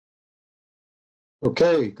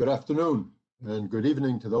Okay, good afternoon and good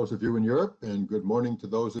evening to those of you in Europe and good morning to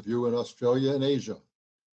those of you in Australia and Asia.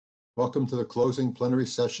 Welcome to the closing plenary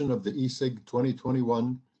session of the ESIG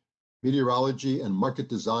 2021 Meteorology and Market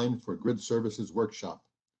Design for Grid Services workshop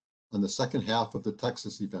on the second half of the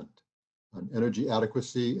Texas event on energy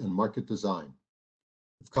adequacy and market design.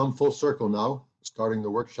 We've come full circle now, starting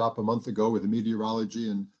the workshop a month ago with the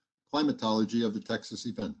meteorology and climatology of the Texas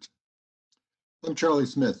event. I'm Charlie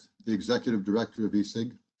Smith, the Executive Director of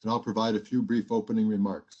ESIG, and I'll provide a few brief opening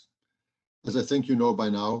remarks. As I think you know by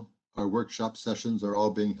now, our workshop sessions are all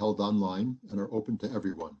being held online and are open to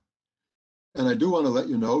everyone. And I do want to let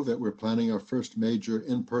you know that we're planning our first major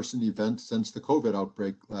in-person event since the COVID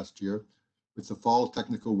outbreak last year, with the Fall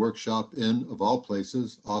Technical Workshop in, of all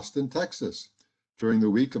places, Austin, Texas, during the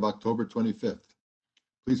week of October 25th.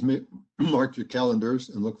 Please mark your calendars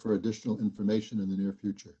and look for additional information in the near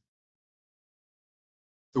future.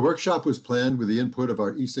 The workshop was planned with the input of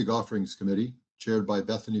our ESIG Offerings Committee, chaired by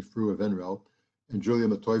Bethany Frew of NREL and Julia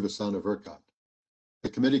Matoivasan of ERCOT. The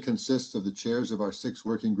committee consists of the chairs of our 6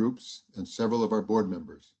 working groups and several of our board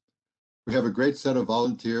members. We have a great set of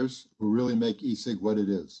volunteers who really make ESIG what it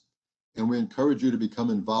is, and we encourage you to become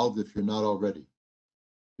involved if you're not already.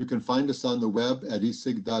 You can find us on the web at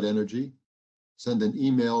esig.energy, send an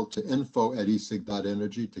email to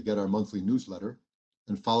info@esig.energy to get our monthly newsletter,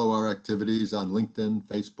 and follow our activities on LinkedIn,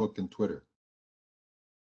 Facebook, and Twitter.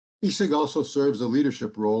 ESIG also serves a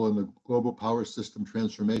leadership role in the Global Power System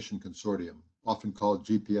Transformation Consortium, often called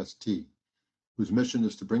GPST, whose mission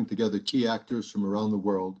is to bring together key actors from around the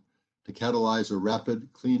world to catalyze a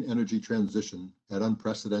rapid, clean energy transition at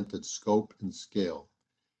unprecedented scope and scale.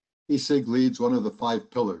 ESIG leads one of the 5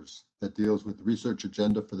 pillars that deals with the research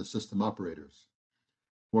agenda for the system operators.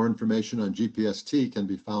 More information on GPST can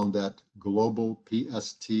be found at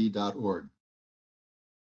globalpst.org.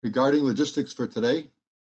 Regarding logistics for today,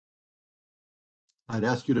 I'd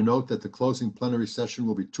ask you to note that the closing plenary session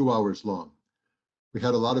will be 2 hours long. We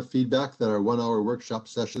had a lot of feedback that our 1-hour workshop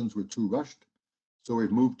sessions were too rushed, so we've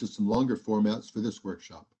moved to some longer formats for this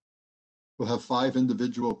workshop. We'll have 5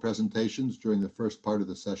 individual presentations during the first part of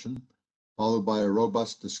the session, followed by a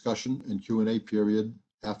robust discussion and Q&A period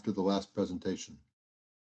after the last presentation.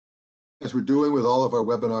 As we're doing with all of our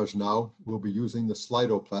webinars now, we'll be using the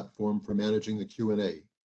Slido platform for managing the Q&A.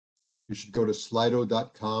 You should go to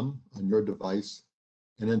slido.com on your device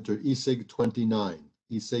and enter ESIG29,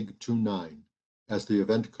 ESIG29, as the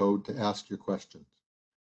event code to ask your questions.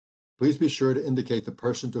 Please be sure to indicate the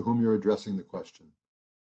person to whom you're addressing the question.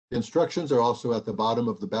 The instructions are also at the bottom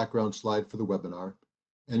of the background slide for the webinar,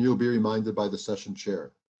 and you'll be reminded by the session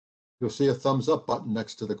chair. You'll see a thumbs up button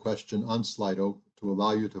next to the question on Slido to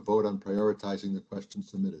allow you to vote on prioritizing the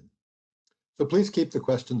questions submitted. So please keep the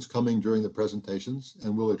questions coming during the presentations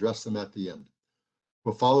and we'll address them at the end.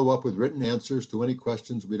 We'll follow up with written answers to any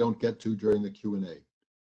questions we don't get to during the Q&A.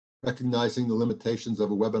 Recognizing the limitations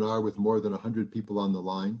of a webinar with more than 100 people on the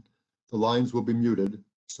lines will be muted.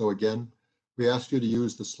 So again, we ask you to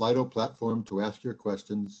use the Slido platform to ask your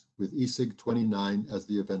questions with ESIG29 as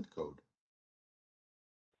the event code.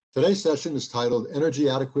 Today's session is titled Energy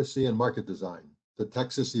Adequacy and Market Design, the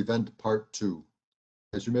Texas Event Part 2.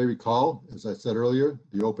 As you may recall, as I said earlier,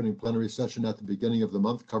 the opening plenary session at the beginning of the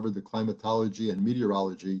month covered the climatology and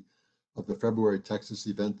meteorology of the February Texas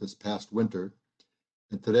event this past winter.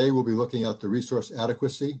 And today we'll be looking at the resource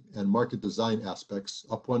adequacy and market design aspects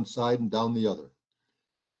up one side and down the other.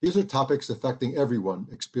 These are topics affecting everyone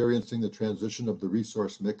experiencing the transition of the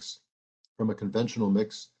resource mix from a conventional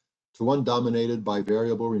mix to one dominated by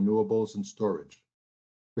variable renewables and storage.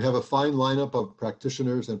 We have a fine lineup of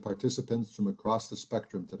practitioners and participants from across the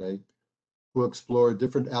spectrum today who will explore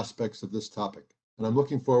different aspects of this topic, and I'm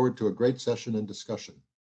looking forward to a great session and discussion.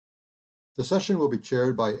 The session will be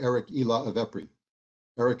chaired by Erik of EPRI.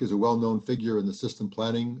 Erik is a well-known figure in the system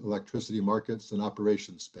planning, electricity markets, and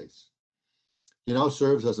operations space. He now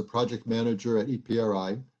serves as a project manager at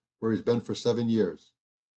EPRI, where he's been for 7 years,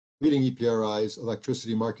 leading EPRI's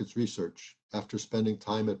electricity markets research after spending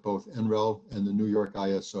time at both NREL and the New York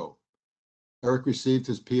ISO. Erik received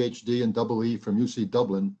his PhD and EE from UC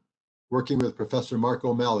Dublin, working with Professor Mark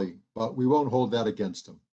O'Malley, but we won't hold that against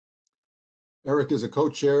him. Erik is a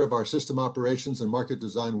co-chair of our System Operations and Market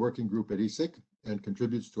Design Working Group at ESIG and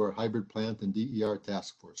contributes to our Hybrid Plant and DER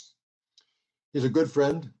Task Force. He's a good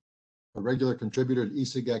friend, a regular contributor to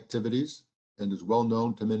ESIG activities, and is well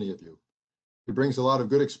known to many of you. He brings a lot of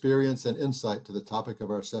good experience and insight to the topic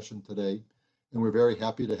of our session today, and we're very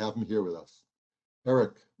happy to have him here with us.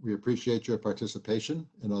 Erik, we appreciate your participation,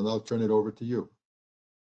 and I'll now turn it over to you.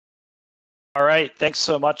 All right, thanks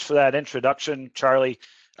so much for that introduction, Charlie.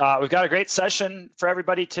 We've got a great session for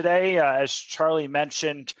everybody today. As Charlie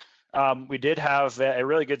mentioned, we did have a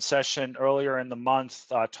really good session earlier in the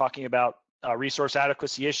month talking about resource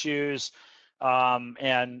adequacy issues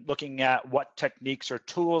and looking at what techniques or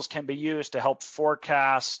tools can be used to help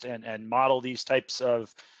forecast and model these types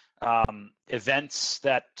of events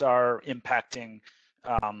that are impacting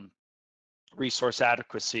resource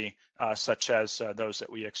adequacy, such as those that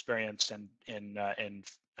we experienced in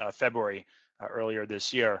February earlier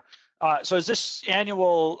this year. So as this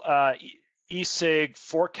annual ESIG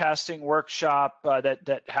forecasting workshop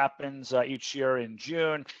that happens each year in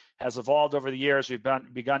June has evolved over the years, we've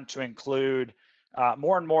begun to include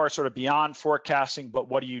more and more sort of beyond forecasting, but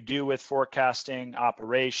what do you do with forecasting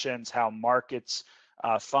operations, how markets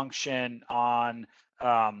function on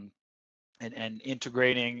and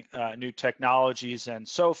integrating new technologies and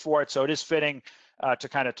so forth. So it is fitting to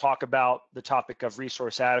kind of talk about the topic of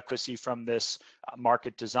resource adequacy from this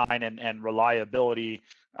market design and reliability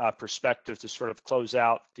perspective to sort of close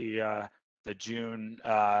out the June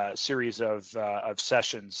series of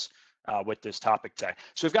sessions with this topic today.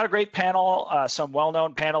 So we've got a great panel, some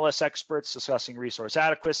well-known panelists, experts discussing resource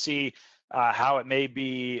adequacy, how it may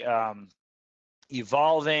be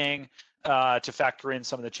evolving to factor in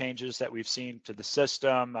some of the changes that we've seen to the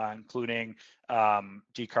system, including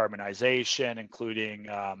decarbonization, including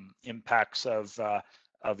impacts of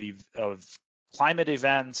climate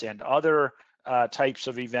events and other types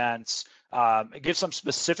of events. It gives some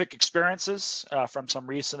specific experiences from some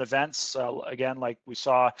recent events, again, like we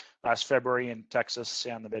saw last February in Texas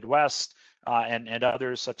and the Midwest, and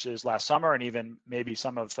others such as last summer, and even maybe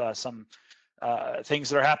some of things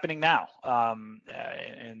that are happening now out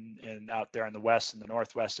there in the West and the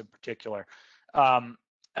Northwest in particular.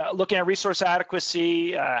 Looking at resource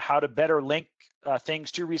adequacy, how to better link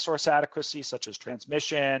things to resource adequacy, such as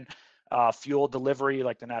transmission, fuel delivery,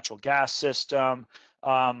 like the natural gas system,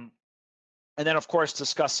 and then, of course,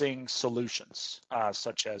 discussing solutions,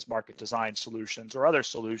 such as market design solutions or other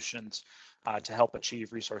solutions to help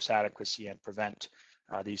achieve resource adequacy and prevent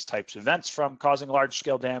these types of events from causing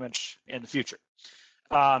large-scale damage in the future.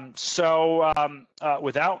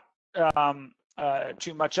 Without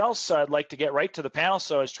too much else, I'd like to get right to the panel.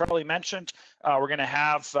 So as Charlie mentioned, we're going to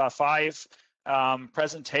have 5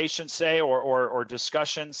 presentations, say, or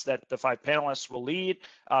discussions that the 5 panelists will lead,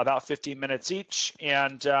 about 15 minutes each.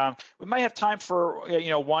 And we might have time for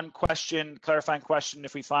one question, clarifying question,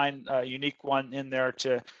 if we find a unique one in there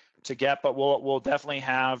to get. But we'll definitely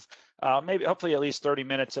have maybe hopefully at least 30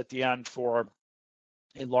 minutes at the end for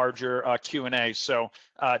a larger Q&A. So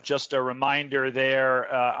just a reminder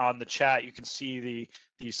there on the chat, you can see the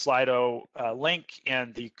Slido link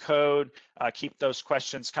and the code. Keep those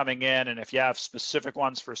questions coming in, and if you have specific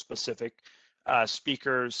ones for specific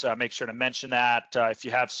speakers, make sure to mention that. If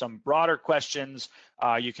you have some broader questions,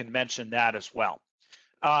 you can mention that as well.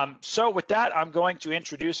 So with that, I'm going to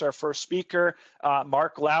introduce our first speaker,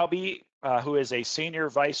 Mark Lauby, who is a Senior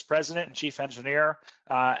Vice President and Chief Engineer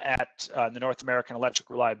at the North American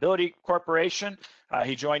Electric Reliability Corporation.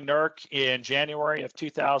 He joined NERC in January of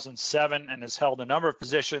 2007 and has held a number of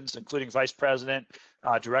positions, including Vice President,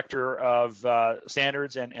 Director of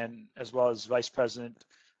Standards, and as well as Vice President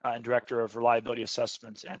and Director of Reliability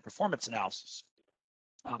Assessments and Performance Analysis.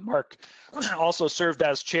 Mark also served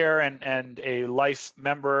as chair and a life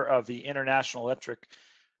member of the International Electric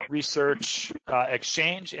Research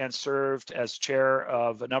Exchange and served as chair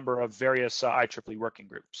of a number of various IEEE working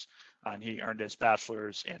groups. And he earned his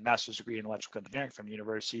bachelor's and master's degree in electrical engineering from the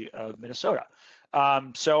University of Minnesota.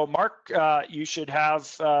 So Mark, you should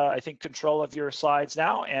have, I think, control of your slides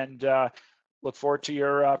now, and look forward to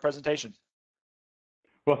your presentation.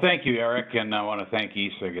 Well, thank you, Eric, and I want to thank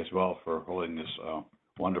ESIG as well for holding this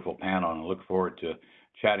wonderful panel, and I look forward to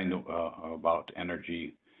chatting about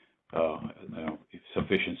energy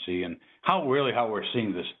sufficiency and how we're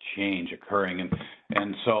seeing this change occurring.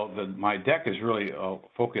 And so my deck is really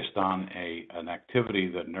focused on an activity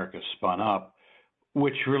that NERC has spun up,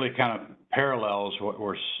 which really kind of parallels what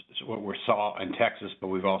we saw in Texas, but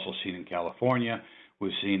we've also seen in California,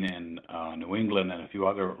 we've seen in New England and a few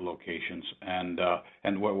other locations, and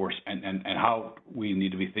how we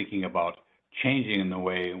need to be thinking about changing in the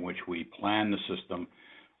way in which we plan the system,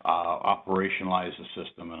 operationalize the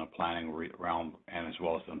system in a planning realm, and as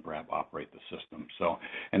well as then perhaps operate the system. So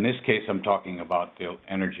in this case, I'm talking about the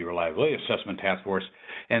Energy Reliability Assessment Task Force.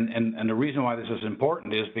 And the reason why this is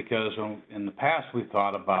important is because in the past, we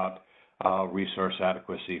thought about resource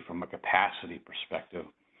adequacy from a capacity perspective.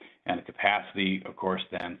 And capacity, of course,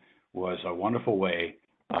 then was a wonderful way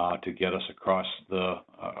to get us across the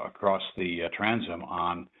transom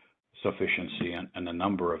on sufficiency in a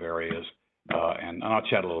number of areas. And I'll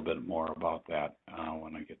chat a little bit more about that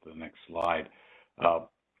when I get to the next slide.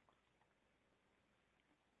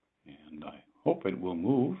 And I hope it will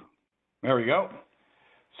move. There we go.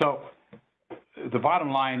 So the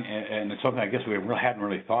bottom line, and it's something I guess we hadn't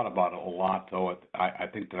really thought about a lot, though I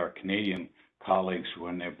think that our Canadian colleagues,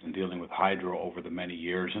 when they've been dealing with hydro over the many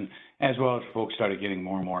years, and as well as folks started getting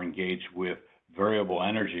more and more engaged with variable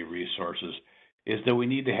energy resources, is that we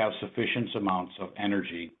need to have sufficient amounts of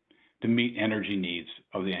energy to meet energy needs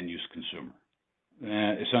of the end-use consumer,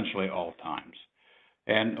 essentially all times.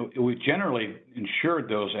 And we generally ensured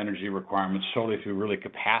those energy requirements solely through really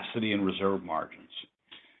capacity and reserve margins.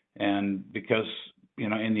 And because, you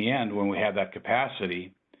know, in the end, when we had that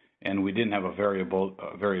capacity and we didn't have a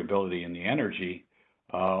variability in the energy,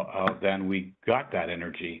 then we got that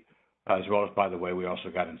energy, as well as, by the way, we also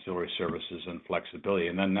got ancillary services and flexibility.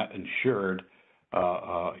 And then that ensured,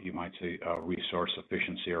 you might say, resource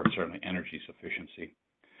efficiency or certainly energy sufficiency.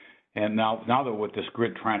 And now that with this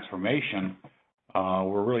grid transformation,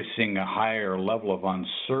 we're really seeing a higher level of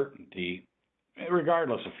uncertainty,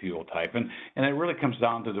 regardless of fuel type. And it really comes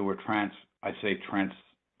down to that we're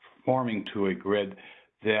transforming to a grid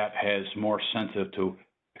that has more sensitive to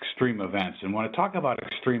extreme events. And when I talk about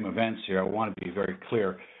extreme events here, I want to be very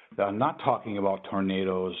clear that I'm not talking about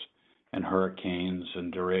tornadoes and hurricanes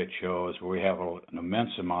and derechos where we have an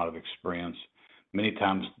immense amount of experience. Many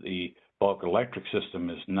times the bulk electric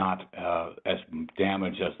system is not as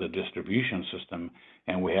damaged as the distribution system,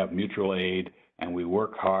 and we have mutual aid, and we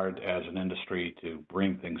work hard as an industry to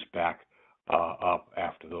bring things back up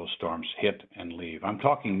after those storms hit and leave. I'm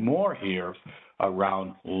talking more here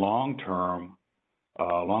around long-term,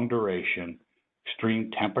 long-duration,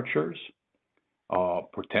 extreme temperatures,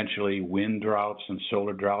 potentially wind droughts and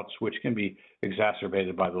solar droughts, which can be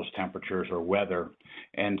exacerbated by those temperatures or weather.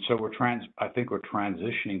 And so I think we're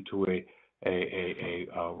transitioning to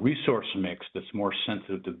a resource mix that's more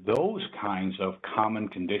sensitive to those kinds of common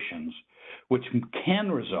conditions, which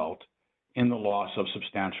can result in the loss of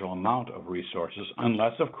substantial amount of resources,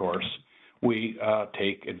 unless, of course, we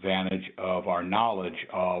take advantage of our knowledge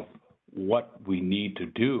of what we need to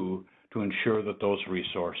do to ensure that those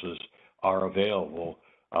resources are available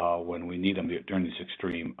when we need them during these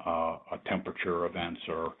extreme temperature events,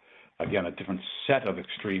 or again, a different set of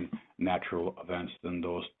extreme natural events than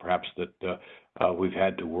those perhaps that we've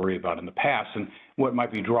had to worry about in the past. And what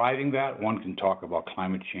might be driving that, one can talk about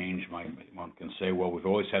climate change. One can say, well, we've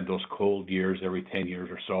always had those cold years every 10 years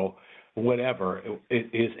or so. Whatever, it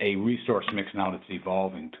is a resource mix now that's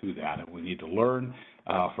evolving to that. And we need to learn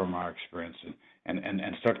from our experience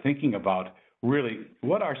and start thinking about really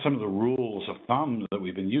what are some of the rules of thumb that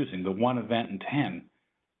we've been using, the 1 event in 10.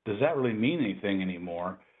 Does that really mean anything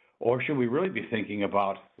anymore? Or should we really be thinking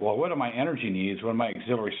about, well, what are my energy needs? What are my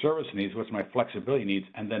auxiliary service needs? What's my flexibility needs?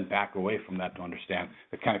 And then back away from that to understand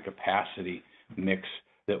the kind of capacity mix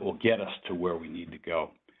that will get us to where we need to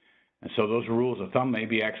go. And so those rules of thumb may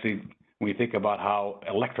be actually, when you think about how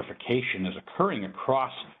electrification is occurring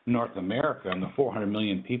across North America and the 400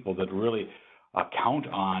 million people that really count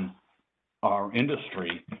on our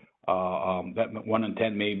industry, that 1 in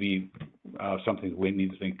 10 may be something we need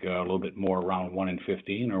to think a little bit more around 1 in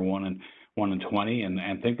 15 or 1 in 20,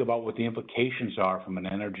 and think about what the implications are from an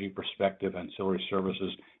energy perspective, ancillary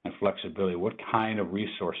services, and flexibility. What kind of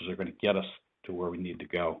resources are going to get us to where we need to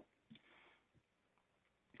go?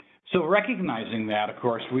 So recognizing that, of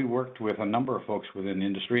course, we worked with a number of folks within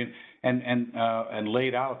industry and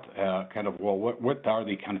laid out kind of, well, what are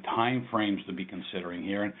the kind of time frames to be considering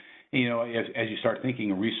here? And you know, as you start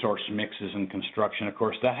thinking of resource mixes in construction, of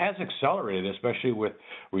course, that has accelerated, especially with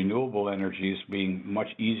renewable energies being much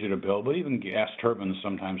easier to build, but even gas turbines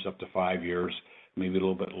sometimes up to 5 years, maybe a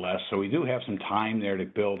little bit less. So we do have some time there to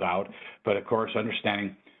build out. But of course,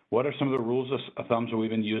 understanding what are some of the rules of thumbs that we've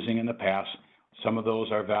been using in the past. Some of those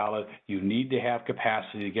are valid. You need to have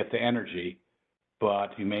capacity to get the energy,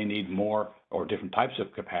 but you may need more or different types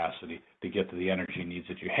of capacity to get to the energy needs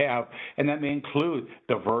that you have. And that may include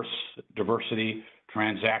diversity,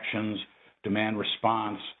 transactions, demand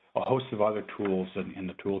response, a host of other tools in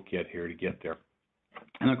the toolkit here to get there.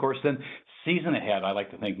 And of course, then season ahead, I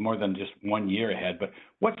like to think more than just 1 year ahead, but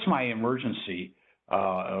what's my emergency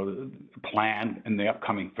plan in the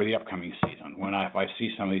upcoming season if I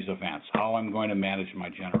see some of these events, how I'm going to manage my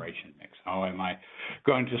generation mix, how am I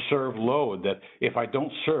going to serve load that if I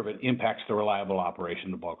don't serve it impacts the reliable operation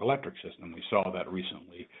of the bulk electric system. We saw that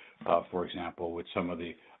recently, for example, with some of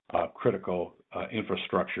the critical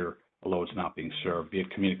infrastructure loads not being served, be it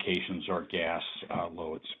communications or gas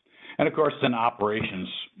loads. And of course, then operations,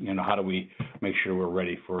 how do we make sure we're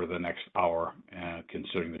ready for the next hour,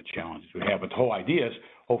 considering the challenges we have. But the whole idea is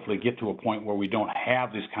hopefully get to a point where we don't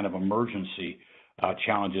have these kind of emergency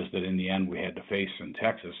challenges that in the end we had to face in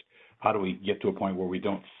Texas. How do we get to a point where we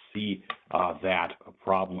don't see that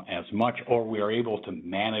problem as much, or we are able to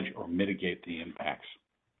manage or mitigate the impacts?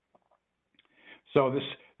 So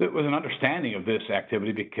it was an understanding of this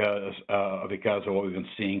activity because of what we've been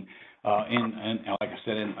seeing in like I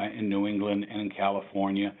said, in New England and in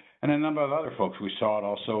California, and a number of other folks. We saw it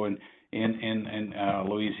also in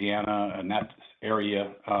Louisiana and that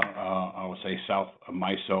area, I would say south of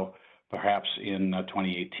MISO, perhaps in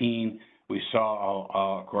 2018. We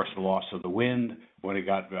saw, of course, the loss of the wind when it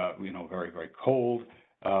got, very, very cold.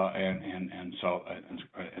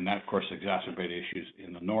 And that, of course, exacerbated issues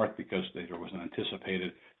in the north because there wasn't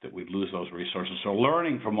anticipated that we'd lose those resources. So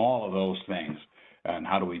learning from all of those things, and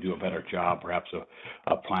how do we do a better job, perhaps,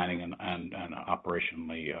 of planning and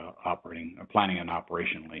operationally planning and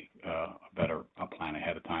operationally a better plan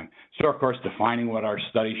ahead of time. So, of course, defining what our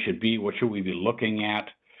study should be, what should we be looking at.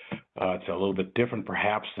 It's a little bit different,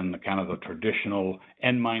 perhaps, than the kind of the traditional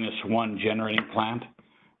N-1 generating plant.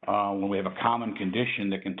 When we have a common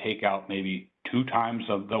condition that can take out maybe 2 times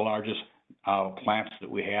of the largest plants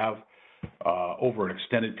that we have over an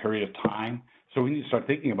extended period of time. So we need to start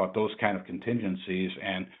thinking about those kind of contingencies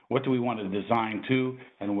and what do we want to design to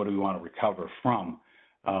and what do we want to recover from.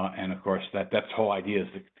 And of course, that's the whole idea is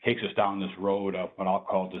it takes us down this road of what I'll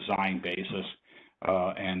call design basis.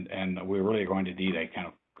 And we're really going to need a kind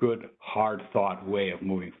of good, hard thought way of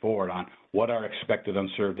moving forward on what are expected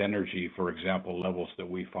unserved energy, for example, levels that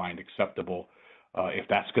we find acceptable, if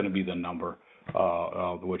that's going to be the number,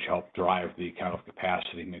 which help drive the kind of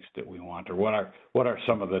capacity mix that we want, or what are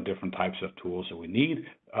some of the different types of tools that we need,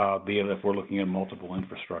 be it if we're looking at multiple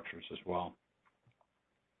infrastructures as well.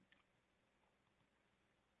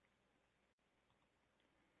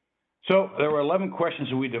 So there were 11 questions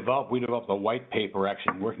that we developed. We developed a white paper,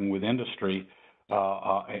 actually, working with industry,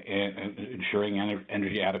 and ensuring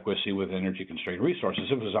energy adequacy with energy-constrained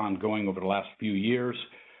resources. It was ongoing over the last few years.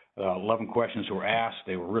 11 questions were asked.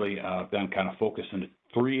 They were really then kind of focused into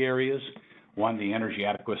 3 areas. One, the energy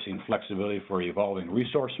adequacy and flexibility for evolving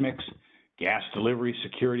resource mix. Gas delivery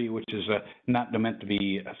security, which is not meant to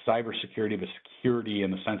be cybersecurity, but security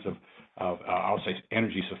in the sense of I'll say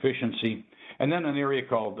energy sufficiency. And then an area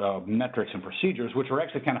called metrics and procedures, which were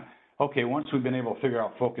actually kind of, okay, once we've been able to figure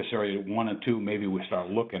out focus area 1 and 2, maybe we start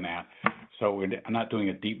looking at. So we're not doing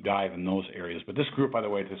a deep dive in those areas. But this group, by the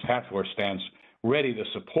way, this task force stands ready to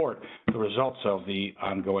support the results of the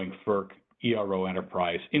ongoing FERC ERO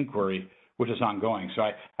enterprise inquiry, which is ongoing. So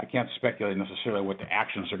I can't speculate necessarily what the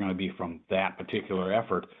actions are going to be from that particular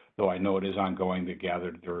effort, though I know it is ongoing. They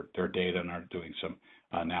gathered their data and are doing some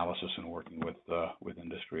analysis and working with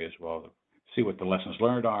industry as well to see what the lessons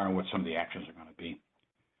learned are and what some of the actions are going to be.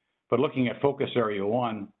 But looking at focus area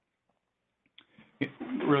 1,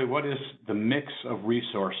 really what is the mix of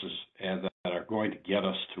resources that are going to get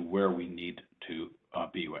us to where we need to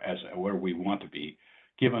be, where we want to be,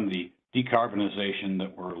 given the decarbonization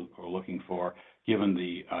that we're looking for, given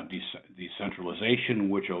the decentralization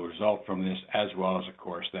which will result from this, as well as, of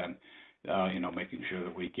course, then making sure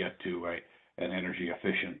that we get to an energy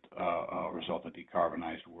efficient result, a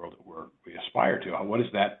decarbonized world that we aspire to. What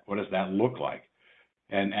does that look like?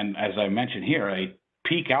 And as I mentioned here, a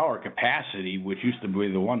peak hour capacity, which used to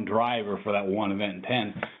be the one driver for that one event in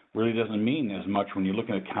 10, really doesn't mean as much when you're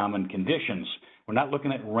looking at common conditions. We're not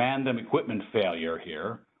looking at random equipment failure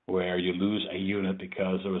here, where you lose a unit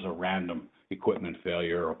because there was a random equipment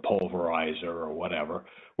failure or pulverizer or whatever.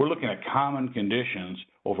 We're looking at common conditions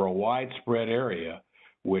over a widespread area,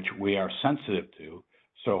 which we are sensitive to.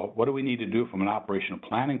 So what do we need to do from an operational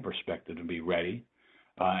planning perspective to be ready?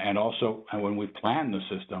 And also, when we plan the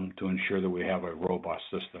system, to ensure that we have a robust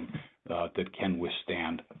system that can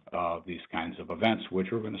withstand these kinds of events,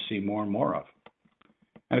 which we're going to see more and more of.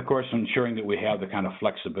 And of course, ensuring that we have the kind of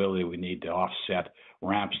flexibility we need to offset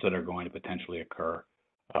ramps that are going to potentially occur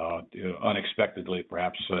unexpectedly,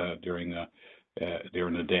 perhaps during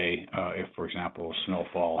the day, if, for example,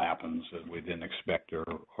 snowfall happens that we didn't expect,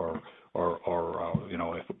 or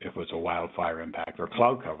if it's a wildfire impact or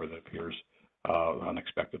cloud cover that appears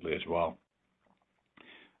unexpectedly as well.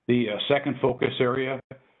 The second focus area,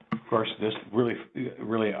 of course, this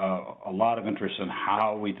really a lot of interest in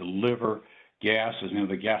how we deliver gas. As you know,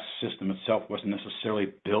 the gas system itself wasn't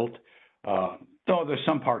necessarily built Though there's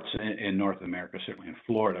some parts in North America, certainly in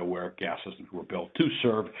Florida, where gas systems were built to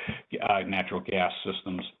serve natural gas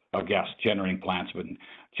systems, gas generating plants. But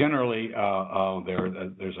generally,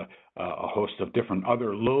 there's a host of different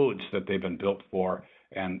other loads that they've been built for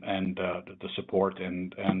and to support.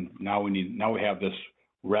 And now we have this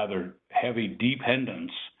rather heavy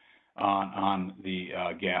dependence on the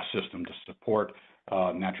gas system to support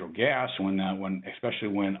natural gas especially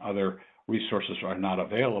when other resources are not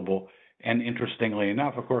available. And interestingly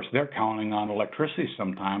enough, of course, they're counting on electricity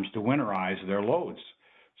sometimes to winterize their loads.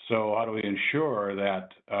 So how do we ensure that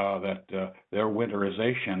their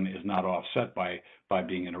winterization is not offset by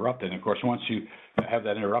being interrupted? And of course, once you have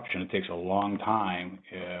that interruption, it takes a long time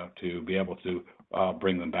to be able to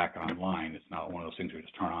bring them back online. It's not one of those things we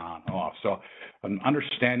just turn on and off. So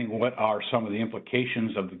understanding what are some of the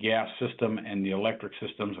implications of the gas system and the electric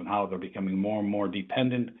systems and how they're becoming more and more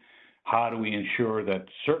dependent. How do we ensure that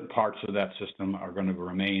certain parts of that system are going to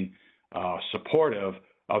remain supportive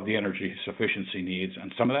of the energy sufficiency needs?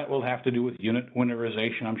 And some of that will have to do with unit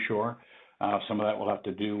winterization, I'm sure. Some of that will have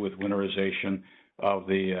to do with winterization of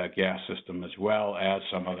the gas system, as well as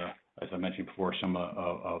some of the, as I mentioned before, some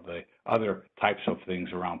of the other types of things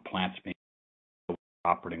around plants being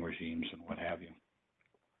operating regimes and what have you.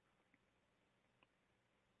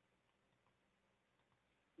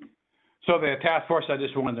 So the task force, I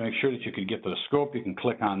just wanted to make sure that you could get to the scope. You can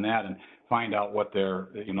click on that and find out what their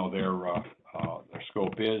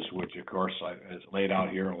scope is, which of course is laid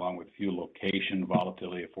out here along with fuel location,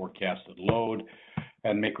 volatility of forecasted load,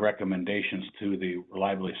 and make recommendations to the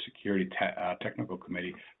Reliability Security Technical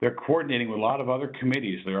Committee. They're coordinating with a lot of other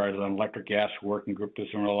committees. There is an electric gas working group, there's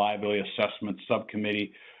a reliability assessment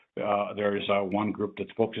subcommittee. There is one group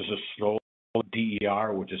that focuses solely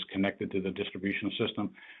DER, which is connected to the distribution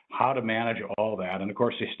system, how to manage all that. And of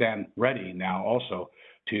course, they stand ready now also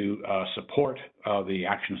to support the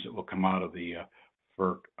actions that will come out of the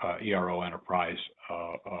FERC ERO enterprise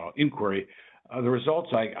inquiry. The results,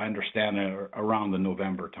 I understand, are around the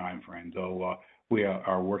November timeframe, though we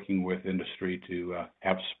are working with industry to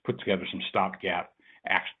have put together some stopgap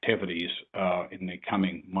activities in the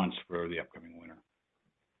coming months for the upcoming winter.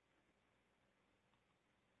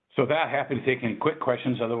 So that, happy to take any quick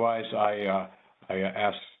questions. Otherwise, I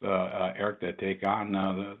asked Erik to take on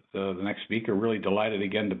the next speaker. Really delighted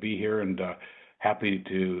again to be here, and happy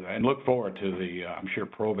to, and look forward to the, I'm sure,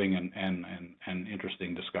 probing and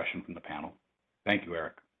interesting discussion from the panel. Thank you,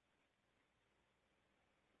 Erik.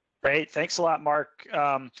 Great, thanks a lot, Mark.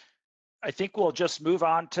 I think we'll just move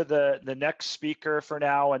on to the next speaker for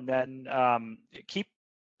now, and then keep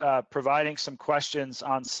providing some questions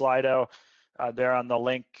on Slido. There on the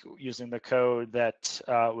link using the code that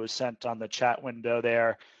was sent on the chat window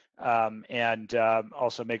there, and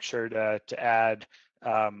also make sure to add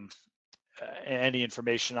any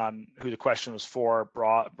information on who the question was for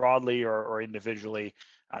broadly or individually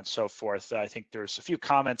and so forth. I think there's a few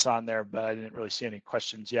comments on there, but I didn't really see any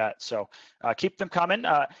questions yet. So keep them coming,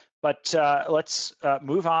 but let's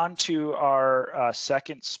move on to our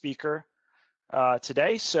second speaker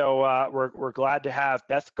today. So we're glad to have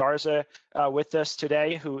Beth Garza with us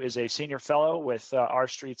today, who is a senior fellow with R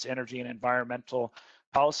Street's Energy and Environmental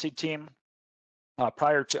Policy team.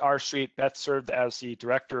 Prior to R Street, Beth served as the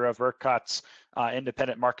director of ERCOT's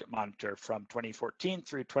Independent Market Monitor from 2014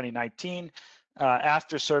 through 2019,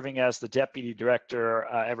 after serving as the deputy director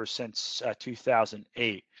ever since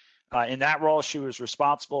 2008. In that role, she was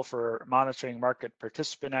responsible for monitoring market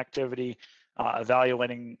participant activity,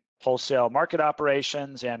 evaluating wholesale market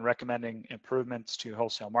operations, and recommending improvements to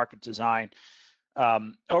wholesale market design.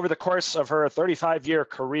 Over the course of her 35-year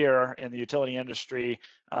career in the utility industry,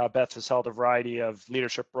 Beth has held a variety of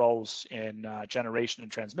leadership roles in generation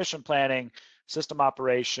and transmission planning, system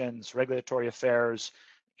operations, regulatory affairs,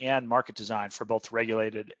 and market design for both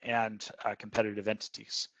regulated and competitive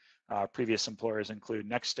entities. Previous employers include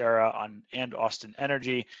NextEra and Austin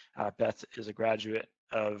Energy. Beth is a graduate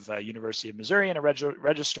of University of Missouri and a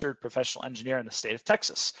registered professional engineer in the state of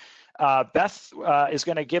Texas. Beth is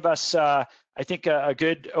going to give us, I think, a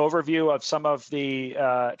good overview of some of the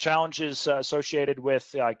challenges associated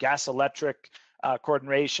with gas electric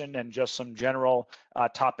coordination and just some general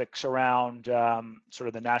topics around sort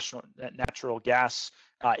of the natural gas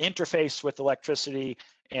interface with electricity,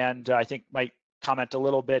 and I think might comment a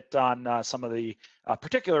little bit on some of the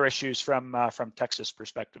particular issues from Texas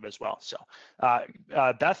perspective as well. So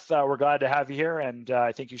Beth, we're glad to have you here, and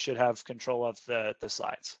I think you should have control of the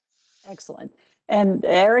slides. Excellent. And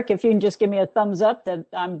Erik, if you can just give me a thumbs up that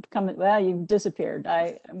I'm coming. Well, you've disappeared.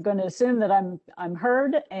 I'm going to assume that I'm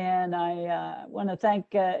heard, and I want to thank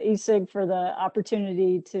ESIG for the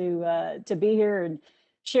opportunity to be here and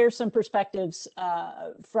share some perspectives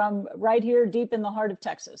from right here deep in the heart of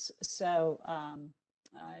Texas. So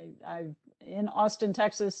I'm in Austin,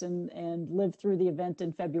 Texas, and lived through the event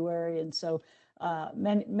in February, and so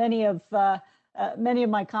many of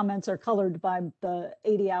my comments are colored by the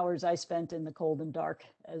 80 hours I spent in the cold and dark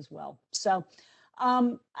as well. So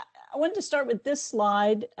I wanted to start with this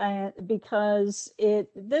slide because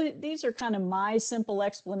these are kind of my simple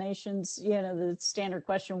explanations. You know, the standard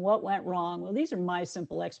question, what went wrong? Well, these are my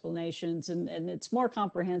simple explanations, and it's more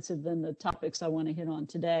comprehensive than the topics I want to hit on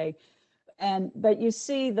today. But you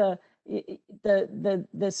see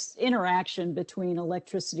this interaction between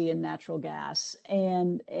electricity and natural gas,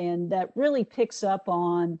 and that really picks up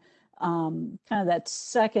on kind of that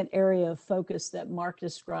second area of focus that Mark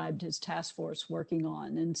described his task force working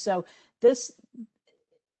on. And so this,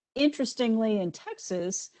 interestingly, in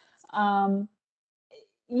Texas, you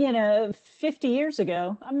know, 50 years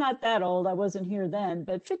ago, I'm not that old, I wasn't here then,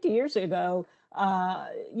 but 50 years ago,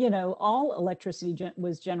 you know, all electricity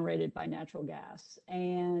was generated by natural gas.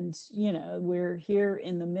 And, you know, we're here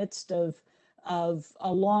in the midst of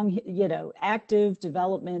a long, you know, active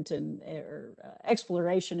development and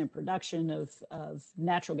exploration and production of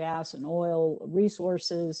natural gas and oil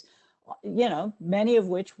resources, you know, many of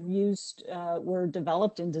which were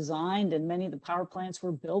developed and designed, and many of the power plants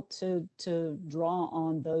were built to draw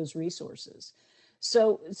on those resources.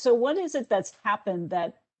 So what is it that's happened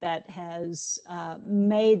that has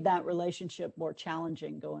made that relationship more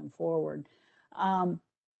challenging going forward?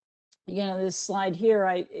 You know, this slide here,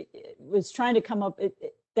 I was trying to come up,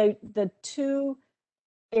 the two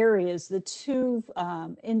areas, the two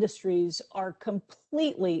industries are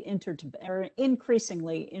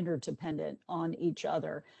increasingly interdependent on each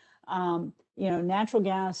other. You know, natural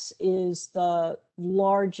gas is the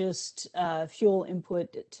largest fuel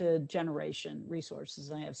input to generation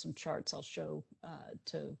resources. I have some charts I'll show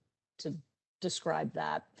to describe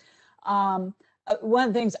that. One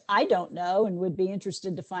of the things I don't know and would be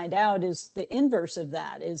interested to find out is the inverse of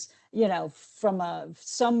that is, you know, from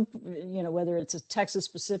you know, whether it's a Texas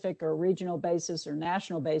specific or regional basis or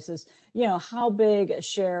national basis, you know, how big a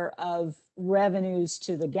share of revenues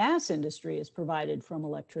to the gas industry is provided from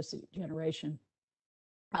electricity generation.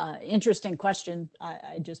 Interesting question.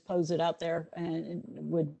 I just pose it out there and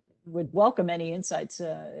would welcome any insights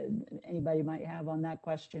anybody might have on that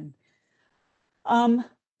question.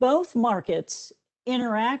 Both markets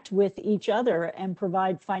interact with each other and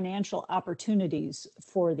provide financial opportunities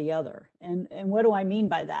for the other. And what do I mean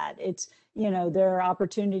by that? It's, you know, there are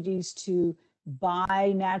opportunities to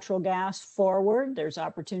buy natural gas forward. There's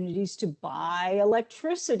opportunities to buy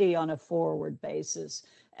electricity on a forward basis,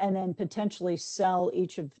 and then potentially sell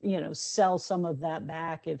sell some of that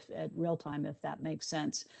back at real time, if that makes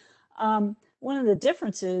sense. One of the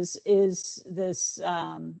differences is this,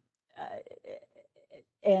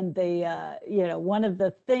 you know, one of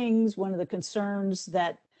the concerns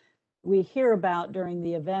that we hear about during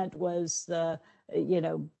the event was you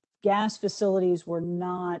know, gas facilities were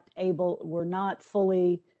not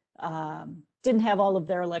fully, didn't have all of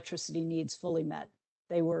their electricity needs fully met.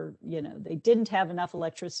 They were, you know, they didn't have enough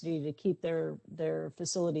electricity to keep their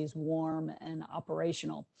facilities warm and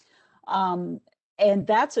operational. And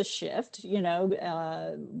that's a shift, you know,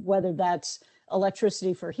 whether that's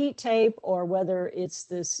electricity for heat tape or whether it's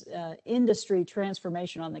this industry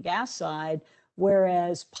transformation on the gas side,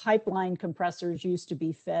 whereas pipeline compressors used to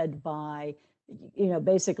be fed by, you know,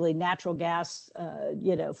 basically natural gas,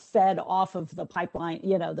 you know, fed off of the pipeline,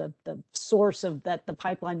 you know, the source of that the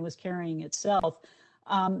pipeline was carrying itself.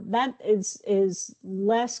 That is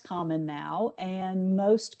less common now, and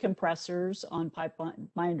most compressors on pipeline,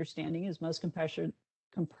 my understanding is most compression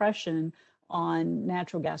on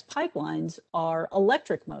natural gas pipelines are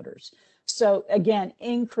electric motors. So again,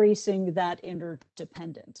 increasing that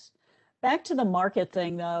interdependence. Back to the market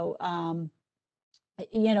thing though,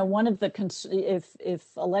 you know, one of the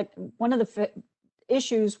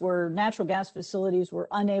issues were natural gas facilities were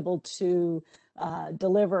unable to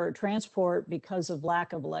deliver or transport because of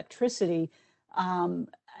lack of electricity.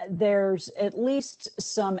 There's at least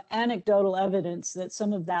some anecdotal evidence that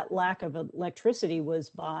some of that lack of electricity was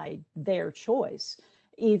by their choice,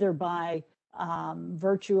 either by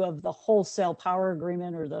virtue of the wholesale power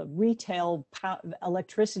agreement or the retail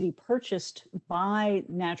electricity purchased by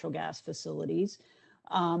natural gas facilities,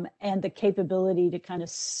 and the capability to kind of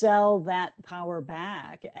sell that power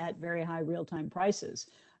back at very high real-time prices.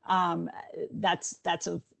 That's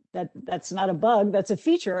a that's not a bug, that's a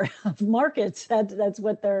feature of markets. That's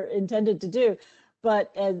what they're intended to do.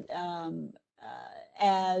 But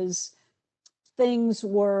as things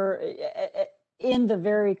were in the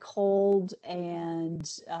very cold and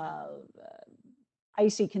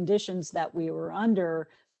icy conditions that we were under,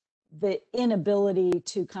 the inability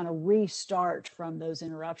to kind of restart from those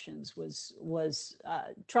interruptions was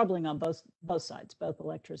troubling on both sides, both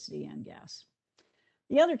electricity and gas.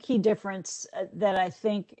 The other key difference that I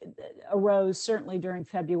think arose certainly during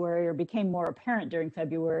February, or became more apparent during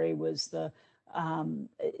February, was the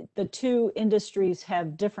two industries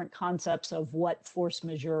have different concepts of what force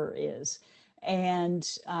majeure is. And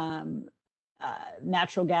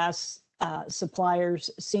natural gas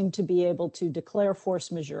suppliers seem to be able to declare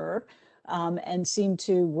force majeure and seem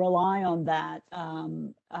to rely on that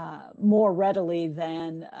more readily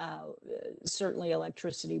than certainly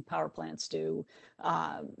electricity power plants do.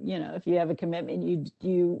 You know, if you have a commitment,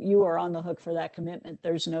 you are on the hook for that commitment.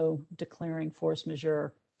 There's no declaring force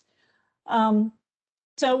majeure.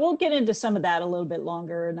 So we'll get into some of that a little bit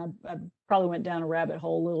longer, and I probably went down a rabbit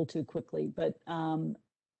hole a little too quickly, but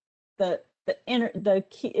the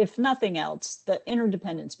key, if nothing else, the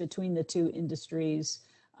interdependence between the two industries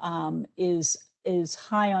is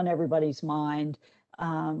high on everybody's mind.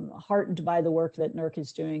 Heartened by the work that NERC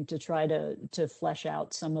is doing to try to flesh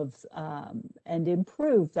out some of and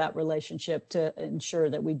improve that relationship to ensure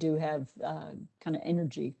that we do have kind of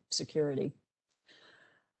energy security.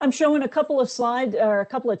 I'm showing a couple of slides or a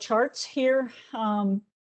couple of charts here.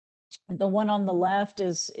 The one on the left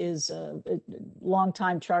is a long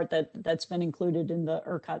time chart that's been included in the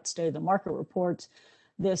ERCOT State of the Market reports.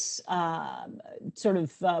 This sort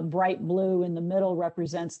of bright blue in the middle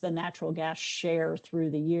represents the natural gas share through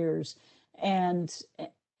the years, and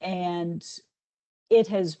it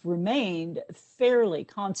has remained fairly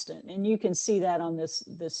constant. And you can see that on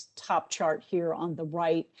this top chart here on the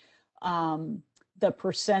right. The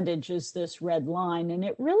percentage is this red line, and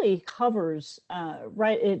it really hovers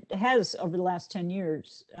right. It has over the last 10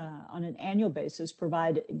 years on an annual basis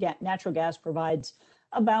natural gas provides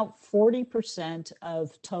about 40%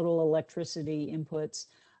 of total electricity inputs,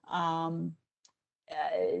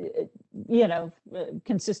 you know,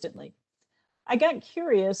 consistently. I got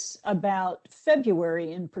curious about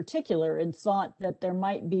February in particular and thought that there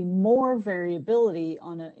might be more variability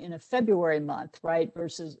in a February month, right?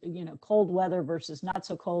 Versus, you know, cold weather versus not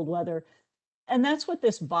so cold weather. And that's what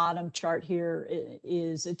this bottom chart here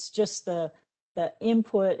is. It's just the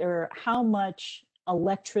input, or how much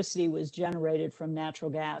electricity was generated from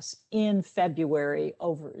natural gas in February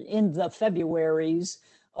in the Februaries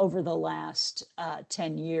over the last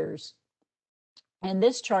 10 years. And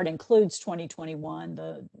this chart includes 2021,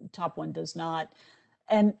 the top one does not.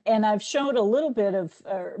 And I've showed a little bit of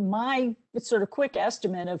my sort of quick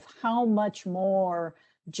estimate of how much more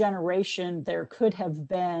generation there could have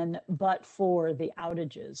been but for the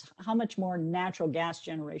outages, how much more natural gas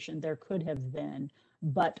generation there could have been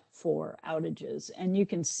but for outages. And you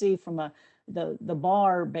can see from the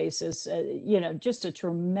bar basis, you know, just a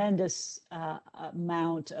tremendous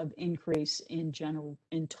amount of increase in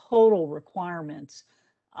total requirements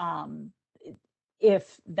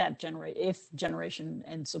if generation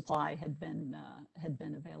and supply had been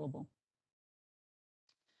available.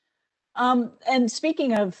 And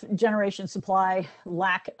speaking of generation supply,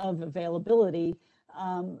 lack of availability,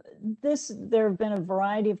 there have been a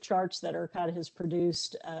variety of charts that ERCOT has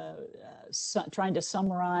produced trying to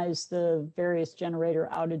summarize the various generator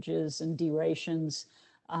outages and derations.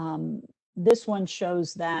 This one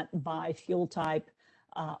shows that by fuel type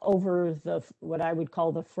over what I would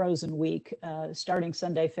call the frozen week, starting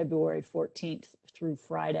Sunday, February 14th through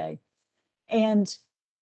Friday. And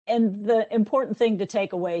the important thing to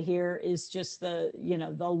take away here is just the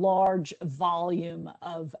large volume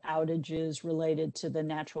of outages related to the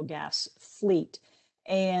natural gas fleet.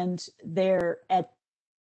 And there, at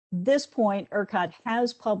this point, ERCOT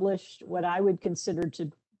has published what I would consider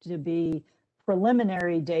to be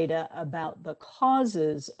preliminary data about the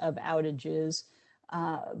causes of outages.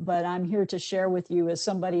 But I'm here to share with you, as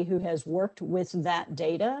somebody who has worked with that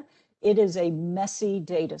data, it is a messy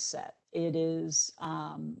data set. It is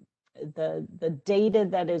the data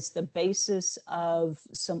that is the basis of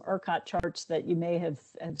some ERCOT charts that you may have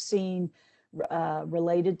seen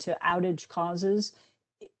related to outage causes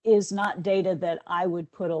is not data that I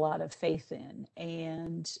would put a lot of faith in.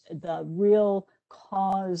 And the real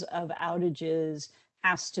cause of outages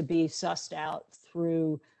has to be sussed out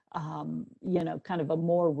through kind of a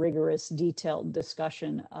more rigorous, detailed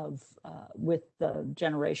discussion with the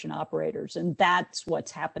generation operators. And that's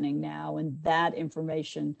what's happening now. And that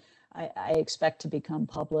information I expect to become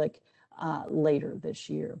public later this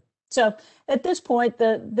year. So at this point,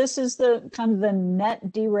 this is the kind of the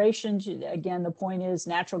net deration. Again, the point is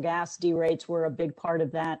natural gas derates were a big part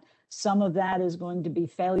of that. Some of that is going to be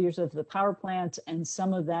failures of the power plants, and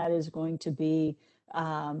some of that is going to be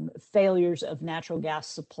failures of natural gas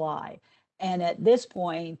supply. And at this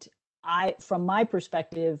point, from my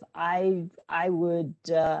perspective, I would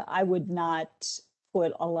not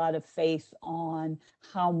put a lot of faith on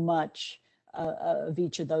how much of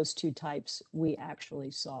each of those two types we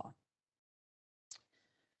actually saw.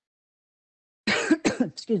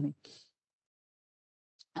 Excuse me.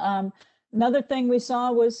 Another thing we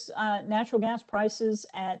saw was natural gas prices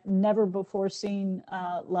at never before seen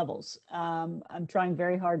levels. I'm trying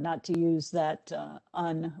very hard not to use that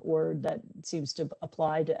word that seems to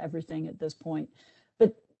apply to everything at this point.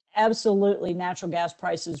 But absolutely, natural gas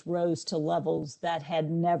prices rose to levels that had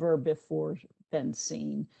never before been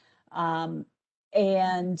seen.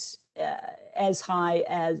 As high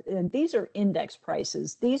as, and these are index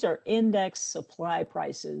prices, these are index supply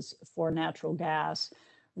prices for natural gas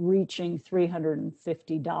reaching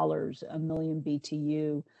 $350 a million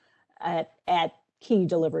BTU at key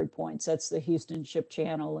delivery points. That's the Houston Ship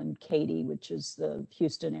Channel and Katy, which is the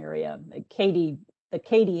Houston area. The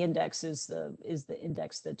Katy index is the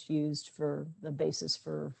index that's used for the basis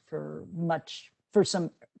for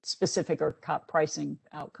some specific or top pricing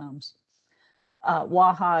outcomes.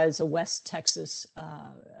 Waha is a West Texas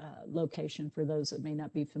location for those that may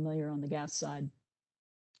not be familiar on the gas side.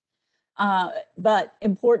 But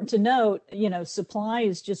important to note, supply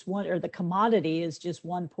is just one, or the commodity is just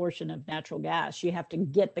one portion of natural gas. You have to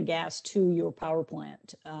get the gas to your power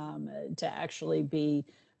plant to actually be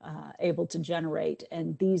able to generate.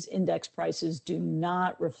 And these index prices do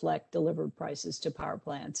not reflect delivered prices to power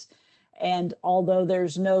plants. And although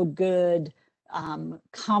there's no good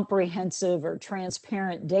comprehensive or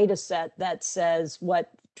transparent data set that says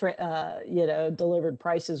what delivered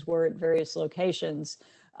prices were at various locations,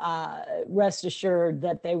 rest assured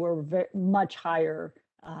that they were much higher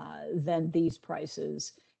than these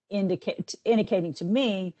prices, indicating to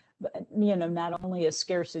me, not only a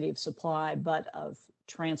scarcity of supply but of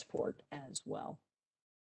transport as well.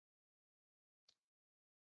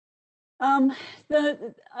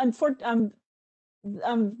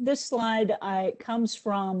 This slide comes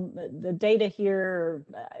from the data here.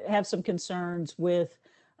 I have some concerns with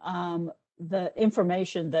the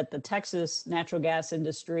information that the Texas natural gas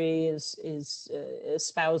industry is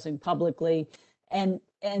espousing publicly, and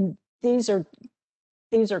these are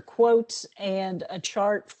quotes and a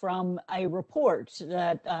chart from a report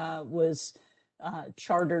that was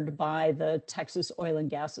chartered by the Texas Oil and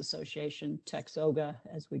Gas Association, TexOGA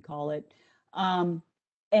as we call it. And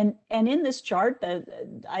in this chart,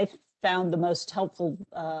 I found the most helpful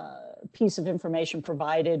piece of information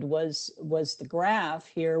provided was the graph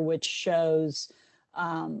here, which shows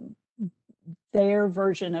their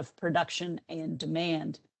version of production and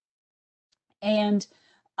demand. And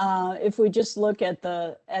if we just look at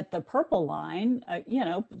the purple line,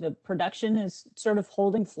 the production is sort of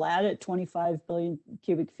holding flat at 25 billion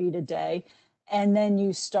cubic feet a day, and then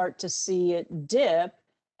you start to see it dip.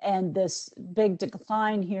 And this big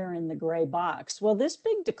decline here in the gray box. Well, this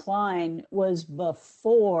big decline was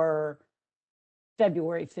before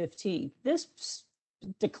February 15th. This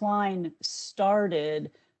decline started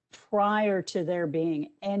prior to there being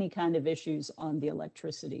any kind of issues on the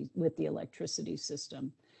with the electricity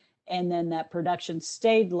system. And then that production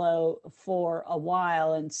stayed low for a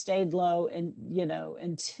while and stayed low, and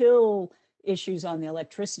until issues on the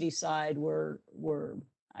electricity side were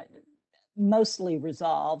mostly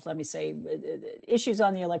resolved. Let me say, issues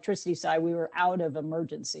on the electricity side, we were out of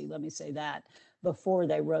emergency, let me say that, before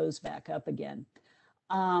they rose back up again.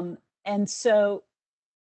 And so,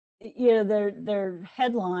 their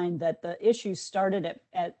headline that the issues started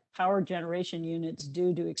at power generation units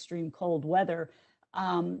due to extreme cold weather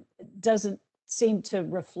doesn't seem to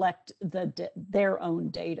reflect their own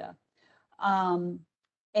data.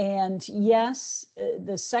 And yes,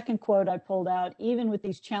 the second quote I pulled out, even with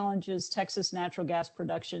these challenges, Texas natural gas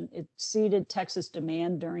production exceeded Texas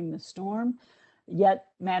demand during the storm, yet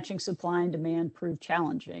matching supply and demand proved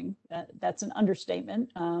challenging. That's an understatement.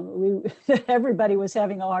 Everybody was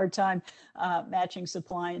having a hard time matching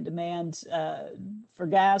supply and demand for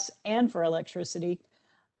gas and for electricity.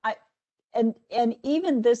 And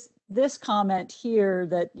even this comment here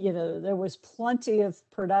that there was plenty of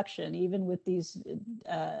production even with these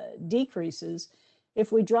decreases.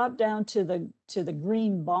 If we drop down to the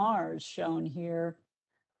green bars shown here,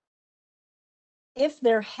 if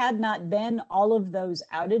there had not been all of those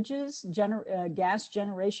outages, gas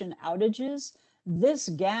generation outages, this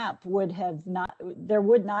gap would have not, there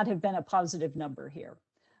would not have been a positive number here.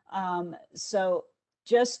 So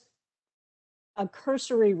just a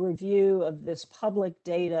cursory review of this public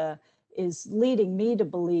data is leading me to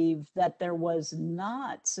believe that there was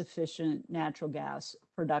not sufficient natural gas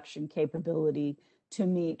production capability to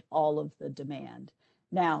meet all of the demand.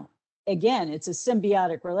 Now, again, it's a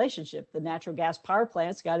symbiotic relationship. The natural gas power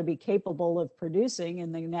plant's got to be capable of producing,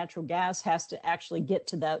 and the natural gas has to actually get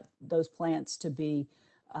to those plants to be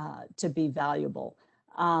valuable.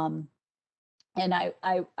 And I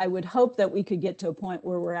would hope that we could get to a point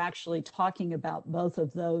where we're actually talking about both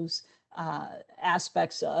of those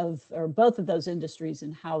aspects of, or both of those industries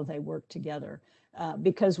and how they work together,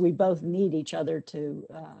 because we both need each other to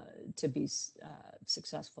be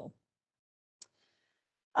successful.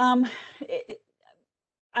 I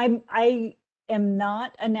am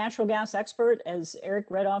not a natural gas expert, as Erik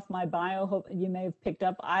read off my bio. Hope you may have picked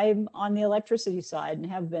up. I'm on the electricity side and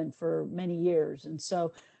have been for many years, and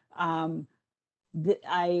so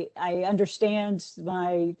I understand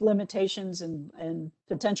my limitations and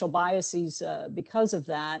potential biases because of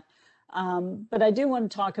that. But I do want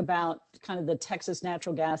to talk about kind of the Texas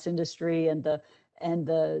natural gas industry and the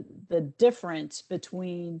difference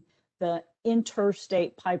between the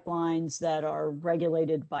interstate pipelines that are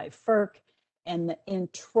regulated by FERC and the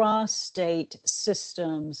intrastate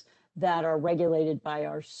systems that are regulated by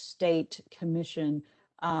our state commission,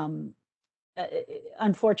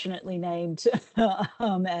 unfortunately named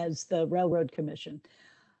as the Railroad Commission.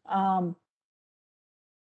 The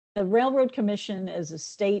Railroad Commission is a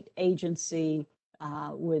state agency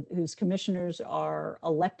whose commissioners are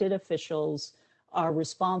elected officials, are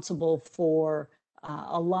responsible for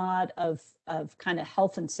a lot of kind of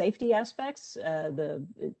health and safety aspects, the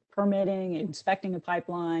permitting, inspecting of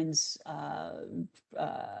pipelines,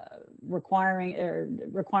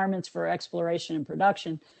 requirements for exploration and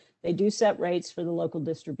production. They do set rates for the local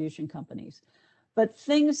distribution companies. But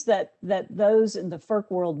things that those in the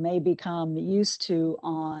FERC world may become used to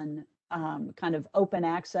on kind of open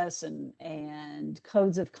access and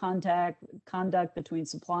codes of conduct between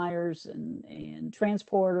suppliers and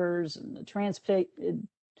transporters and the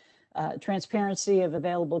transparency of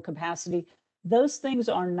available capacity, those things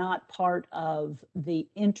are not part of the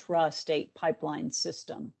intrastate pipeline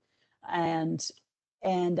system. And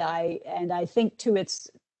I think too, it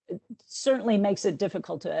certainly makes it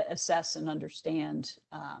difficult to assess and understand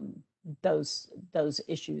those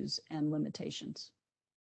issues and limitations.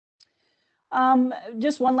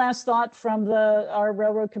 Just one last thought from our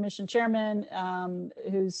Railroad Commission chairman,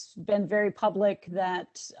 who's been very public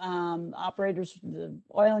that operators, the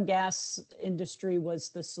oil and gas industry was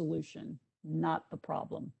the solution, not the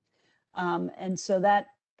problem. And so that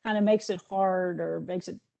kind of makes it hard, or makes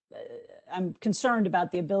it, I'm concerned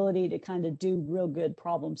about the ability to kind of do real good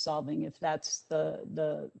problem solving if that's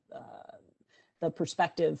the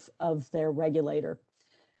perspective of their regulator.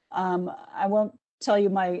 I won't tell you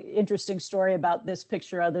my interesting story about this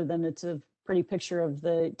picture, other than it's a pretty picture of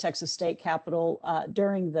the Texas State Capitol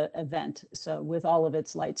during the event, so with all of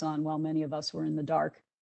its lights on while many of us were in the dark.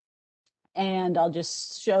 And I'll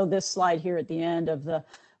just show this slide here at the end of the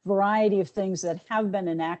variety of things that have been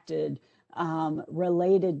enacted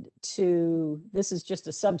related to, this is just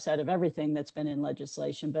a subset of everything that's been in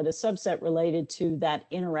legislation, but a subset related to that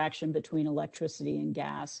interaction between electricity and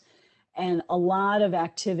gas. And a lot of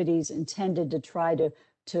activities intended to try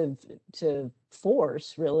to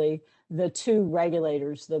force, really, the two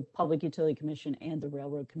regulators, the Public Utility Commission and the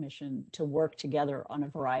Railroad Commission, to work together on a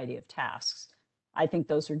variety of tasks. I think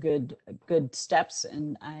those are good steps,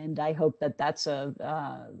 and I hope that that's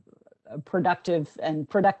a productive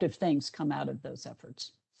things come out of those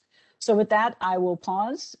efforts. So with that, I will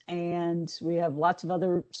pause, and we have lots of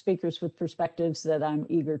other speakers with perspectives that I'm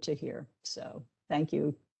eager to hear. So thank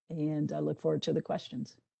you, and I look forward to the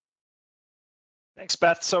questions. Thanks,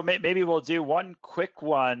 Beth. So maybe we'll do one quick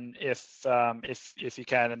one if you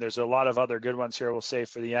can, and there's a lot of other good ones here we'll save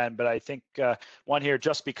for the end. But I think one here,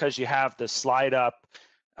 just because you have the slide up,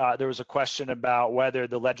 there was a question about whether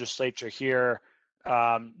the legislature here,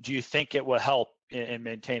 do you think it will help in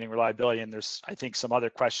maintaining reliability? And there's, I think, some other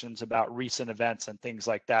questions about recent events and things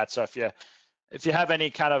like that. So if you have any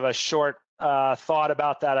kind of a short thought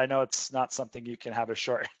about that, I know it's not something you can have a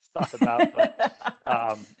short thought about, but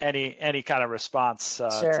any kind of response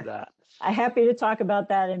to that? I'm happy to talk about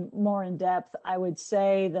that more in depth. I would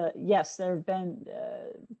say that, yes, there have been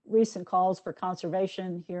recent calls for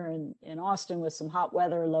conservation here in Austin with some hot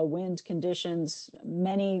weather, low wind conditions,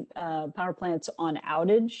 many power plants on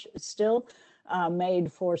outage still.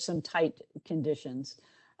 made for some tight conditions.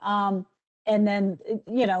 And then,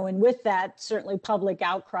 you know, and with that, certainly public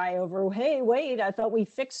outcry over, hey, wait, I thought we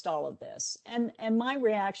fixed all of this. And my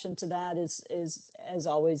reaction to that is as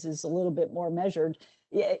always, is a little bit more measured.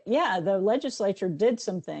 Yeah, the legislature did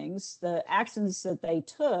some things. The actions that they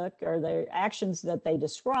took, or the actions that they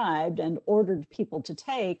described and ordered people to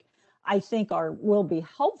take, I think will be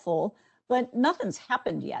helpful, but nothing's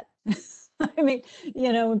happened yet. I mean,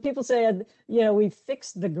 you know, when people say, you know, we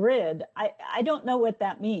fixed the grid, I don't know what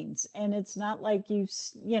that means. And it's not like you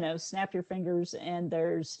know, snap your fingers and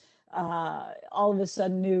there's all of a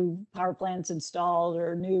sudden new power plants installed,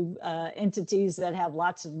 or new entities that have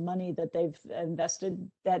lots of money that they've invested.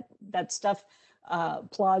 That stuff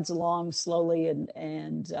plods along slowly,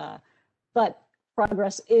 but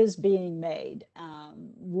progress is being made.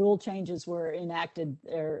 Rule changes were enacted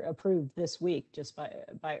or approved this week just by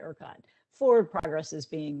ERCOT. Forward progress is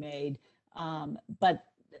being made, but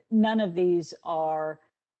none of these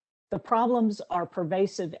the problems are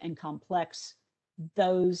pervasive and complex.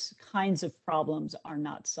 Those kinds of problems are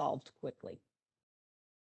not solved quickly.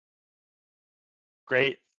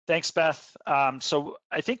 Great, thanks, Beth. So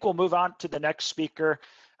I think we'll move on to the next speaker.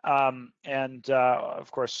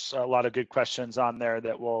 Of course, a lot of good questions on there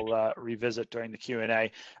that we'll revisit during the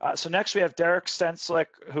Q&A. So next we have Erik Stenclik,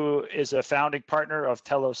 who is a founding partner of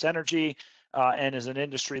Telos Energy and is an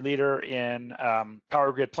industry leader in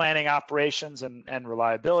power grid planning operations and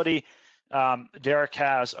reliability. Erik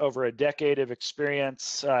has over a decade of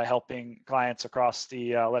experience helping clients across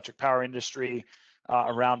the electric power industry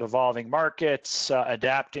around evolving markets,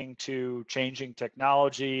 adapting to changing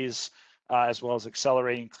technologies, as well as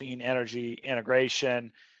accelerating clean energy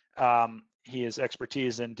integration. He has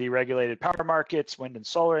expertise in deregulated power markets, wind and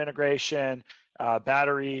solar integration,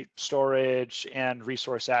 battery storage, and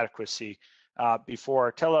resource adequacy.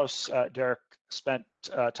 Before Telos, Erik spent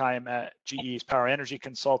time at GE's Power Energy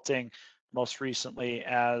Consulting, most recently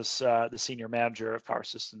as the Senior Manager of Power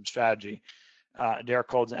Systems Strategy. Erik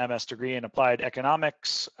holds an MS degree in Applied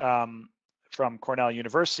Economics from Cornell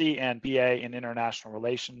University and BA in International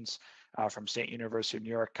Relations from State University of New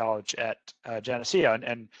York College at Geneseo.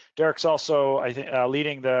 And Erik's also, I think,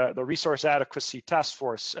 leading the Resource Adequacy Task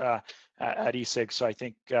Force at ESIG. So I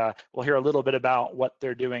think we'll hear a little bit about what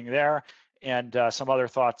they're doing there and some other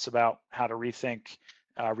thoughts about how to rethink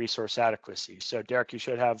resource adequacy. So Erik, you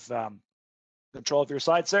should have control of your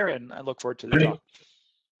slides there, and I look forward to the talk.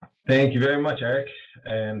 Thank you very much, Erik,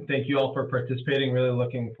 and thank you all for participating. Really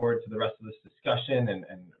looking forward to the rest of this discussion, and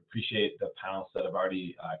appreciate the panels that have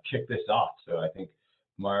already kicked this off. So I think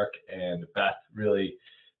Mark and Beth really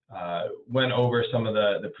went over some of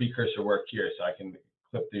the precursor work here, so I can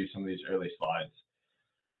clip through some of these early slides.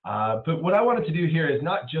 But what I wanted to do here is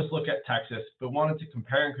not just look at Texas, but wanted to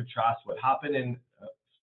compare and contrast what happened in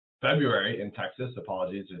February in Texas.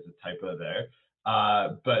 Apologies, there's a typo there.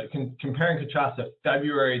 But compare and contrast the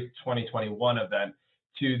February 2021 event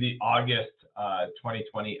to the August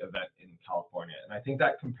 2020 event in California. And I think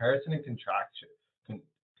that comparison and contraction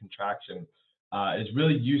is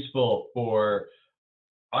really useful for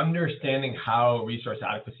understanding how resource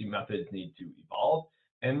adequacy methods need to evolve,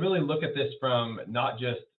 and really look at this from not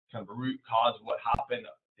just kind of a root cause of what happened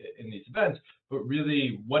in these events, but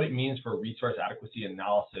really what it means for resource adequacy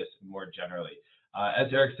analysis more generally.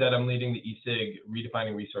 As Erik said, I'm leading the ESIG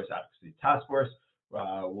Redefining Resource Adequacy Task Force.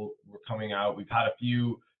 We're coming out. We've had a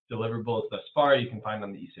few deliverables thus far. You can find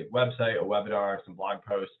on the ESIG website, a webinar, some blog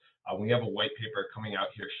posts. We have a white paper coming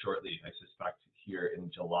out here shortly, I suspect here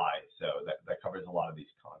in July. So that covers a lot of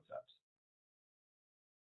these concepts.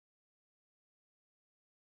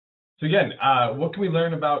 So again, what can we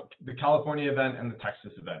learn about the California event and the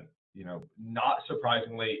Texas event? You know, not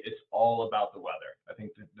surprisingly, it's all about the weather. I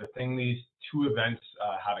think the thing these two events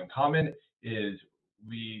have in common is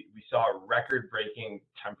we saw record-breaking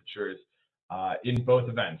temperatures in both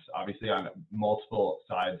events, obviously on multiple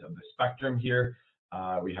sides of the spectrum here.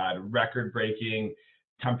 We had record-breaking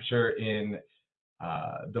temperature in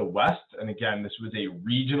the West, and again, this was a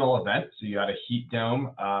regional event, so you had a heat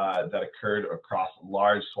dome that occurred across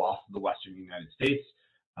large swaths of the Western United States,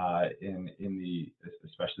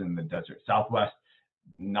 especially in the desert Southwest,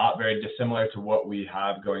 not very dissimilar to what we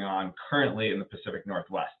have going on currently in the Pacific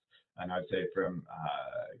Northwest. And I'd say from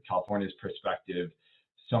California's perspective,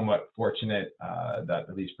 somewhat fortunate that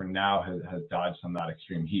at least for now has dodged some of that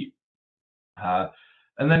extreme heat.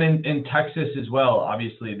 And then in Texas as well,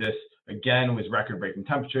 obviously this again was record-breaking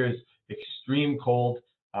temperatures, extreme cold,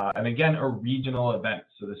 and again a regional event.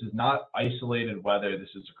 So this is not isolated weather. This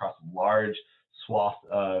is across large swath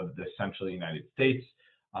of the central United States.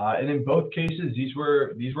 And in both cases, these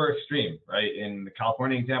were extreme, right? In the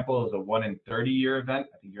California example, it was a 1 in 30-year event.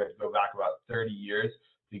 I think you have to go back about 30 years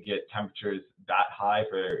to get temperatures that high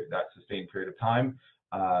for that sustained period of time.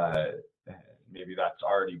 Maybe that's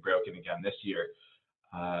already broken again this year.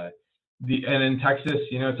 And in Texas,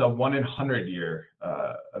 it's a 1 in 100-year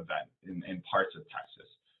event in parts of Texas.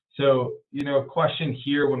 So, a question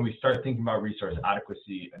here when we start thinking about resource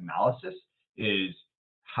adequacy analysis is,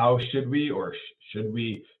 how should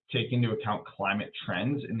we take into account climate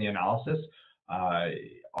trends in the analysis?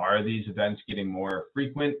 Are these events getting more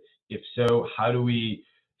frequent? If so, how do we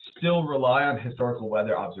still rely on historical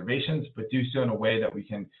weather observations, but do so in a way that we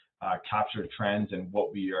can capture trends and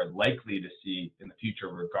what we are likely to see in the future,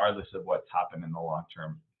 regardless of what's happened in the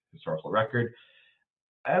long-term historical record?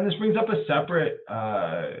 And this brings up a separate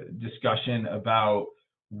discussion about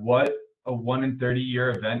what a 1 in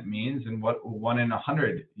 30-year event means and what a 1 in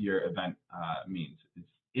 100-year event means.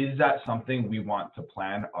 Is that something we want to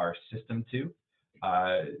plan our system to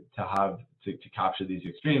capture these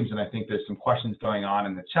extremes? And I think there's some questions going on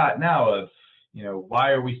in the chat now of,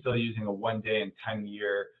 why are we still using a 1 day in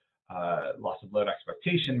 10-year loss of load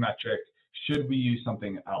expectation metric? Should we use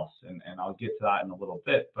something else? And I'll get to that in a little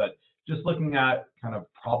bit, but just looking at kind of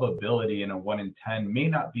probability in a 1 in 10 may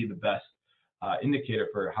not be the best indicator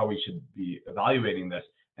for how we should be evaluating this.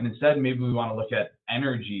 And instead, maybe we want to look at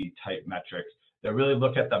energy type metrics that really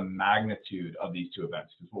look at the magnitude of these two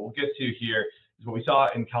events. Because what we'll get to here is what we saw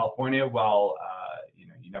in California. While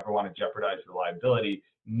you never want to jeopardize reliability,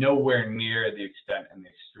 nowhere near the extent and the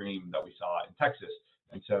extreme that we saw in Texas.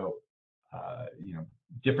 And so,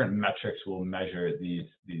 different metrics will measure these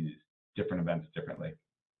different events differently.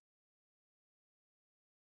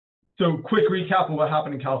 So quick recap of what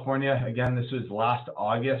happened in California. Again, this was last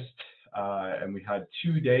August, and we had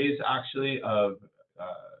 2 days actually of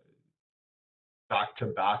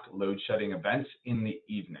back-to-back load shedding events in the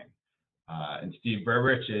evening. And Steve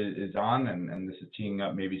Berberich is on, and this is teeing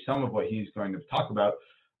up maybe some of what he's going to talk about.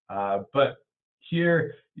 But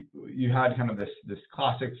here you had kind of this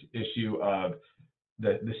classic issue of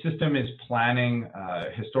the system is planning,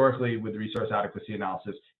 historically with resource adequacy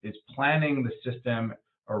analysis, is planning the system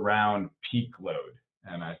around peak load.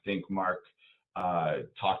 And I think Mark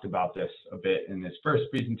talked about this a bit in his first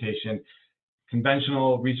presentation.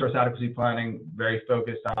 Conventional resource adequacy planning, very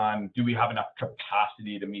focused on, do we have enough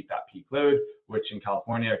capacity to meet that peak load, which in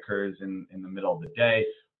California occurs in the middle of the day.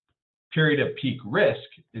 Period of peak risk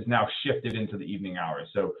is now shifted into the evening hours.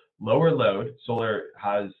 So lower load, solar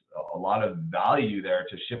has a lot of value there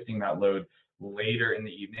to shifting that load later in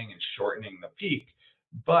the evening and shortening the peak.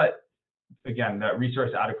 But again, that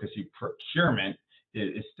resource adequacy procurement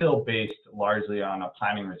is still based largely on a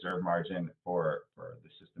planning reserve margin for the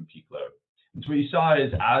system peak load. And so what you saw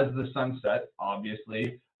is, as the sun set,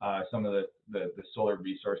 obviously, some of the solar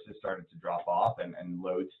resources started to drop off and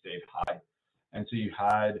load stayed high. And so you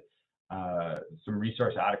had some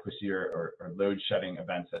resource adequacy or load shedding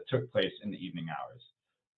events that took place in the evening hours.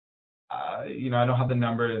 I don't have the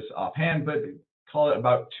numbers offhand, but call it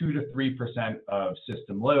about 2 to 3% of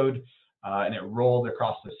system load, and it rolled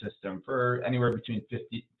across the system for anywhere between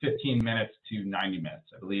 15 minutes to 90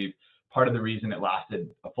 minutes. I believe part of the reason it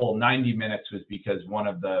lasted a full 90 minutes was because one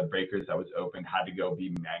of the breakers that was open had to go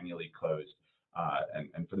be manually closed.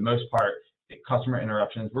 And for the most part, customer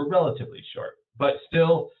interruptions were relatively short, but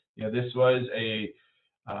still, this was a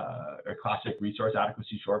classic resource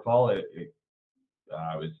adequacy shortfall. It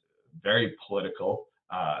was very political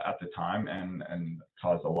at the time and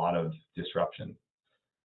caused a lot of disruption.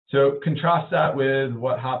 So contrast that with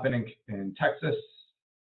what happened in Texas.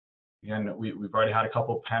 Again, we've already had a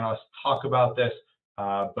couple of panelists talk about this,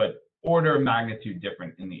 but order of magnitude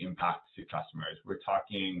different in the impact to customers. We're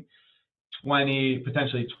talking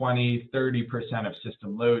potentially 20, 30% of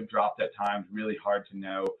system load dropped at times, really hard to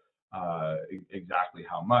know exactly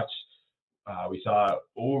how much. We saw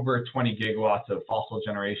over 20 gigawatts of fossil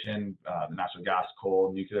generation, the natural gas,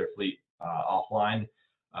 coal, nuclear fleet offline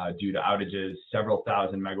due to outages, several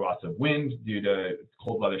thousand megawatts of wind due to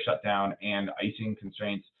cold weather shutdown and icing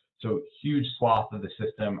constraints. So huge swath of the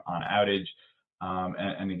system on outage.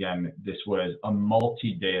 And again, this was a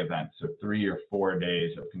multi-day event, so 3 or 4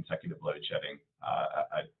 days of consecutive load shedding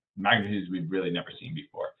at magnitudes we've really never seen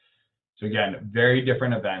before. So again, very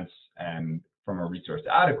different events. And from a resource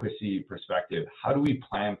adequacy perspective, how do we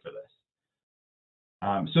plan for this?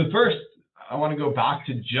 So first, I want to go back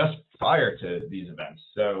to just prior to these events.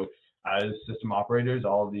 So as system operators,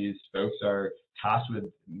 all of these folks are tasked with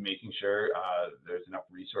making sure there's enough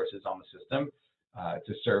resources on the system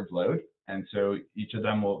to serve load. And so each of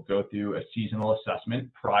them will go through a seasonal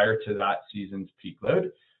assessment prior to that season's peak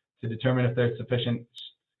load to determine if there's sufficient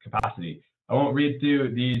capacity. I won't read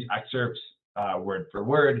through these excerpts word for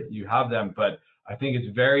word, you have them, but I think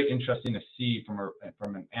it's very interesting to see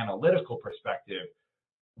from an analytical perspective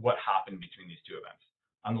what happened between these two events.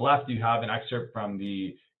 On the left, you have an excerpt from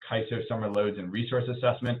the CAISO Summer Loads and Resource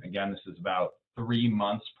Assessment. Again, this is about 3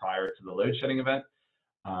 months prior to the load shedding event.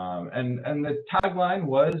 And the tagline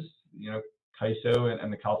was, you know, CAISO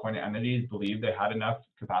and the California entities believed they had enough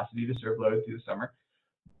capacity to serve load through the summer.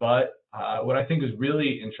 But what I think is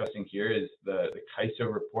really interesting here is the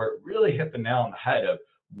CAISO report really hit the nail on the head of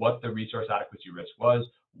what the resource adequacy risk was,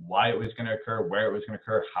 why it was going to occur, where it was going to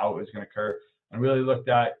occur, how it was going to occur, and really looked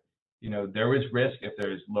at, you know, there was risk if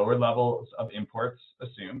there's lower levels of imports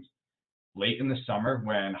assumed late in the summer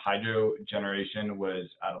when hydro generation was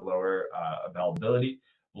at a lower availability,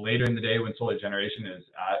 later in the day when solar generation is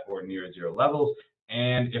at or near zero levels,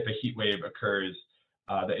 and if a heat wave occurs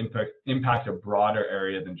that impacts a broader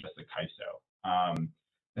area than just the CAISO.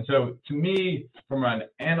 And so to me, from an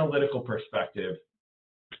analytical perspective,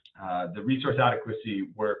 the resource adequacy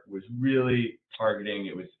work was really targeting,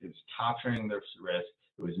 it was capturing this risk,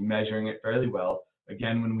 it was measuring it fairly well.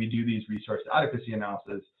 Again, when we do these resource adequacy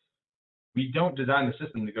analysis, we don't design the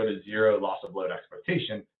system to go to zero loss of load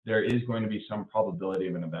expectation. There is going to be some probability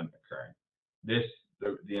of an event occurring.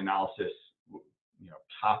 The analysis, you know,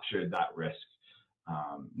 captured that risk.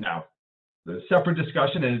 Now, the separate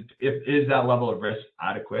discussion is that level of risk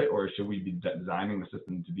adequate, or should we be designing the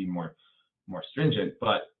system to be more stringent?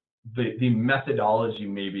 But the methodology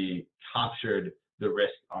maybe captured the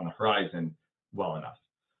risk on the horizon well enough.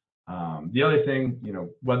 The other thing, you know,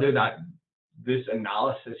 whether this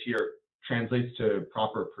analysis here translates to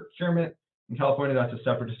proper procurement in California, that's a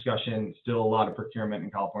separate discussion. Still a lot of procurement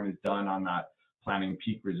in California is done on that planning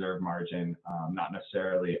peak reserve margin, not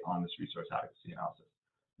necessarily on this resource adequacy analysis.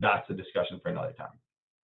 That's a discussion for another time.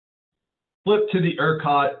 Flip to the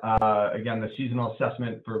ERCOT, again, the seasonal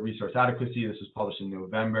assessment for resource adequacy. This was published in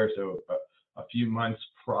November, so a few months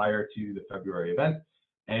prior to the February event.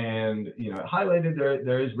 And, you know, it highlighted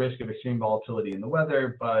there is risk of extreme volatility in the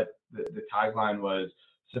weather, but the tagline was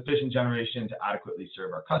sufficient generation to adequately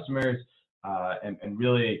serve our customers, and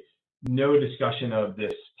really no discussion of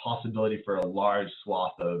this possibility for a large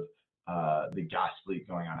swath of the gas fleet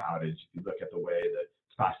going on outage. If you look at the way that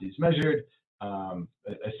capacity is measured,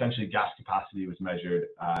 essentially gas capacity was measured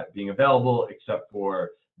being available except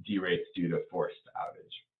for derates due to forced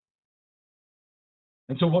outage.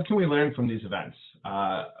 And so what can we learn from these events?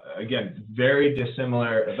 Again, very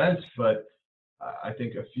dissimilar events, but I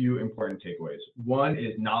think a few important takeaways. One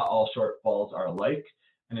is not all shortfalls are alike,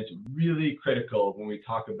 and it's really critical when we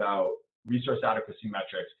talk about resource adequacy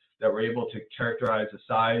metrics that we're able to characterize the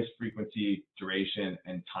size, frequency, duration,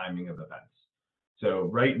 and timing of events. So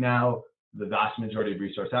right now, the vast majority of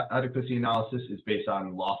resource adequacy analysis is based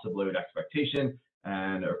on loss of load expectation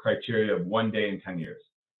and a criteria of 1 day in 10 years.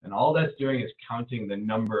 And all that's doing is counting the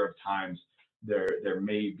number of times there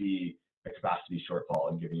may be a capacity shortfall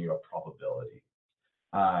and giving you a probability.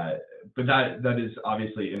 But that is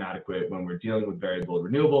obviously inadequate when we're dealing with variable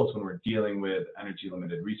renewables, when we're dealing with energy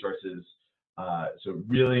limited resources. So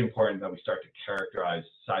really important that we start to characterize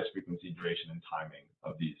size, frequency, duration, and timing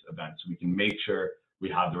of these events so we can make sure we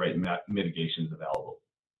have the right mitigations available.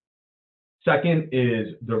 Second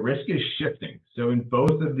is the risk is shifting. So in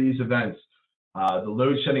both of these events, the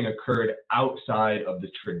load shedding occurred outside of the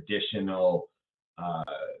traditional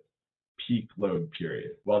peak load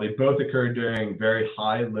period. While they both occurred during very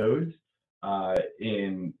high loads,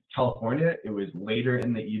 in California, it was later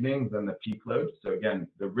in the evening than the peak load. So again,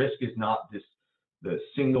 the risk is not the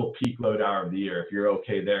single peak load hour of the year. If you're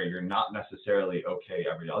okay there, you're not necessarily okay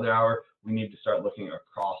every other hour. We need to start looking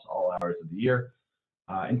across all hours of the year.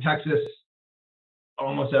 In Texas,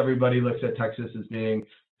 almost everybody looks at Texas as being,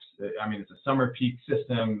 I mean, it's a summer peak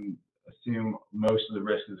system. Assume most of the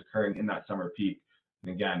risk is occurring in that summer peak.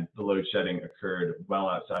 And again, the load shedding occurred well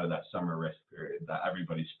outside of that summer risk period that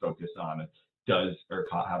everybody's focused on. Does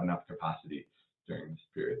ERCOT have enough capacity during this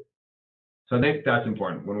period? So I think that's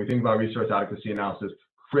important. When we think about resource adequacy analysis,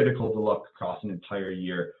 critical to look across an entire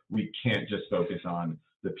year. We can't just focus on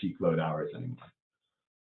the peak load hours anymore.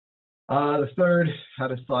 The third,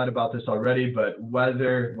 had a slide about this already, but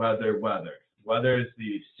weather. Weather is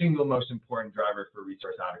the single most important driver for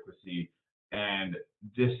resource adequacy, and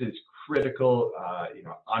this is critical. You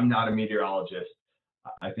know, I'm not a meteorologist.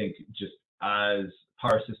 I think just as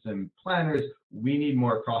power system planners, we need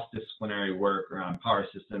more cross-disciplinary work around power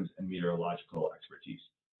systems and meteorological expertise.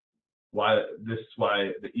 why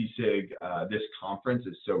the ESIG, this conference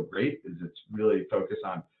is so great, is it's really focused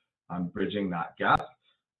on bridging that gap.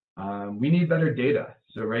 We need better data.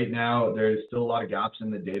 So right now, there's still a lot of gaps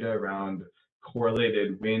in the data around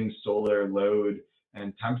correlated wind, solar, load,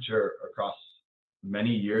 and temperature across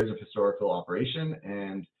many years of historical operation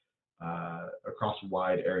and across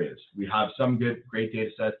wide areas. We have some great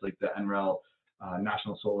data sets like the NREL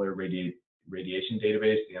National Solar Radiation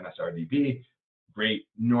Database, the NSRDB, great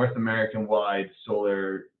North American-wide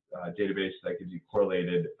solar database that gives you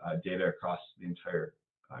correlated data across the entire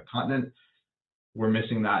continent. We're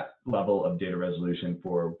missing that level of data resolution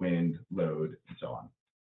for wind, load, and so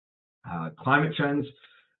on. Climate trends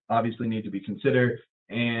obviously need to be considered,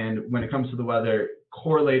 and when it comes to the weather,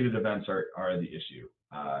 correlated events are the issue.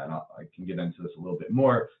 And I can get into this a little bit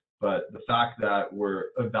more, but the fact that we're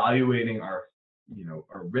evaluating our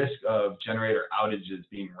risk of generator outages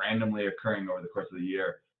being randomly occurring over the course of the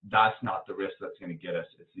year, that's not the risk that's going to get us.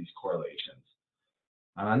 It's these correlations.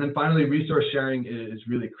 And then finally, resource sharing is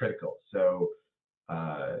really critical. So,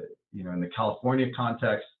 in the California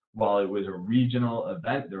context, while it was a regional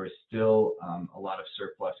event, there was still a lot of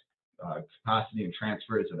surplus capacity and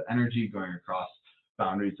transfers of energy going across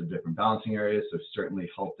boundaries of different balancing areas. So certainly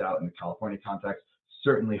helped out in the California context,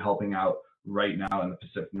 certainly helping out right now in the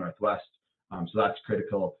Pacific Northwest. So that's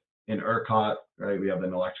critical. In ERCOT, right, we have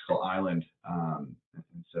an electrical island, and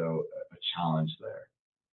so a challenge there.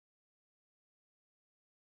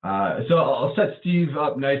 So I'll set Steve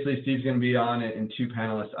up nicely. Steve's going to be on in two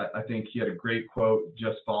panelists. I think he had a great quote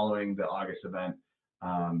just following the August event.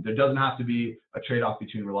 There doesn't have to be a trade-off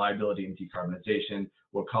between reliability and decarbonization.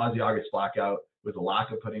 What caused the August blackout was a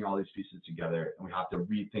lack of putting all these pieces together, and we have to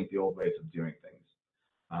rethink the old ways of doing things.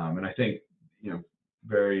 And I think,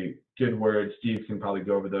 very good words. Steve can probably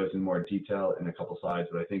go over those in more detail in a couple slides,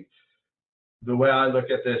 but I think the way I look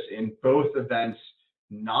at this, in both events,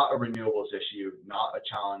 not a renewables issue, not a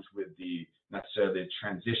challenge with necessarily the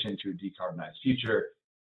transition to a decarbonized future.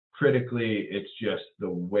 Critically, it's just the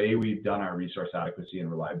way we've done our resource adequacy and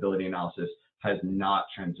reliability analysis has not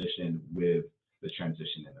transitioned with the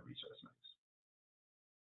transition in the resource mix.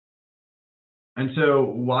 And so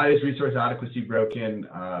why is resource adequacy broken?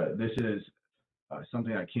 This is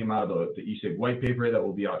something that came out of the ESIG white paper that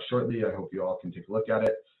will be out shortly. I hope you all can take a look at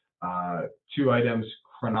it. Two items,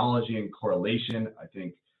 chronology and correlation. I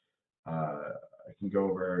think I can go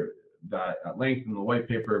over that at length in the white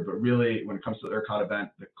paper, but really when it comes to the ERCOT event,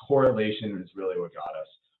 the correlation is really what got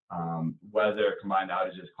us. Weather, combined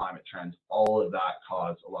outages, climate trends, all of that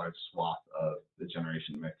caused a large swath of the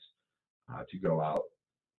generation mix to go out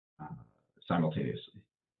simultaneously.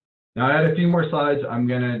 Now I had a few more slides. I'm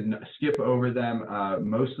going to skip over them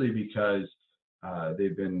mostly because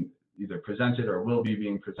they've been either presented or will be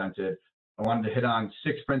being presented. I wanted to hit on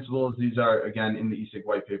 6 principles. These are, again, in the ESIG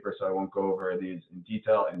white paper, so I won't go over these in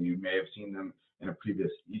detail, and you may have seen them in a previous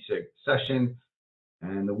ESIG session.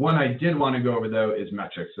 And the one I did want to go over, though, is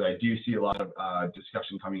metrics. So I do see a lot of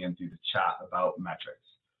discussion coming in through the chat about metrics.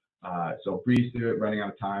 So I'll breeze through it, running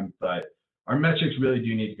out of time, but our metrics really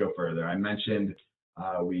do need to go further. I mentioned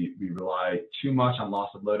we rely too much on loss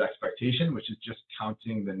of load expectation, which is just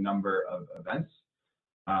counting the number of events.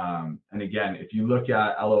 And again, if you look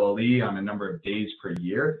at LOLE on a number of days per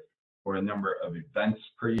year or a number of events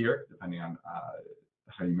per year, depending on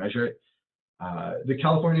how you measure it, the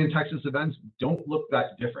California and Texas events don't look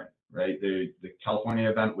that different, right? The California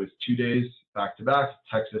event was 2 days back to back.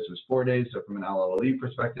 Texas was 4 days. So from an LOLE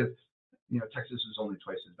perspective, Texas was only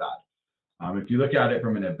twice as bad. If you look at it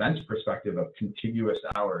from an events perspective of contiguous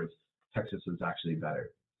hours, Texas was actually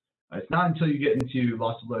better. It's not until you get into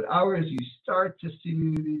loss of load hours you start to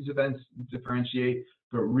see these events differentiate,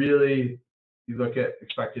 but really you look at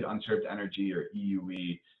expected unserved energy, or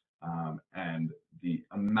EUE, and the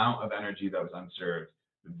amount of energy that was unserved,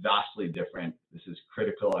 vastly different. This is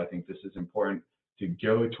critical. I think this is important to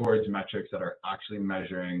go towards metrics that are actually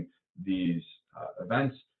measuring these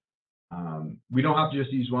events. We don't have to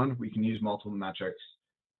just use one. We can use multiple metrics.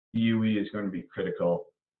 EUE is going to be critical.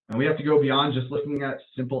 And we have to go beyond just looking at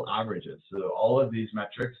simple averages. So all of these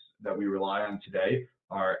metrics that we rely on today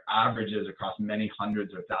are averages across many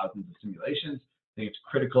hundreds or thousands of simulations. I think it's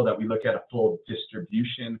critical that we look at a full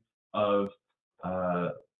distribution of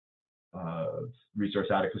resource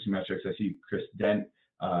adequacy metrics. I see Chris Dent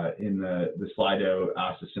in the Slido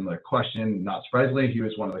asked a similar question. Not surprisingly, he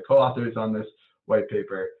was one of the co-authors on this white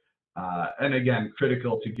paper. And again,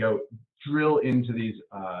 critical to go drill into these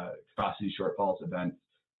capacity shortfalls events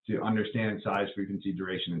to understand size, frequency,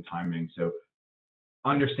 duration, and timing. So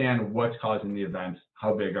understand what's causing the events,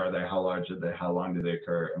 how big are they, how large are they, how long do they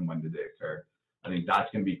occur, and when do they occur. I think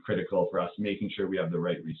that's going to be critical for us, making sure we have the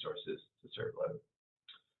right resources to serve weather.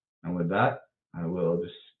 And with that, I will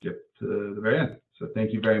just skip to the very end. So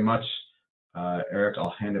thank you very much, Erik.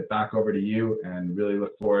 I'll hand it back over to you and really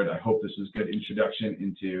look forward. I hope this was a good introduction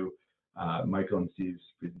into Michael and Steve's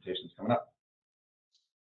presentations coming up.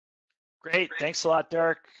 Great, thanks a lot,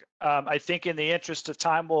 Derek. I think in the interest of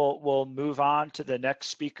time, we'll move on to the next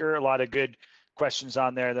speaker. A lot of good questions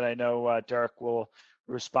on there that I know Derek will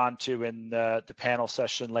respond to in the panel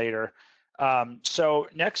session later. So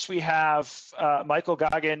next we have Michael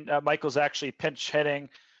Goggin. Michael's actually pinch hitting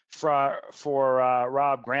for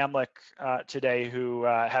Rob Gramlich today, who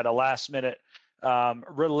had a last minute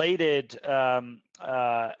related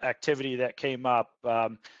activity that came up.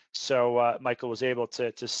 So Michael was able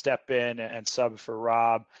to step in and sub for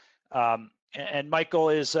Rob. And Michael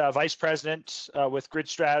is Vice President with Grid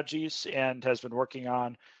Strategies and has been working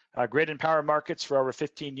on grid and power markets for over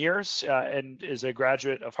 15 years and is a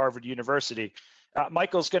graduate of Harvard University.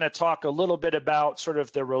 Michael's going to talk a little bit about sort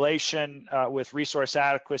of the relation with resource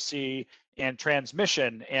adequacy and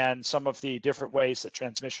transmission and some of the different ways that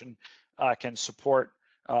transmission can support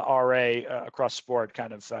RA across the board,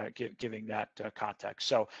 kind of giving that context.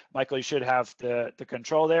 So Michael, you should have the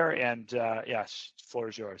control there, and yes, the floor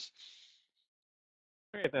is yours.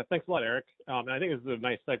 Great, thanks a lot, Erik. And I think this is a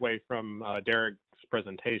nice segue from Derek's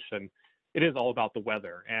presentation. It is all about the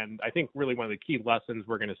weather, and I think really one of the key lessons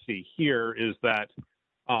we're going to see here is that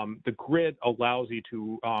the grid allows you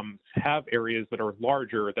to have areas that are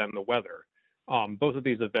larger than the weather. Both of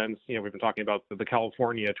these events, we've been talking about the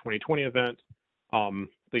California 2020 event,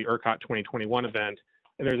 the ERCOT 2021 event,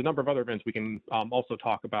 and there's a number of other events we can also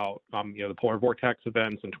talk about, the polar vortex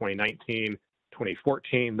events in 2019,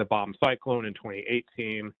 2014, the bomb cyclone in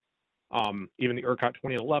 2018, even the ERCOT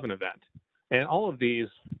 2011 event. And all of these,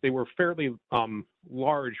 they were fairly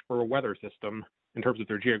large for a weather system in terms of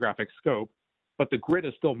their geographic scope, but the grid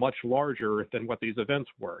is still much larger than what these events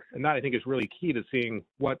were. And that, I think, is really key to seeing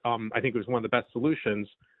what I think was one of the best solutions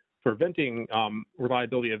for preventing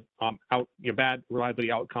reliability of bad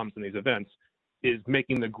reliability outcomes in these events is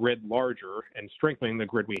making the grid larger and strengthening the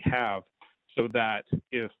grid we have, so that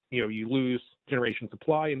if you lose generation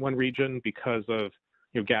supply in one region because of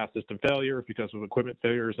gas system failure, because of equipment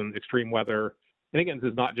failures and extreme weather, and again,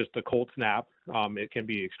 this is not just a cold snap. It can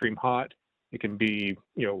be extreme hot. It can be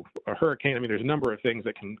a hurricane. I mean, there's a number of things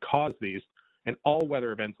that can cause these, and all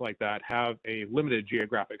weather events like that have a limited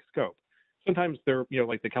geographic scope. Sometimes they're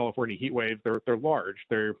like the California heat wave. They're large.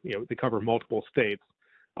 They cover multiple states.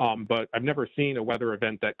 But I've never seen a weather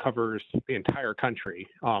event that covers the entire country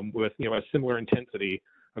with a similar intensity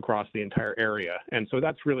across the entire area. And so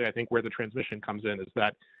that's really, I think, where the transmission comes in, is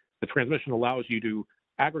that the transmission allows you to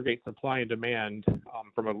aggregate supply and demand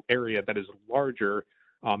from an area that is larger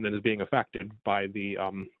than is being affected by the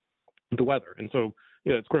weather. And so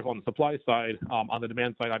it's critical on the supply side. On the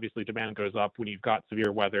demand side, obviously demand goes up when you've got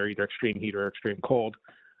severe weather, either extreme heat or extreme cold.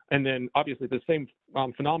 And then obviously the same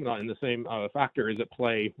phenomenon and the same factor is at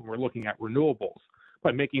play when we're looking at renewables.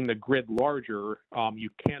 By making the grid larger, you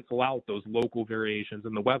cancel out those local variations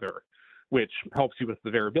in the weather, which helps you with the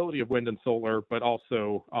variability of wind and solar, but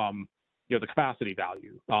also the capacity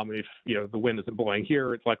value. If the wind isn't blowing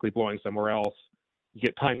here, it's likely blowing somewhere else. You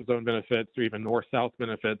get time zone benefits or even north-south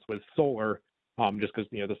benefits with solar, just because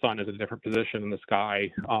the sun is in a different position in the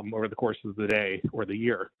sky over the course of the day or the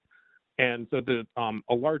year. And so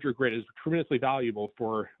a larger grid is tremendously valuable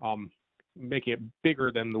for making it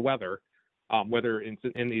bigger than the weather, whether in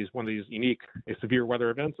one of these unique severe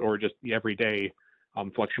weather events or just the everyday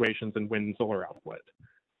fluctuations in wind and solar output,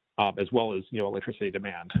 as well as electricity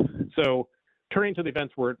demand. So turning to the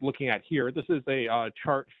events we're looking at here, this is a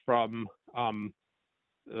chart from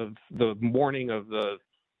the morning of the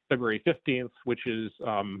February 15th, which is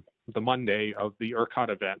the Monday of the ERCOT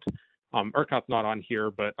event. ERCOT's not on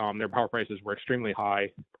here, but their power prices were extremely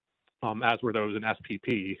high, as were those in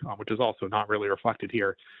SPP, which is also not really reflected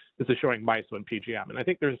here. This is showing MISO and PJM. And I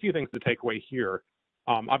think there's a few things to take away here.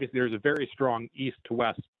 Obviously, there's a very strong east to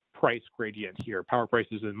west price gradient here. Power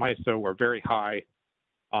prices in MISO were very high.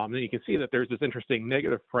 Then you can see that there's this interesting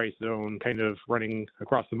negative price zone kind of running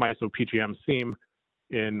across the MISO PJM seam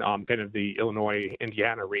in kind of the Illinois,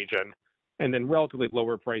 Indiana region. And then relatively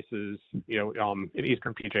lower prices, in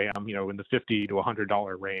Eastern PJM, in the $50 to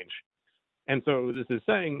 $100 range. And so this is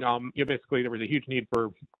saying, basically there was a huge need for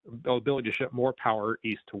ability to ship more power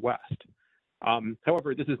east to west.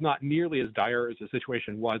 However, this is not nearly as dire as the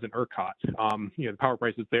situation was in ERCOT. The power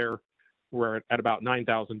prices there were at about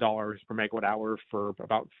 $9,000 per megawatt hour for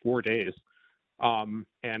about 4 days.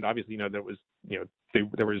 And obviously, there was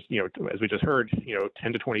there was, as we just heard,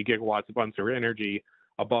 10 to 20 gigawatts of unserved energy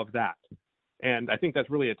above that. And I think that's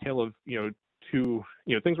really a tale of,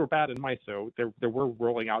 things were bad in MISO. There were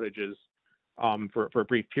rolling outages for a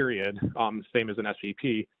brief period, same as an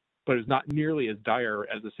SVP, but it's not nearly as dire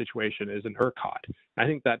as the situation is in ERCOT. I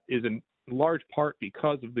think that is in large part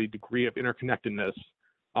because of the degree of interconnectedness.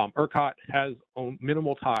 ERCOT has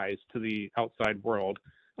minimal ties to the outside world.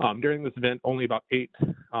 During this event, only about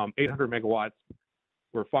 800 megawatts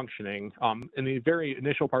were functioning. In the very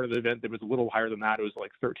initial part of the event, it was a little higher than that. It was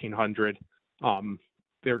like 1,300.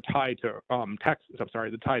 They're tied to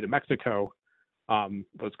the tie to Mexico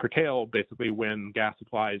was curtailed basically when gas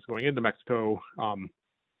supplies going into Mexico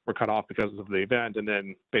were cut off because of the event, and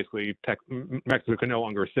then basically Mexico can no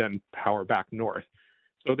longer send power back north.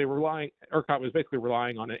 So they were ERCOT was basically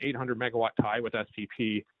relying on an 800 megawatt tie with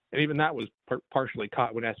SPP, and even that was partially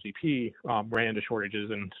cut when SPP ran into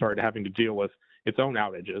shortages and started having to deal with its own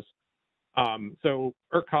outages. So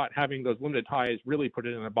ERCOT having those limited ties really put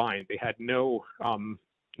it in a bind. They had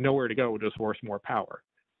nowhere to go to source more power.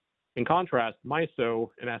 In contrast, MISO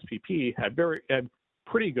and SPP had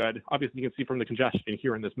pretty good, obviously you can see from the congestion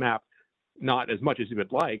here in this map, not as much as you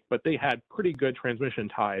would like, but they had pretty good transmission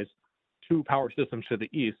ties to power systems to the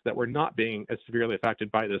east that were not being as severely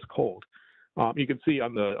affected by this cold. You can see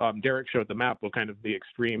on the, Derek showed the map of kind of the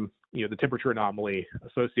extreme, the temperature anomaly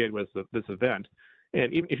associated with this event.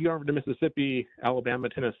 And even if you go over to Mississippi, Alabama,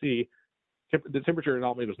 Tennessee, the temperature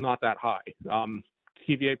anomaly was not that high.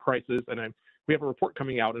 TVA prices, and we have a report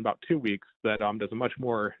coming out in about 2 weeks that does a much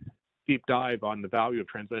more deep dive on the value of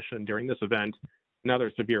transmission during this event and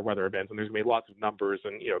other severe weather events. And there's going to be lots of numbers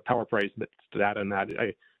and power price data and that.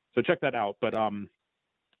 So check that out. But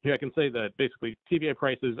I can say that basically TVA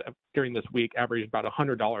prices during this week averaged about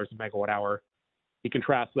 $100 a megawatt hour. You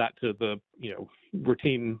contrast that to the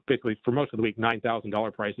routine, basically for most of the week,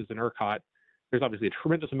 $9,000 prices in ERCOT. There's obviously a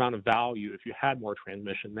tremendous amount of value if you had more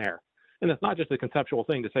transmission there. And it's not just a conceptual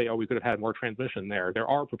thing to say, oh, we could have had more transmission there. There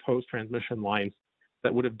are proposed transmission lines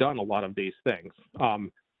that would have done a lot of these things.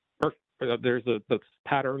 There's the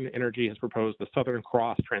Pattern Energy has proposed the Southern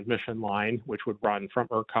Cross transmission line, which would run from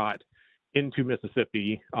ERCOT into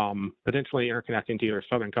Mississippi, potentially interconnecting to either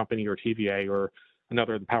Southern Company or TVA or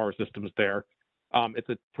another of the power systems there. It's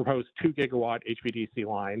a proposed 2 gigawatt HVDC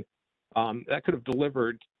line that could have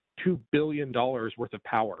delivered $2 billion worth of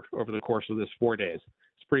power over the course of this 4 days.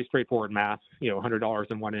 It's pretty straightforward math,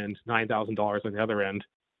 $100 on one end, $9,000 on the other end.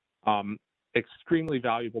 Extremely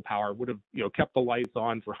valuable power, would have kept the lights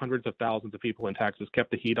on for hundreds of thousands of people in Texas,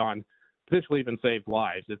 kept the heat on, potentially even saved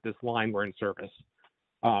lives if this line were in service.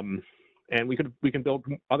 And we can build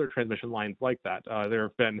other transmission lines like that. There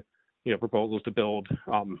have been proposals to build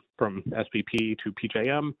from SPP to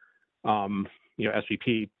PJM,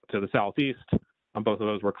 SPP to the southeast. Both of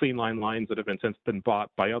those were clean line lines that have since been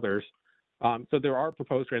bought by others. So there are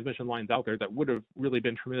proposed transmission lines out there that would have really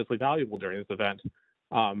been tremendously valuable during this event.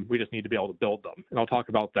 We just need to be able to build them. And I'll talk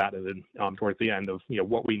about that and then towards the end of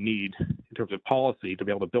what we need in terms of policy to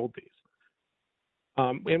be able to build these.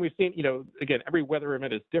 And we've seen, again, every weather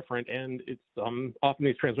event is different, and it's often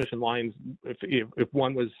these transmission lines, if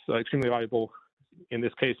one was extremely valuable, in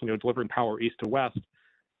this case, delivering power east to west,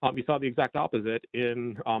 we saw the exact opposite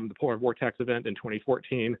in the polar vortex event in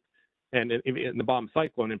 2014, and in the bomb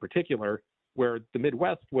cyclone in particular, where the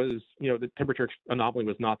Midwest was, the temperature anomaly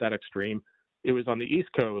was not that extreme. It was on the East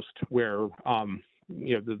Coast where,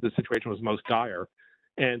 the situation was most dire.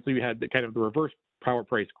 And so you had the kind of the reverse power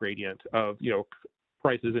price gradient of,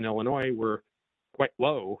 prices in Illinois were quite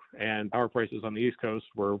low, and power prices on the East Coast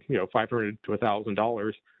were, $500 to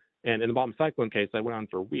 $1,000. And in the bomb cyclone case, that went on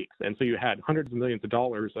for weeks. And so you had hundreds of millions of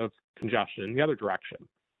dollars of congestion in the other direction.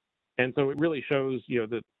 And so it really shows,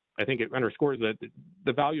 that I think it underscores that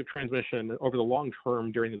the value of transmission over the long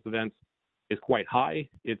term during these events is quite high.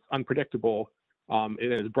 It's unpredictable.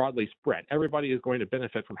 It is broadly spread. Everybody is going to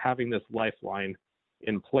benefit from having this lifeline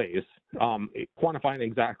in place. Quantifying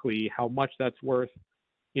exactly how much that's worth,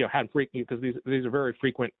 because these are very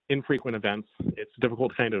infrequent events. It's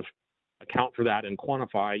difficult to kind of account for that and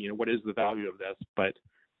quantify, what is the value of this. But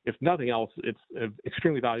if nothing else, it's an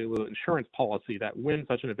extremely valuable insurance policy that when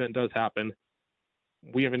such an event does happen,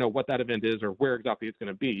 we even know what that event is or where exactly it's going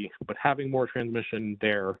to be. But having more transmission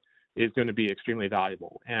there is going to be extremely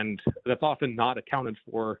valuable, and that's often not accounted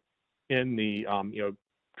for in the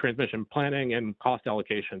transmission planning and cost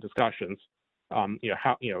allocation discussions.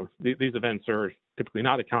 These events are typically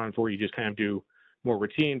not accounted for. You just kind of do more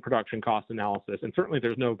routine production cost analysis, and certainly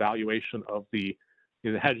there's no valuation of the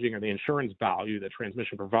hedging or the insurance value that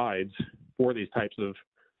transmission provides for these types of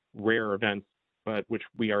rare events but which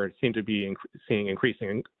we seem to be seeing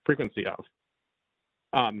increasing frequency of.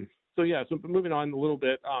 So yeah, so moving on a little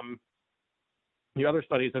bit, the other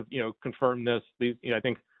studies have, confirmed this. These, I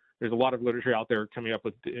think there's a lot of literature out there coming up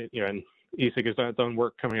with, and ESIG has done its own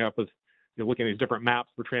work coming up with, looking at these different maps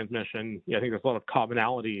for transmission. I think there's a lot of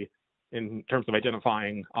commonality in terms of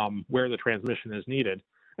identifying where the transmission is needed.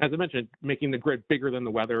 As I mentioned, making the grid bigger than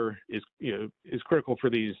the weather is critical for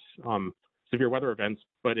these severe weather events,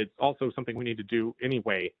 but it's also something we need to do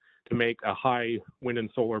anyway to make a high wind and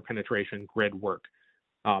solar penetration grid work.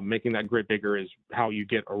 Making that grid bigger is how you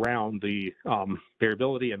get around the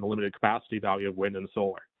variability and the limited capacity value of wind and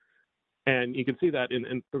solar. And you can see that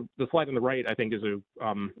in the slide on the right, I think is the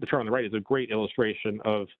chart on the right is a great illustration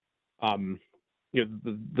of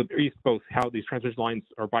the east both how these transmission lines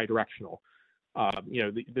are bidirectional.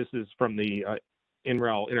 This is from the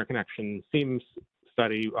NREL interconnection seams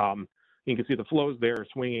study. You can see the flows there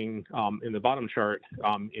swinging in the bottom chart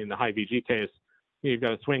in the high VG case. You've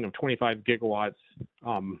got a swing of 25 gigawatts.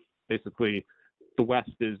 Basically, the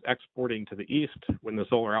west is exporting to the east when the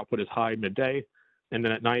solar output is high midday. And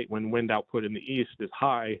then at night, when wind output in the east is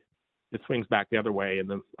high, it swings back the other way and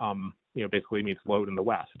then basically meets load in the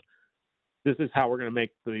west. This is how we're going to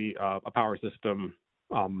make the a power system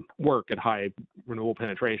work at high renewable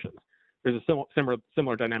penetrations. There's a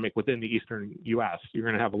similar dynamic within the eastern U.S. You're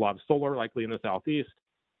going to have a lot of solar likely in the southeast,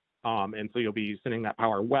 and so you'll be sending that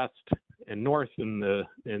power west and north in the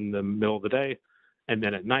middle of the day, and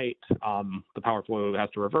then at night the power flow has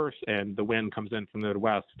to reverse, and the wind comes in from the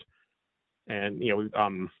west. And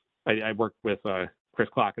I worked with Chris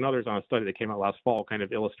Clark and others on a study that came out last fall, kind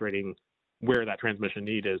of illustrating where that transmission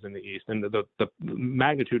need is in the east, and the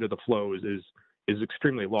magnitude of the flows is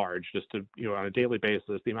extremely large. Just to, on a daily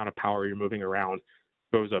basis, the amount of power you're moving around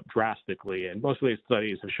goes up drastically. And most of these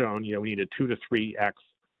studies have shown, we need a 2 to 3x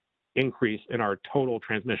increase in our total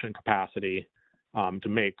transmission capacity to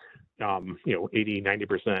make, 80,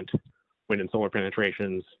 90% wind and solar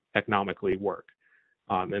penetrations economically work.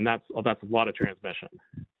 And that's a lot of transmission.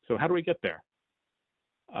 So how do we get there?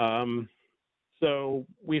 So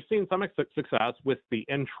we've seen some success with the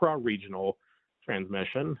intra-regional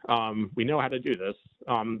transmission. We know how to do this.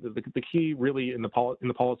 The key really in the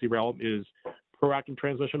policy realm is proactive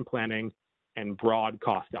transmission planning and broad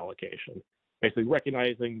cost allocation. Basically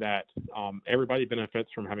recognizing that everybody benefits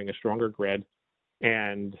from having a stronger grid,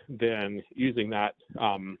 and then using that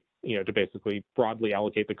to basically broadly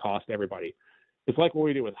allocate the cost to everybody. It's like what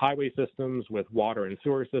we do with highway systems, with water and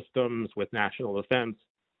sewer systems, with national defense.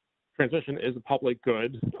 Transmission is a public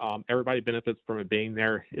good. Everybody benefits from it being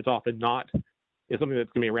there. It's often not. It's something that's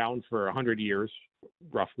going to be around for 100 years,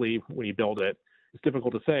 roughly, when you build it. It's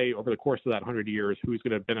difficult to say over the course of that 100 years who's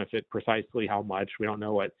going to benefit precisely how much. We don't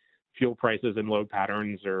know what fuel prices and load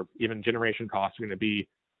patterns or even generation costs are going to be,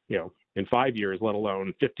 in 5 years, let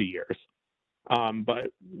alone 50 years.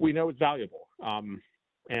 But we know it's valuable.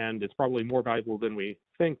 And it's probably more valuable than we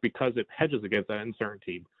think because it hedges against that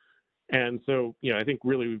uncertainty. And so, I think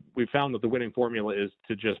really we found that the winning formula is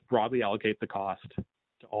to just broadly allocate the cost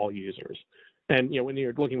to all users. And, when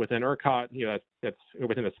you're looking within ERCOT, that's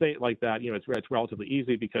within a state like that, it's relatively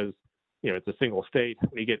easy because, it's a single state.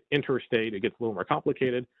 When you get interstate, it gets a little more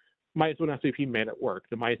complicated. MISO and SVP made it work.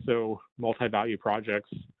 The MISO multi-value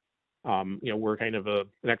projects, were kind of an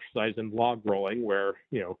exercise in log rolling where,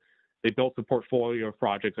 they built a portfolio of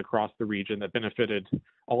projects across the region that benefited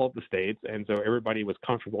all of the states, and so everybody was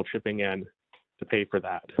comfortable chipping in to pay for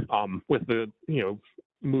that. With the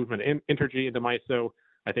movement in Entergy into MISO,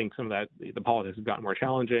 I think some of that the politics have gotten more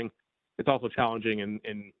challenging. It's also challenging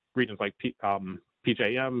in regions like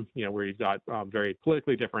PJM, where you've got very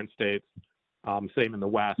politically different states. Same in the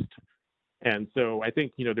West, and so I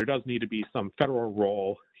think there does need to be some federal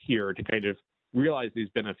role here to kind of realize these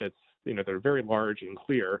benefits. They're very large and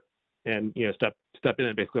clear. And step in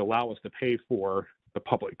and basically allow us to pay for the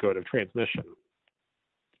public good of transmission.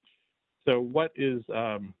 So what is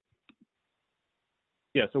so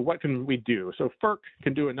what can we do? So FERC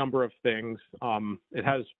can do a number of things. It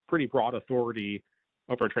has pretty broad authority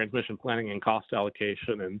over transmission planning and cost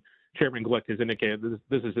allocation, and Chairman Glick has indicated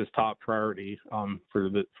this is his top priority for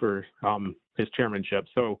his chairmanship.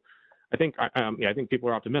 So I think people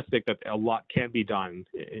are optimistic that a lot can be done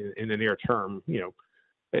in the near term.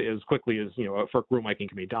 As quickly as FERC rulemaking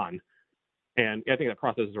can be done. And I think that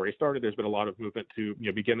process has already started. There's been a lot of movement to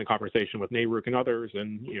begin the conversation with NERC and others,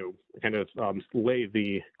 and kind of lay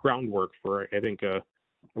the groundwork for I think a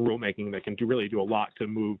rulemaking that can really do a lot to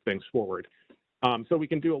move things forward. So we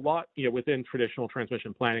can do a lot within traditional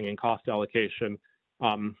transmission planning and cost allocation.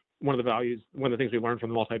 one of the things we learned from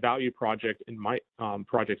the multi-value project in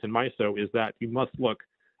projects in MISO is that you must look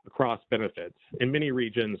across benefits. In many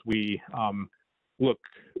regions, we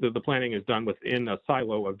the planning is done within a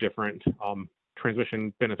silo of different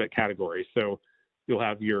transmission benefit categories. So you'll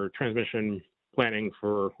have your transmission planning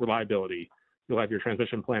for reliability, you'll have your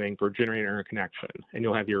transmission planning for generator interconnection, and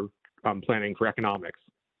you'll have your planning for economics.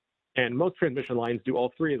 And most transmission lines do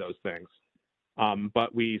all three of those things.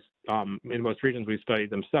 But in most regions, we studied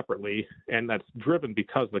them separately, and that's driven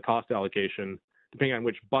because the cost allocation, depending on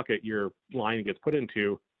which bucket your line gets put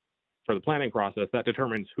into for the planning process, that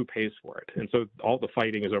determines who pays for it. And so all the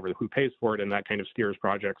fighting is over who pays for it, and that kind of steers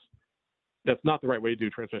projects. That's not the right way to do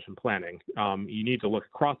transmission planning. You need to look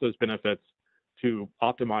across those benefits to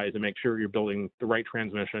optimize and make sure you're building the right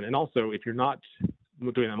transmission. And also, if you're not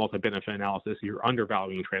doing a multi-benefit analysis, you're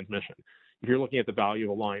undervaluing transmission. If you're looking at the value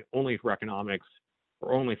of a line only for economics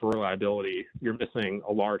or only for reliability, you're missing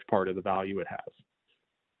a large part of the value it has.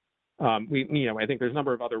 I think there's a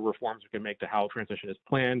number of other reforms we can make to how transmission is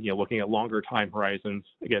planned. Looking at longer time horizons.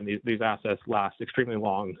 Again, these assets last extremely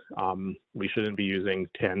long. We shouldn't be using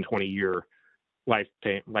 10, 20-year life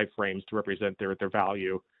frames to represent their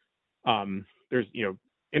value. There's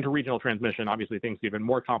interregional transmission. Obviously, things are even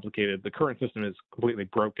more complicated. The current system is completely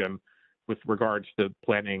broken with regards to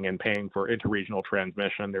planning and paying for interregional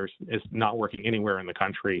transmission. It's not working anywhere in the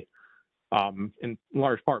country. In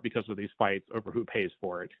large part because of these fights over who pays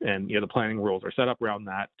for it. And the planning rules are set up around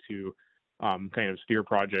that to kind of steer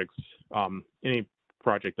projects, any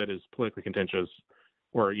project that is politically contentious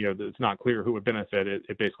or it's not clear who would benefit,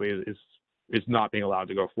 it basically is not being allowed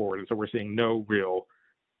to go forward. And so we're seeing no real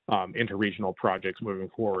interregional projects moving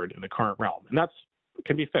forward in the current realm. And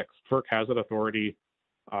can be fixed. FERC has that authority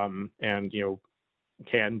and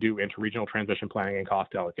can do interregional transmission planning and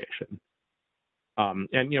cost allocation. And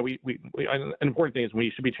an important thing is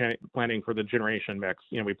we should be planning for the generation mix.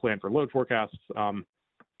 We plan for load forecasts,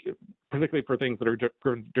 particularly for things that are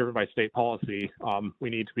driven by state policy. We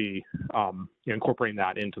need to be incorporating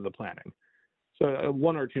that into the planning. So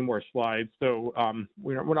one or two more slides. So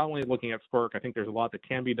we're not only looking at FERC. I think there's a lot that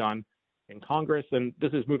can be done in Congress, and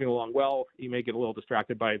this is moving along well. You may get a little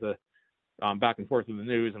distracted by the back and forth in the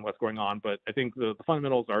news and what's going on, but I think the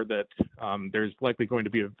fundamentals are that there's likely going to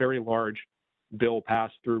be a very large bill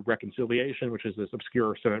passed through reconciliation, which is this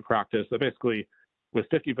obscure Senate practice that basically, with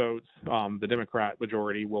 50 votes, the Democrat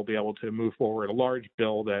majority will be able to move forward a large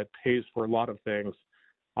bill that pays for a lot of things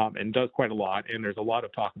and does quite a lot. And there's a lot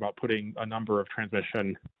of talk about putting a number of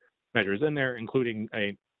transmission measures in there, including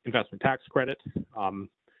a investment tax credit.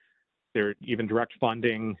 There's even direct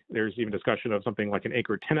funding. There's even discussion of something like an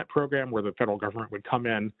anchor tenant program where the federal government would come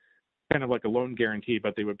in, kind of like a loan guarantee,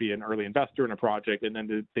 but they would be an early investor in a project, and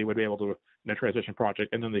then they would be able to, in a transition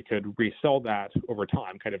project, and then they could resell that over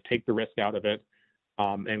time, kind of take the risk out of it,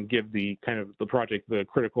 and give the project the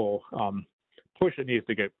critical push it needs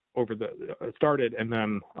to get started, and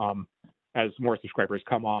then as more subscribers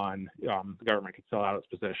come on, the government can sell out its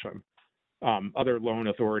position. Other loan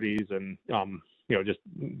authorities and just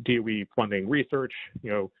DOE funding research.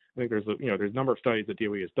 I think there's a number of studies that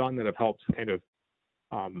DOE has done that have helped kind of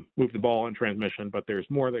move the ball in transmission, but there's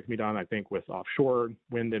more that can be done, I think, with offshore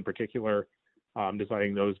wind in particular,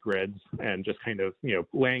 designing those grids and just kind of,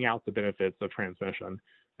 laying out the benefits of transmission,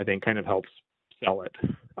 I think kind of helps sell it.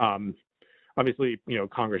 Obviously,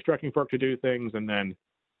 Congress directing FERC to do things and then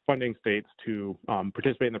funding states to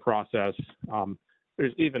participate in the process.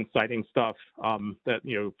 There's even citing stuff that,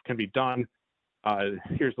 can be done.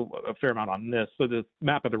 Here's a fair amount on this. So the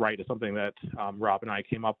map at the right is something that Rob and I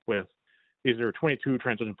came up with. These are 22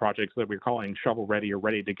 transition projects that we're calling shovel ready or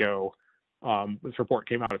ready to go. This report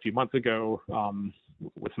came out a few months ago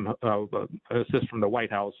with some assist from the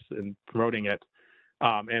White House in promoting it.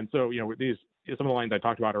 And so, some of the lines I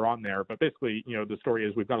talked about are on there, but basically, the story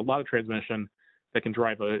is we've got a lot of transmission that can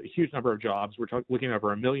drive a huge number of jobs. We're looking at over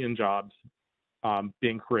 1 million jobs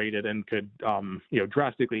being created and could,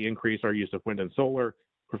 drastically increase our use of wind and solar,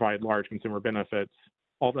 provide large consumer benefits.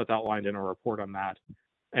 All that's outlined in our report on that.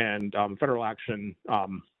 And federal action,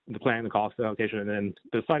 the planning, the cost allocation, and then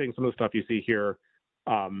deciding some of the stuff you see here.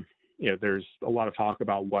 There's a lot of talk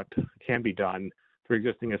about what can be done through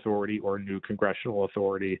existing authority or new congressional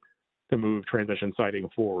authority to move transmission siting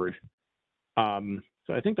forward.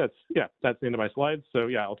 So I think that's the end of my slides. So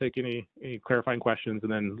yeah, I'll take any clarifying questions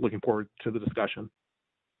and then looking forward to the discussion.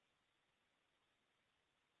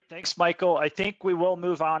 Thanks, Michael. I think we will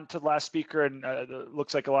move on to the last speaker, and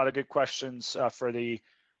looks like a lot of good questions for the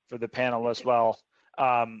panel as well.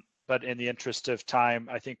 But in the interest of time,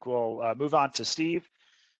 I think we'll move on to Steve.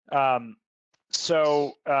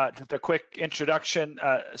 So the quick introduction,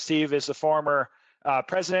 Steve is the former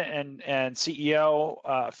president and CEO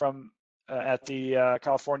at the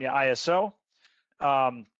California ISO.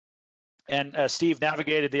 And Steve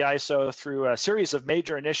navigated the ISO through a series of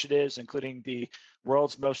major initiatives, including the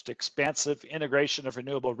world's most expansive integration of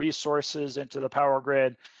renewable resources into the power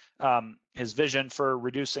grid. His vision for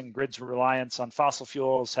reducing grid's reliance on fossil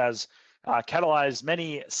fuels has catalyzed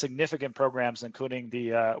many significant programs, including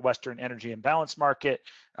the Western Energy Imbalance Market,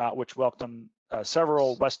 which welcomed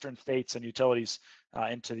several Western states and utilities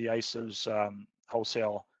into the ISO's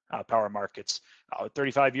wholesale power markets.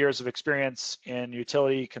 35 years of experience in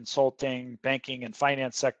utility, consulting, banking, and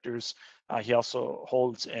finance sectors. He also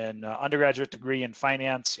holds an undergraduate degree in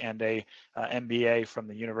finance and a MBA from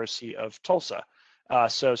the University of Tulsa.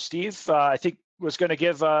 So Steve, I think was going to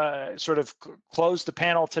give sort of close the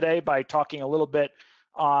panel today by talking a little bit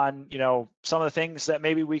on some of the things that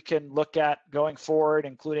maybe we can look at going forward,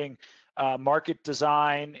 including market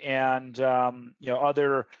design and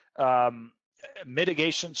other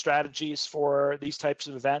mitigation strategies for these types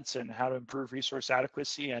of events and how to improve resource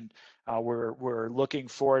adequacy. And we're looking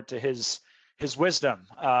forward to his wisdom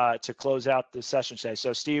to close out the session today.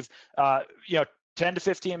 So Steve, 10 to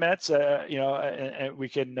 15 minutes, and we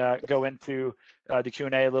can go into the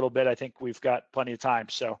Q&A a little bit. I think we've got plenty of time.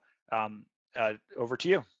 So over to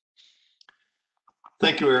you.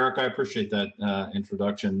 Thank you, Eric. I appreciate that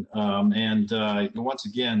introduction. Once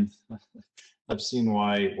again, I've seen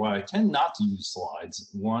why I tend not to use slides.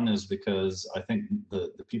 One is because I think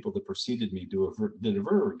the people that preceded me did a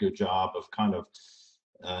very good job of kind of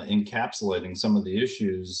encapsulating some of the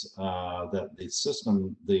issues that the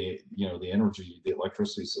system, the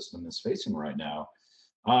electricity system is facing right now.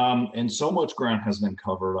 And so much ground has been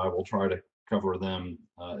covered. I will try to cover them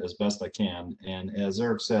as best I can. And as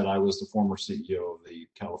Eric said, I was the former CEO of the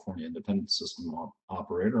California Independent System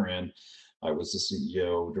Operator, and I was the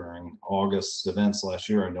CEO during August events last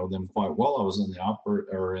year. I know them quite well. I was in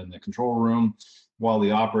the control room while the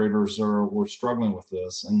operators were struggling with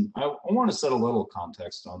this. And I want to set a little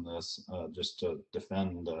context on this just to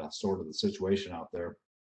defend sort of the situation out there.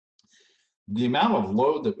 The amount of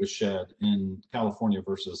load that was shed in California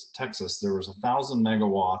versus Texas, there was 1,000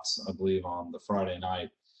 megawatts, I believe, on the Friday night,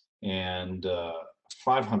 and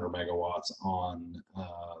 500 megawatts on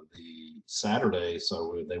the Saturday.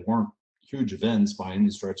 So they weren't huge events by any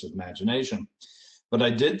stretch of imagination. But I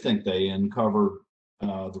did think they uncovered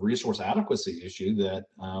the resource adequacy issue that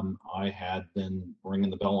I had been ringing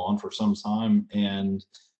the bell on for some time. And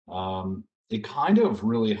it kind of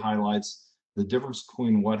really highlights the difference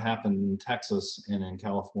between what happened in Texas and in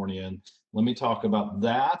California. And let me talk about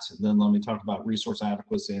that, then let me talk about resource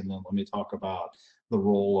adequacy, and then let me talk about the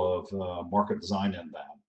role of market design in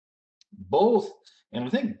that. Both, and I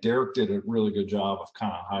think Derek did a really good job of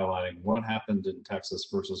kind of highlighting what happened in Texas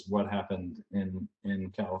versus what happened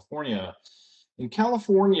in California. In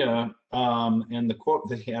California, and the quote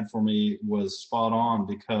that he had for me was spot on,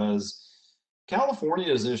 because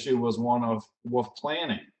California's issue was one of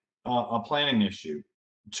planning. A planning issue.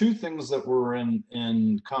 Two things that were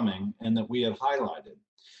in coming and that we had highlighted.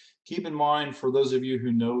 Keep in mind, for those of you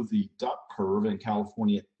who know the duck curve in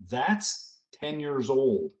California, that's 10 years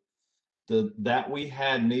old. That we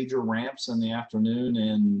had major ramps in the afternoon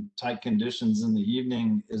and tight conditions in the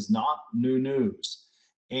evening is not new news.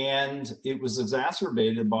 And it was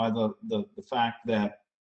exacerbated by the fact that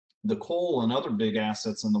the coal and other big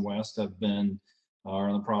assets in the West are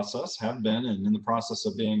in the process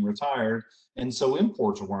of being retired. And so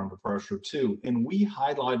imports were under pressure too. And we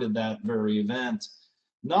highlighted that very event,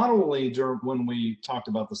 not only when we talked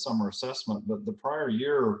about the summer assessment, but the prior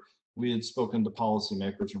year, we had spoken to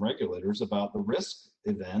policymakers and regulators about the risk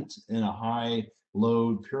event in a high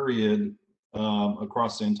load period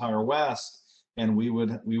across the entire West. And we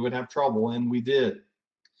would have trouble, and we did.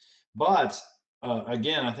 But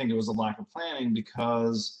again, I think it was a lack of planning,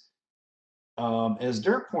 because as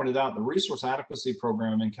Derek pointed out, the resource adequacy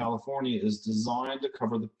program in California is designed to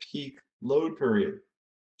cover the peak load period.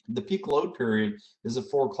 The peak load period is at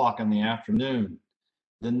 4 o'clock in the afternoon.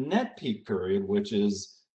 The net peak period, which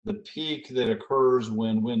is the peak that occurs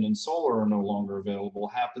when wind and solar are no longer available,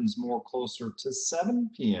 happens more closer to 7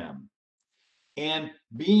 p.m. And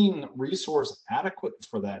being resource adequate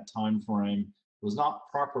for that time frame was not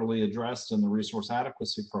properly addressed in the resource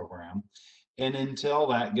adequacy program. And until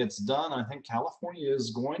that gets done, I think California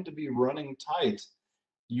is going to be running tight.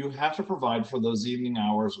 You have to provide for those evening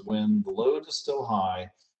hours when the load is still high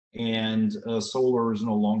and solar is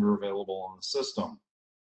no longer available on the system.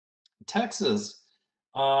 Texas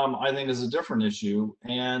I think is a different issue.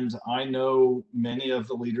 And I know many of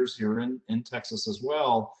the leaders here in Texas as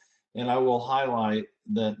well. And I will highlight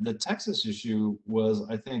that the Texas issue was,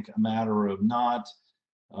 I think, a matter of not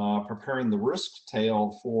preparing the risk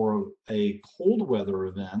tail for a cold weather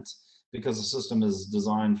event, because the system is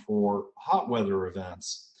designed for hot weather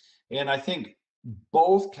events. And I think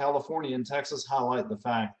both California and Texas highlight the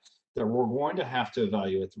fact that we're going to have to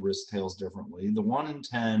evaluate the risk tails differently. The 1 in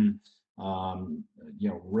 10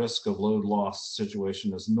 risk of load loss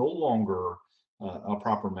situation is no longer a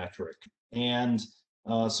proper metric. And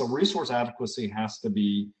so resource adequacy has to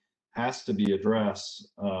be addressed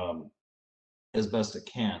as best it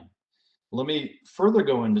can. Let me further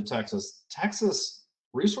go into Texas. Texas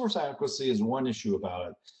resource adequacy is one issue about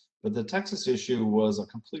it, but the Texas issue was a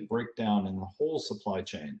complete breakdown in the whole supply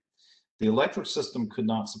chain. The electric system could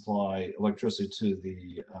not supply electricity to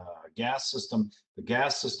the gas system. The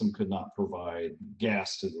gas system could not provide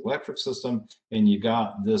gas to the electric system, and you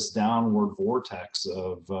got this downward vortex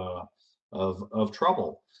of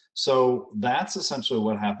trouble. So that's essentially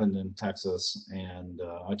what happened in Texas, and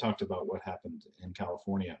I talked about what happened in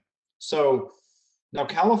California. So now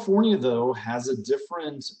California, though, has a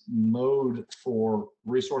different mode for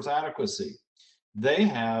resource adequacy. They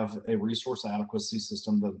have a resource adequacy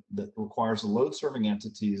system that requires the load serving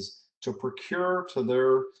entities to procure to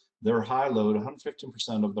their high load,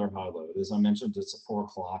 115% of their high load. As I mentioned, it's at 4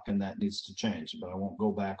 o'clock, and that needs to change, but I won't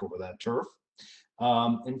go back over that turf.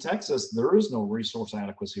 In Texas, there is no resource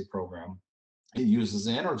adequacy program. It uses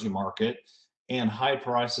the energy market and high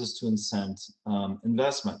prices to incent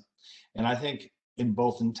investment. And I think in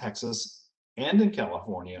both in Texas and in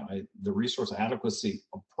California, the resource adequacy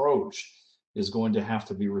approach is going to have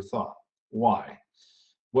to be rethought. Why?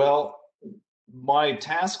 Well, my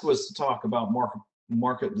task was to talk about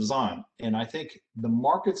market design, and I think the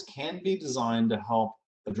markets can be designed to help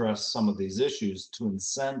address some of these issues to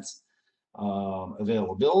incent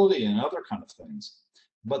availability and other kind of things.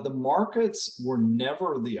 But the markets were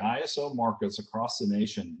never, the ISO markets across the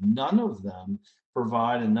nation, none of them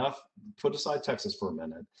provide enough. Put aside Texas for a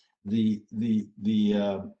minute. The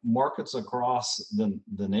markets across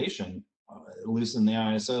the nation, at least in the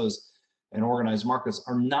ISOs and organized markets,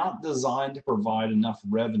 are not designed to provide enough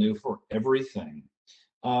revenue for everything.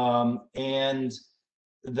 And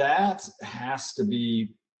that has to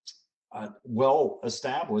be well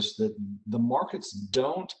established, that the markets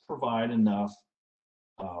don't provide enough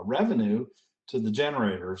revenue to the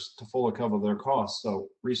generators to fully cover their costs. So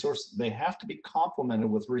they have to be complemented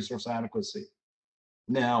with resource adequacy.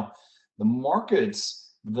 Now, the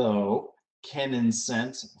markets, though, can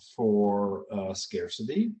incent for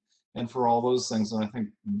scarcity and for all those things, and I think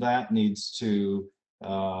that needs to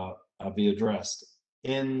be addressed.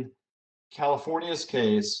 In California's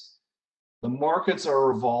case, the markets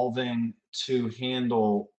are evolving to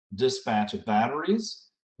handle dispatch of batteries.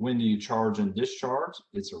 When do you charge and discharge?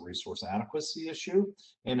 It's a resource adequacy issue,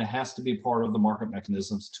 and it has to be part of the market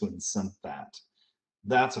mechanisms to incent that.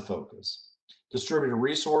 That's a focus. Distributed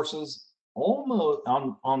resources, almost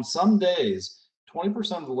on some days,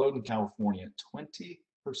 20% of the load in California, 20%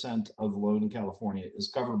 of the load in California is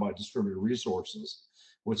covered by distributed resources,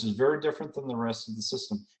 which is very different than the rest of the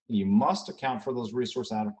system. You must account for those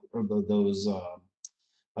resource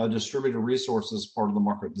distributed resources part of the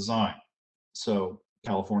market design. So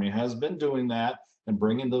California has been doing that and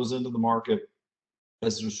bringing those into the market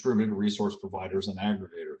as distributed resource providers and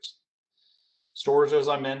aggregators. Storage, as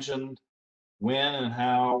I mentioned, when and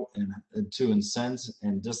how and to incent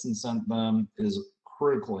and disincent them is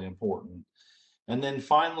critically important. And then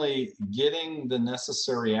finally, getting the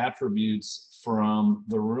necessary attributes from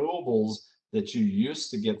the renewables that you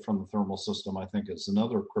used to get from the thermal system, I think is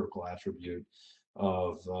another critical attribute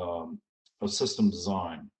of system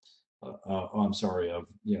design.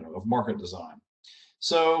 Of market design.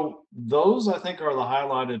 So those, I think, are the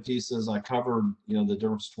highlighted pieces. I covered, the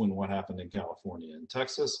difference between what happened in California and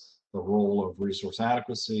Texas, the role of resource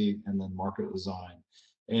adequacy, and then market design.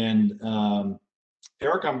 And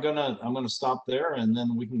Erik, I'm gonna stop there, and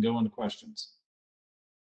then we can go into questions.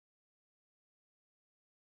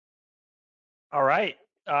 All right.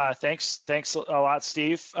 Thanks a lot,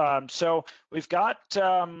 Steve. So we've got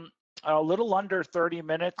a little under 30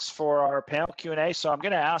 minutes for our panel Q&A. So I'm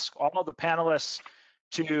going to ask all of the panelists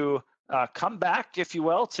to come back, if you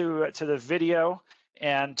will, to the video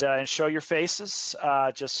and show your faces,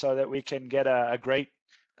 just so that we can get a great,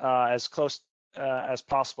 as close as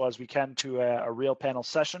possible as we can to a real panel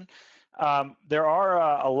session. There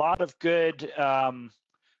are a lot of good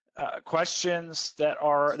questions that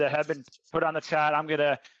have been put on the chat. I'm going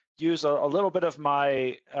to use a little bit of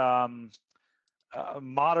my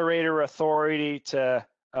moderator authority to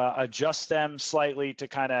adjust them slightly to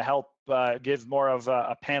kind of help give more of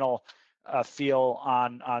a panel feel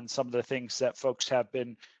on some of the things that folks have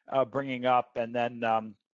been bringing up, and then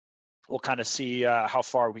we'll kind of see how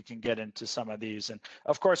far we can get into some of these. And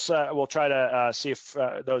of course, we'll try to see if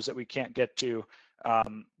those that we can't get to,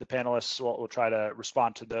 the panelists will try to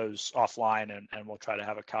respond to those offline, and we'll try to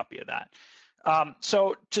have a copy of that.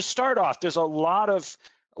 So to start off, there's a lot of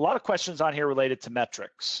questions on here related to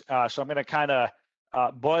metrics. So I'm going to kind of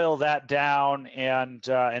boil that down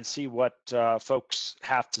and see what folks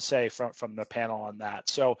have to say from the panel on that.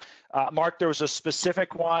 So Mark, there was a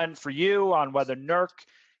specific one for you on whether NERC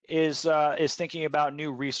is thinking about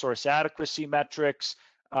new resource adequacy metrics.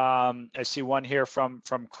 I see one here from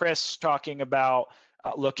Chris talking about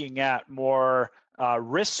looking at more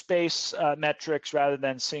risk-based metrics rather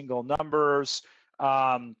than single numbers.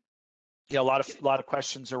 A lot of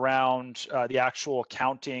questions around the actual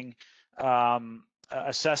counting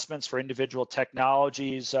assessments for individual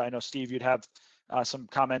technologies. I know, Steve, you'd have some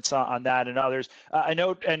comments on that, and others. I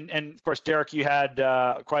know, and of course, Derek, you had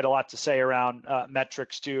quite a lot to say around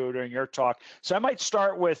metrics too during your talk. So I might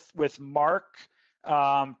start with Mark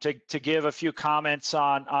to give a few comments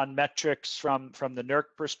on metrics from the NERC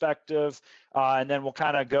perspective, and then we'll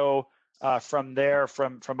kind of go from there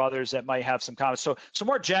from others that might have some comments. So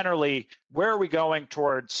more generally, where are we going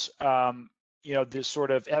towards this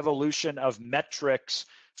sort of evolution of metrics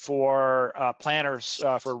for planners,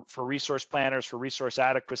 for resource planners, for resource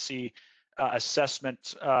adequacy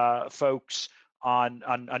assessment folks on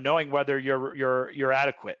knowing whether you're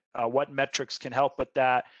adequate? What metrics can help with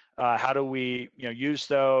that? How do we use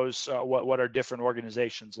those? What are different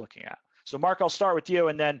organizations looking at? So Mark, I'll start with you,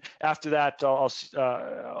 and then after that, I'll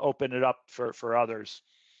open it up for others.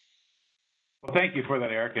 Well, thank you for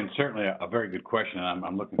that, Eric, and certainly a very good question.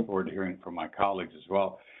 I'm looking forward to hearing from my colleagues as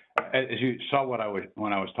well. As you saw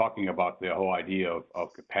when I was talking about the whole idea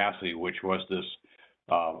of capacity, which was this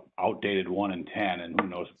outdated 1 in 10, and who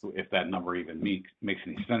knows if that number even makes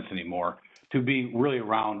any sense anymore, to be really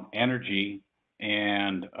around energy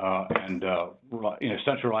and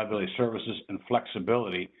essential reliability services and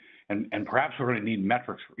flexibility. And perhaps we're going to need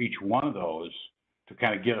metrics for each one of those to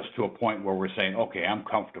kind of get us to a point where we're saying, okay, I'm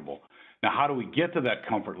comfortable. Now, how do we get to that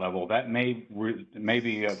comfort level? That may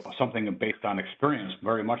be something based on experience,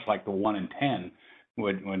 very much like the 1 in 10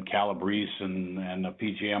 when Calabrese and the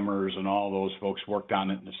PGMers and all those folks worked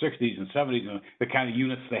on it in the 60s and 70s, and the kind of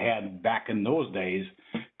units they had back in those days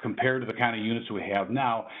compared to the kind of units we have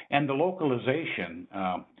now, and the localization.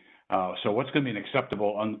 So what's going to be an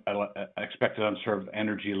acceptable expected unserved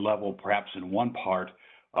energy level perhaps in one part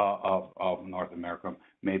of North America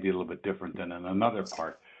may be a little bit different than in another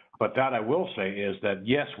part. But that I will say is that,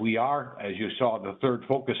 yes, we are, as you saw, the third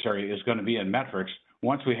focus area is going to be in metrics.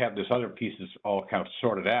 Once we have this other pieces all kind of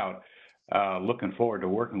sorted out, looking forward to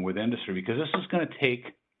working with industry, because this is going to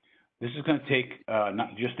take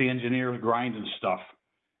not just the engineers grinding stuff.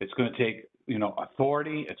 It's going to take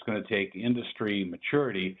authority. It's going to take industry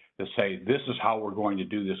maturity to say, this is how we're going to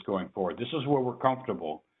do this going forward. This is where we're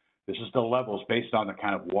comfortable. This is the levels based on the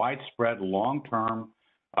kind of widespread long-term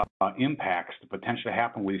impacts to potentially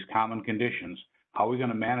happen with these common conditions. How are we going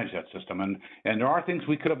to manage that system? And there are things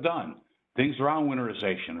we could have done, things around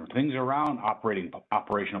winterization, or things around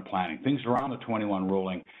operational planning, things around the 21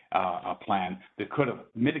 ruling plan that could have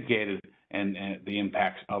mitigated and the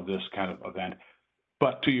impacts of this kind of event.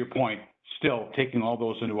 But to your point, still taking all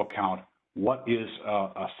those into account, what is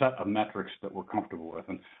a set of metrics that we're comfortable with?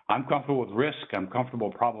 And I'm comfortable with risk, I'm comfortable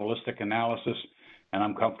with probabilistic analysis, and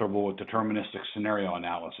I'm comfortable with deterministic scenario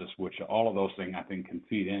analysis, which all of those things I think can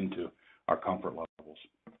feed into our comfort levels.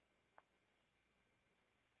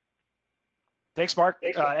 Thanks, Mark.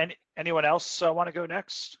 Anyone else want to go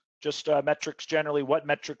next? Just metrics generally, what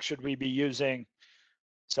metrics should we be using, et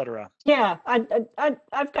cetera? Yeah,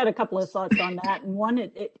 I've got a couple of thoughts on that. And one,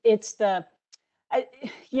 it's the,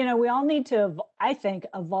 we all need to, I think,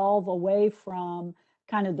 evolve away from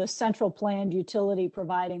kind of the central planned utility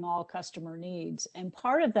providing all customer needs. And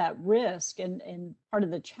part of that risk and part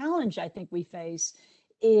of the challenge I think we face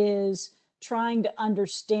is trying to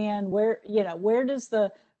understand where does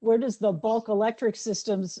the bulk electric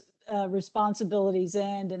systems responsibilities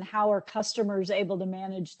end, and how are customers able to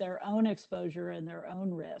manage their own exposure and their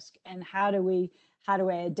own risk, and how do we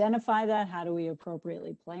identify that? How do we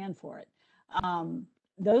appropriately plan for it?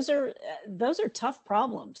 Those are tough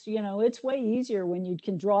problems. It's way easier when you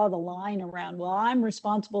can draw the line around, well, I'm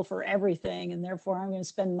responsible for everything, and therefore I'm going to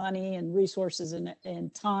spend money and resources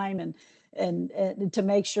and time and to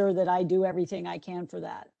make sure that I do everything I can for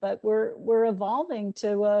that. But we're evolving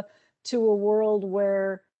to to a world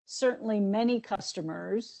where certainly many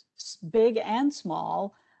customers, big and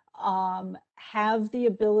small, have the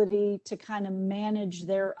ability to kind of manage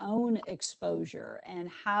their own exposure? And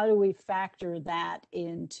how do we factor that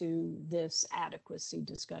into this adequacy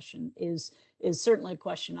discussion is certainly a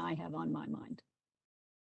question I have on my mind.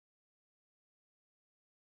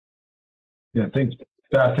 Yeah, thanks,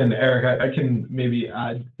 Beth and Erik. I can maybe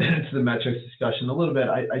add to the metrics discussion a little bit.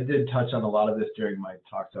 I did touch on a lot of this during my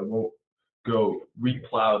talk, so I won't go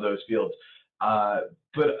replow those fields.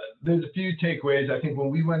 But there's a few takeaways. I think when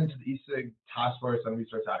we went into the ESIG task force on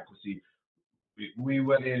resource adequacy, we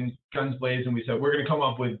went in guns blazing. We said, we're going to come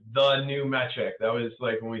up with the new metric. That was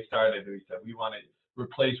like when we started, we said we want to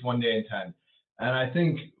replace 1 day in 10. And I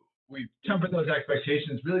think we tempered those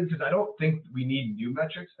expectations really because I don't think we need new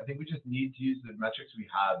metrics. I think we just need to use the metrics we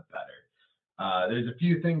have better. There's a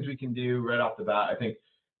few things we can do right off the bat. I think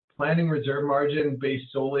planning reserve margin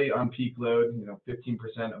based solely on peak load,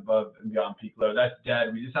 15% above and beyond peak load, that's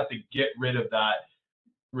dead. We just have to get rid of that,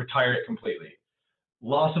 retire it completely.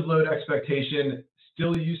 Loss of load expectation,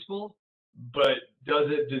 still useful, but does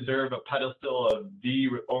it deserve a pedestal of the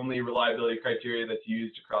only reliability criteria that's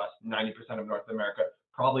used across 90% of North America?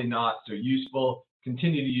 Probably not. So useful,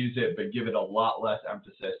 continue to use it, but give it a lot less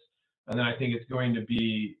emphasis. And then I think it's going to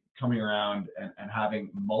be coming around and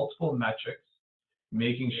having multiple metrics,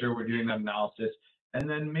 making sure we're doing that analysis, and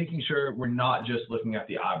then making sure we're not just looking at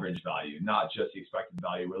the average value, not just the expected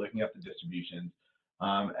value, we're looking at the distributions.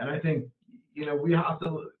 And I think, we have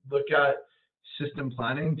to look at system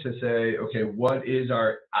planning to say, okay, what is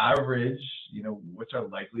our average, what's our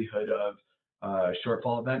likelihood of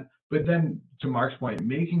shortfall event? But then to Mark's point,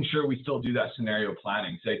 making sure we still do that scenario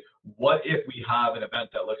planning, say, what if we have an event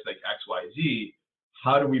that looks like X, Y, Z?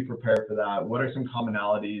 How do we prepare for that? What are some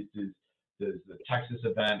commonalities? Does the Texas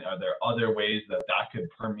event, are there other ways that could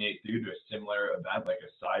permeate through to a similar event, like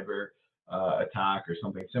a cyber attack or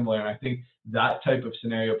something similar? And I think that type of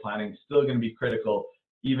scenario planning is still going to be critical,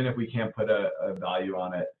 even if we can't put a value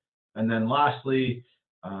on it. And then lastly,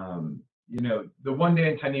 the 1 day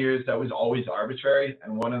in 10 years, that was always arbitrary.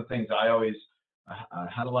 And one of the things I always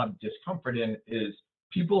had a lot of discomfort in is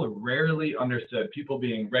people rarely understood, people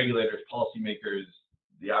being regulators, policymakers,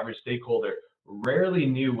 the average stakeholder, rarely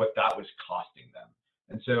knew what that was costing them.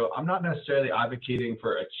 And so I'm not necessarily advocating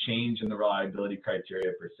for a change in the reliability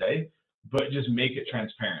criteria per se, but just make it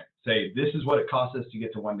transparent. Say, this is what it costs us to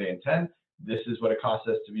get to 1 day in 10. This is what it costs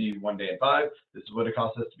us to be 1 day in 5. This is what it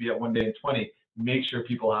costs us to be at 1 day in 20. Make sure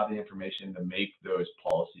people have the information to make those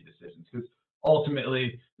policy decisions, because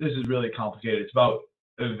ultimately this is really complicated. It's about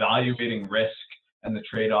evaluating risk and the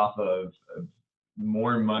trade-off of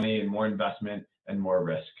more money and more investment and more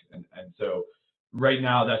risk. And so right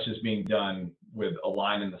now that's just being done with a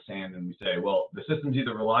line in the sand, and we say, well, the system's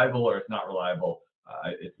either reliable or it's not reliable.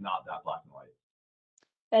 It's not that black and white.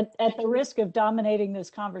 At the risk of dominating this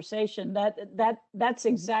conversation, that's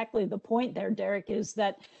exactly the point there, Derek, is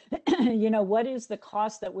that, what is the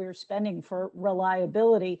cost that we're spending for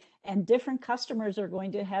reliability? And different customers are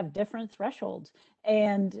going to have different thresholds,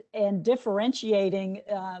 and differentiating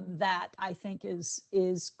that, I think,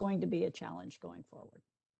 is going to be a challenge going forward.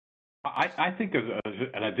 I think there's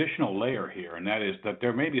an additional layer here, and that is that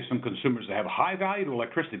there may be some consumers that have high value to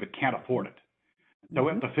electricity but can't afford it. So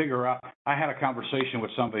we have to figure out. I had a conversation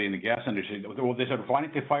with somebody in the gas industry. Well, they said, why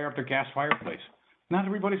don't they fire up their gas fireplace? Not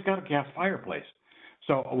everybody's got a gas fireplace.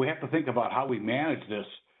 So we have to think about how we manage this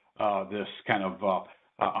kind of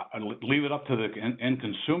leave it up to the end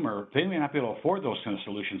consumer. They may not be able to afford those kind of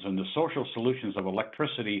solutions, and the social solutions of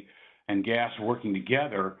electricity and gas working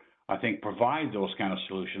together, I think, provide those kind of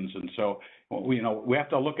solutions. And so, we have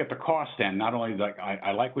to look at the cost end. Not only like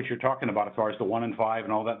I like what you're talking about as far as the 1 in 5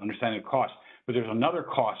 and all that, understanding of cost. But there's another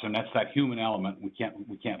cost, and that's that human element. We can't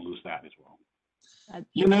lose that as well.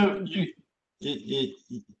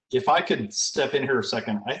 If I could step in here a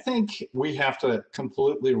second, I think we have to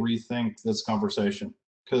completely rethink this conversation,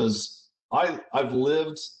 because I've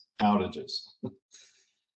lived outages.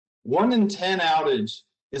 1 in 10 outage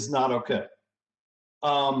is not okay.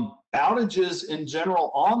 Outages in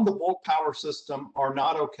general on the bulk power system are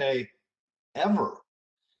not okay ever.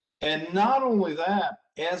 And not only that,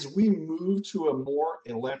 as we move to a more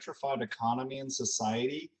electrified economy and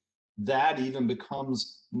society, that even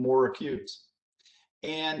becomes more acute.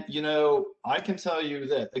 And, I can tell you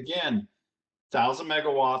that, again, 1,000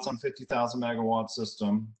 megawatts on 50,000 megawatt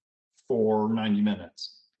system for 90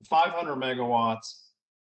 minutes, 500 megawatts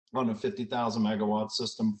on a 50,000 megawatt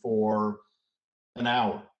system for an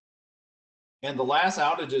hour. And the last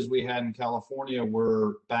outages we had in California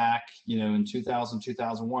were back, in 2000,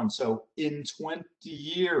 2001. So in 20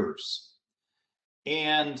 years,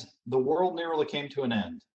 and the world nearly came to an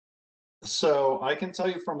end. So I can tell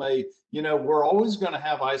you from we're always going to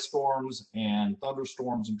have ice storms and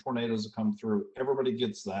thunderstorms and tornadoes that come through. Everybody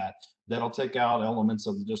gets that. That'll take out elements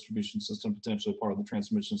of the distribution system, potentially part of the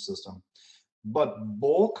transmission system. But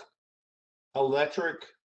bulk electric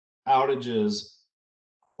outages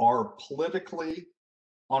are politically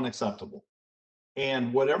unacceptable.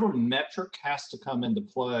 And whatever metric has to come into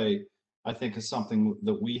play, I think is something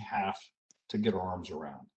that we have to get our arms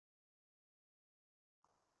around.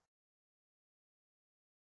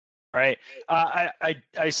 All right.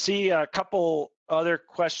 I see a couple other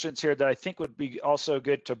questions here that I think would be also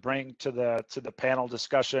good to bring to the panel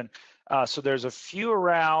discussion. So there's a few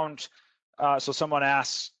around. So someone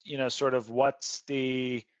asked, sort of what's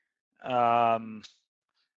the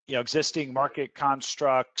existing market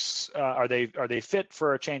constructs, are they fit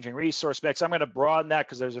for a changing resource mix? I'm going to broaden that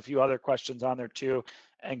because there's a few other questions on there too.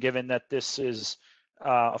 And given that this is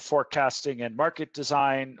a forecasting and market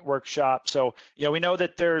design workshop, so we know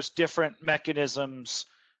that there's different mechanisms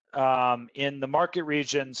in the market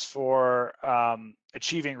regions for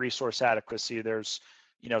achieving resource adequacy. There's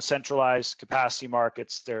centralized capacity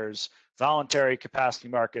markets, there's voluntary capacity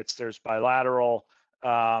markets, there's bilateral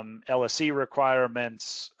LSE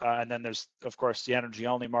requirements, and then there's of course the energy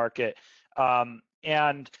only market.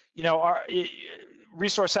 And our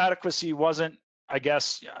resource adequacy wasn't, I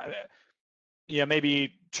guess,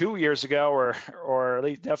 maybe 2 years ago or at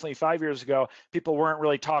least definitely 5 years ago, people weren't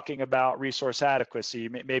really talking about resource adequacy.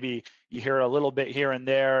 Maybe you hear a little bit here and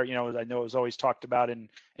there. I know it was always talked about in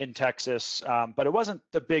Texas, but it wasn't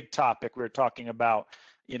the big topic. We were talking about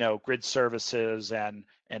grid services and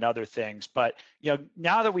other things. But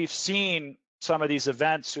now that we've seen some of these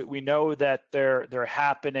events, we know that they're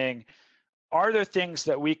happening. Are there things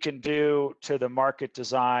that we can do to the market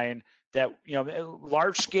design that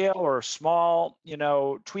large scale or small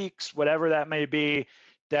tweaks, whatever that may be,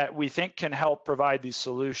 that we think can help provide these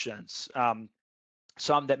solutions?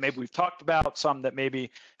 Some that maybe we've talked about, some that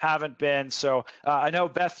maybe haven't been. So I know,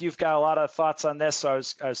 Beth, you've got a lot of thoughts on this. So I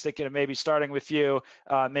was thinking of maybe starting with you.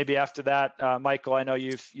 Maybe after that, Michael, I know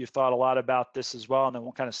you've thought a lot about this as well, and then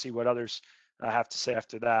we'll kind of see what others have to say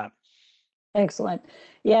after that. Excellent.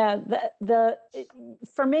 Yeah,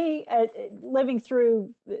 for me, living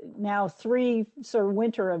through now 3 sort of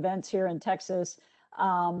winter events here in Texas,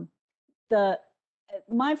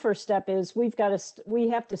 my first step is we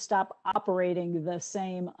have to stop operating the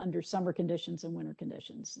same under summer conditions and winter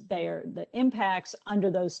conditions. The impacts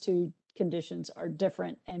under those 2 conditions are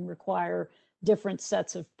different and require different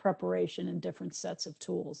sets of preparation and different sets of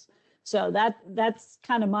tools. So that's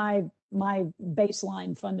kind of my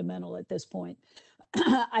baseline fundamental at this point.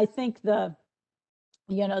 I think the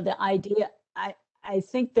idea, I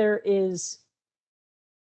think there's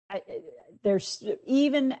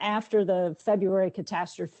even after the February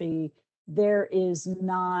catastrophe, there is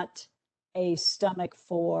not a stomach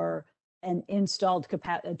for a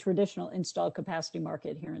traditional installed capacity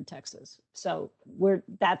market here in Texas. So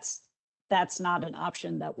that's not an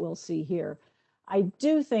option that we'll see here. I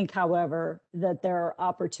do think, however, that there are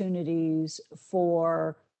opportunities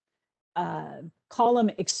for call them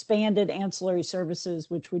expanded ancillary services,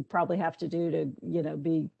 which we'd probably have to do to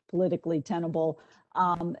be politically tenable.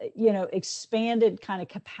 Expanded kind of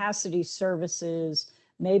capacity services.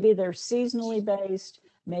 Maybe they're seasonally based.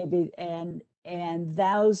 Maybe and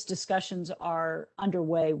those discussions are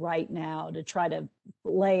underway right now to try to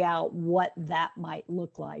lay out what that might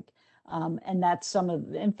look like. And that's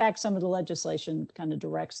in fact, some of the legislation kind of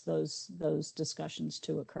directs those discussions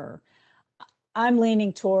to occur. I'm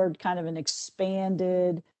leaning toward kind of an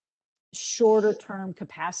expanded, shorter term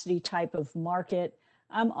capacity type of market.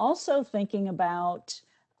 I'm also thinking about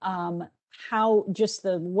how just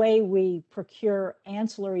the way we procure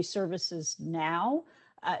ancillary services now,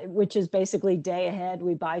 which is basically day ahead,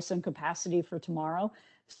 we buy some capacity for tomorrow.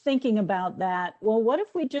 Thinking about that, well, what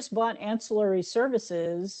if we just bought ancillary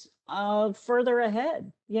services further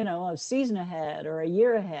ahead, a season ahead or a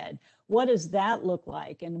year ahead? What does that look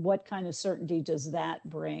like? And what kind of certainty does that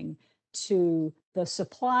bring to the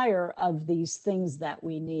supplier of these things that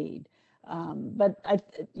we need? But I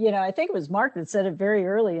think it was Mark that said it very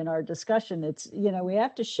early in our discussion. It's, we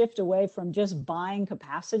have to shift away from just buying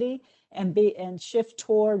capacity and shift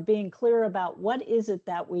toward being clear about what is it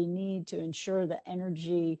that we need to ensure the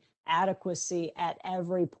energy adequacy at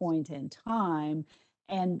every point in time.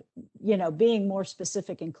 And, being more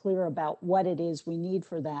specific and clear about what it is we need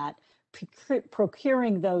for that,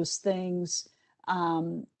 procuring those things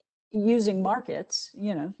using markets,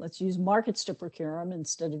 let's use markets to procure them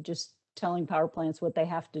instead of just telling power plants what they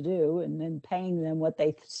have to do and then paying them what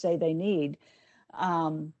they say they need,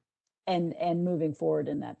 and moving forward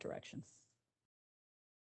in that direction.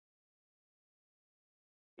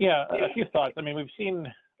 Yeah, a few thoughts. I mean, we've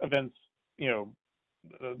seen events,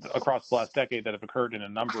 across the last decade that have occurred in a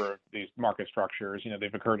number of these market structures.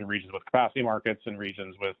 They've occurred in regions with capacity markets and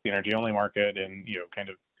regions with the energy-only market and, kind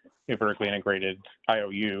of vertically integrated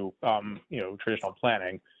IOU, traditional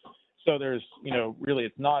planning. So there's, really,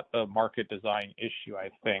 it's not a market design issue, I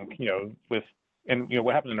think,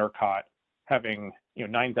 what happened in ERCOT, having,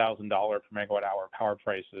 $9,000 per megawatt hour power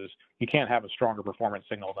prices, you can't have a stronger performance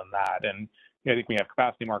signal than that. And I think we have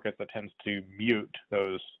capacity markets that tends to mute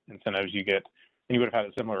those incentives you get. And you would have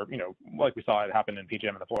had a similar, like we saw it happen in PJM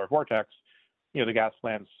and the polar vortex, the gas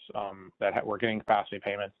plants that were getting capacity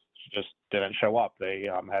payments just didn't show up. They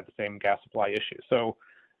had the same gas supply issue. So,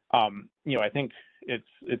 I think it's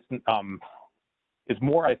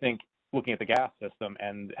more, I think, looking at the gas system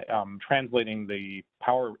and translating the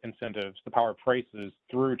power incentives, the power prices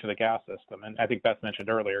through to the gas system. And I think Beth mentioned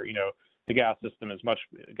earlier, the gas system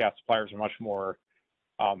gas suppliers are much more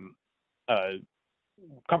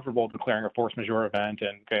comfortable declaring a force majeure event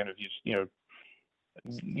and kind of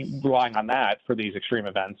relying on that for these extreme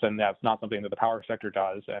events. And that's not something that the power sector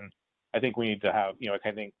does. And I think we need to have,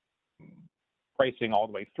 I think pricing all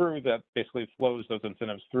the way through that basically flows those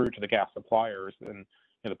incentives through to the gas suppliers and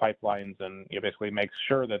the pipelines, and basically makes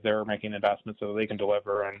sure that they're making investments so that they can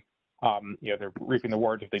deliver, and they're reaping the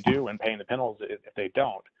rewards if they do and paying the penalties if they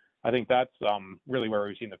don't. I think that's really where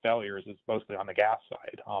we've seen the failures, is mostly on the gas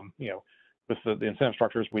side. With the incentive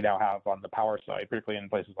structures we now have on the power side, particularly in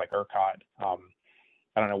places like ERCOT, I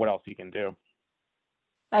don't know what else you can do.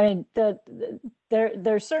 I mean,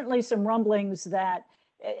 there's certainly some rumblings that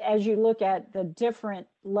as you look at the different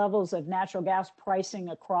levels of natural gas pricing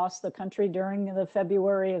across the country during the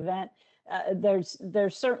February event, there's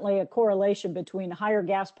certainly a correlation between higher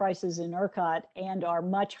gas prices in ERCOT and our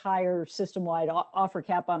much higher system-wide offer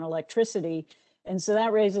cap on electricity. And so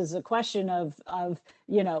that raises the question of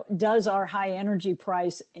does our high energy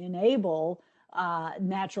price enable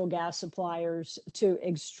natural gas suppliers to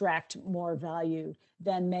extract more value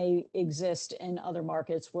than may exist in other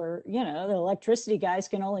markets where, the electricity guys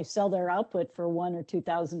can only sell their output for $1,000 or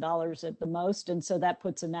 $2,000 at the most. And so that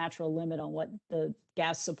puts a natural limit on what the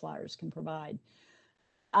gas suppliers can provide.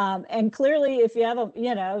 And clearly, if you have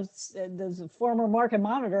there's a former market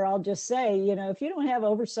monitor, I'll just say, if you don't have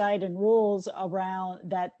oversight and rules around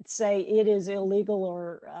that say it is illegal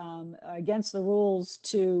or against the rules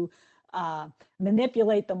to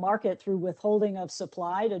manipulate the market through withholding of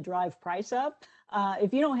supply to drive price up.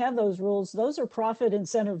 If you don't have those rules, those are profit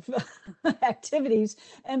incentive activities,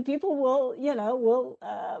 and people will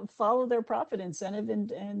follow their profit incentive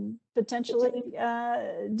and potentially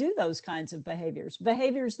do those kinds of behaviors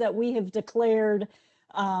that we have declared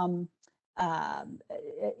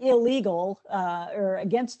illegal or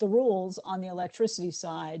against the rules on the electricity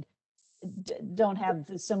side. Don't have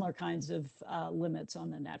the similar kinds of limits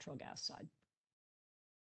on the natural gas side.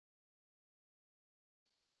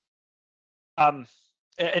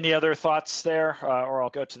 Any other thoughts there, or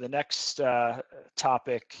I'll go to the next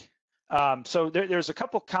topic. So there's a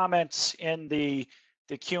couple comments in the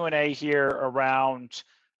Q&A here around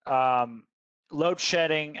load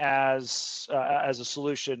shedding as a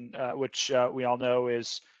solution, which we all know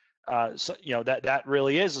is that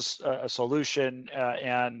really is a solution,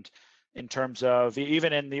 and in terms of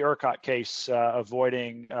even in the ERCOT case,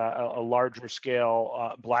 avoiding a larger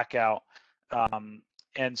scale blackout.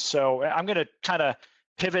 And so I'm going to kind of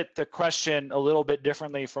pivot the question a little bit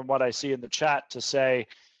differently from what I see in the chat to say,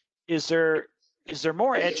 is there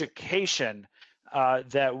more education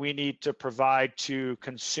that we need to provide to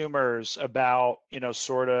consumers about,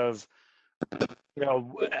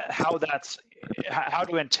 how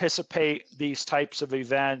to anticipate these types of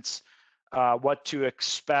events, what to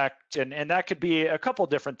expect, and that could be a couple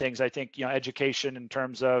different things. I think education in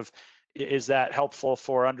terms of, is that helpful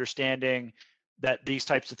for understanding that these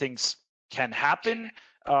types of things can happen,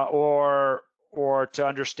 or to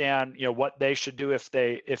understand what they should do if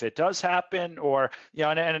it does happen, or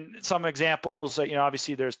and some examples,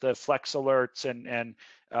 obviously there's the flex alerts and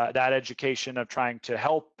that education of trying to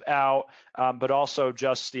help out, but also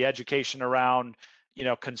just the education around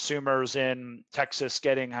consumers in Texas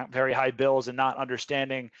getting very high bills and not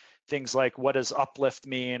understanding things like what does uplift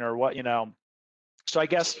mean, or what so I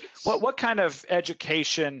guess what kind of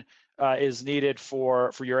education is needed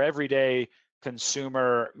for your everyday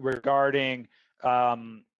consumer regarding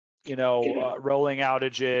rolling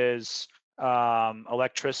outages,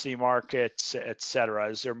 electricity markets, et cetera?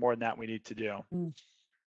 Is there more than that we need to do?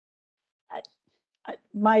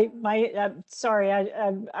 Sorry,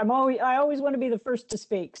 I always want to be the first to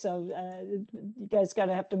speak, so you guys got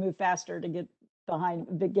to have to move faster to get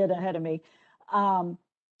ahead of me. I'm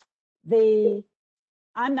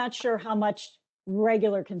not sure how much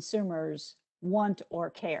regular consumers want or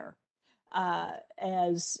care.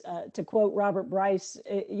 To quote Robert Bryce,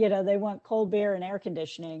 they want cold beer and air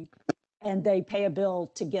conditioning, and they pay a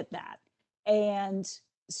bill to get that. And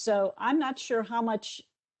so I'm not sure how much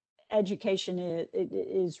education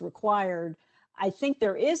is required. I think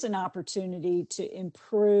there is an opportunity to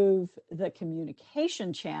improve the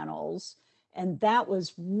communication channels, and that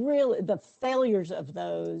was really, the failures of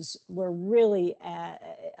those were really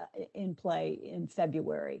in play in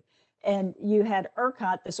February. And you had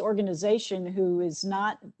ERCOT, this organization who is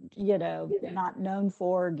not, not known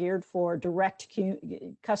for, geared for direct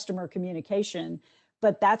customer communication,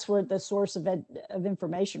 but that's where the source of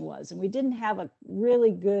information was. And we didn't have a really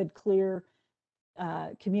good, clear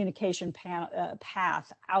communication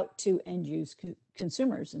path out to end use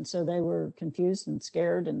consumers. And so they were confused and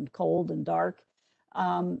scared and cold and dark.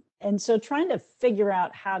 And so trying to figure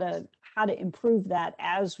out how to improve that,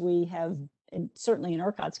 as we have, and certainly in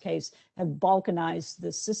ERCOT's case, have balkanized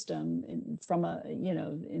the system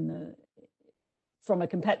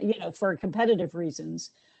for competitive reasons.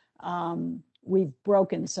 We've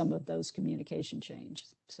broken some of those communication chains.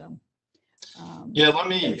 So yeah, let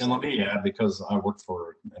me add, because I worked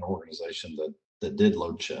for an organization that did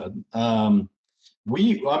load shed.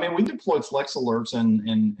 We deployed flex alerts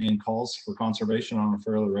and calls for conservation on a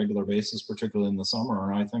fairly regular basis, particularly in the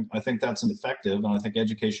summer. And I think that's effective, and I think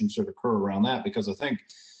education should occur around that, because I think,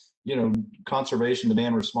 conservation,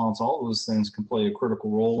 demand response, all of those things can play a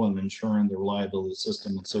critical role in ensuring the reliability of the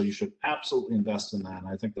system. And so you should absolutely invest in that. And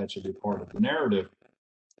I think that should be part of the narrative.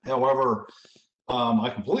 However,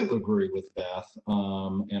 I completely agree with Beth,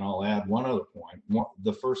 and I'll add one other point.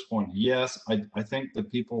 The first point, yes, I think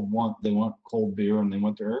that people want cold beer and they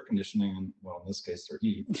want their air conditioning, and well, in this case, their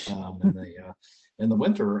heat in the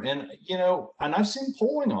winter. And and I've seen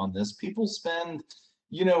polling on this. People spend,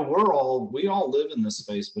 we all live in this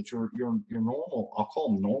space, but your normal, I'll call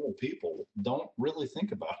them normal people, don't really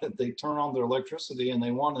think about it. They turn on their electricity and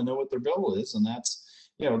they want to know what their bill is, and that's,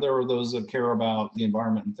 there are those that care about the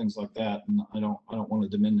environment and things like that, and I don't want to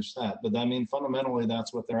diminish that, but I mean, fundamentally,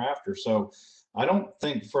 that's what they're after. So I don't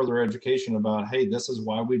think further education about, hey, this is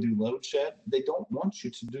why we do load shed. They don't want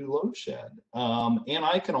you to do load shed. And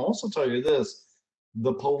I can also tell you this,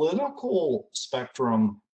 the political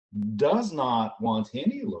spectrum does not want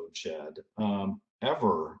any load shed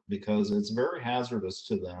ever, because it's very hazardous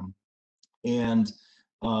to them. And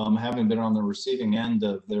having been on the receiving end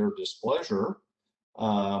of their displeasure,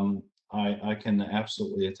 I can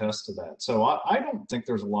absolutely attest to that. So I don't think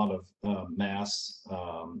there's a lot of mass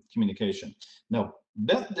communication. Now,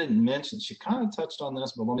 Beth didn't mention, she kind of touched on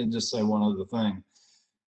this, but let me just say one other thing.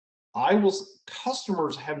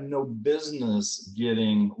 Customers have no business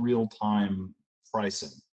getting real-time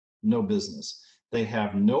pricing, no business. They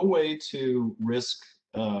have no way to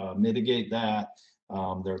mitigate that.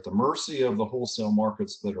 They're at the mercy of the wholesale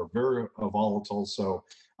markets that are very volatile. So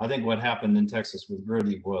I think what happened in Texas with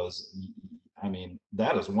Griddy was,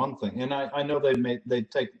 that is one thing. And I know they've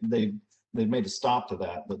made a stop to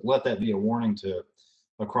that, but let that be a warning to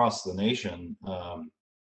across the nation.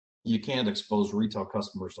 You can't expose retail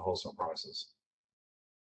customers to wholesale prices.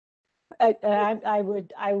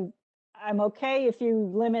 I'm okay if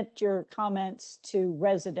you limit your comments to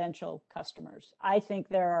residential customers. I think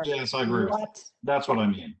there are. Yes, I agree with that. That's what I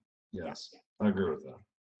mean. Yes, yeah. I agree with that.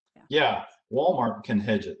 Yeah, Walmart can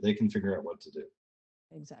hedge it. They can figure out what to do.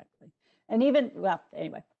 Exactly. And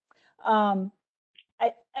anyway,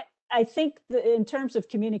 I think in terms of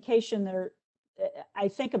communication, I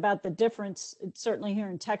think about the difference, certainly here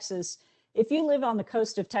in Texas. If you live on the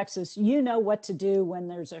coast of Texas, you know what to do when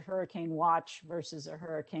there's a hurricane watch versus a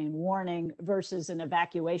hurricane warning versus an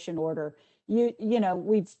evacuation order.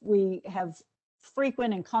 We have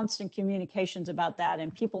frequent and constant communications about that,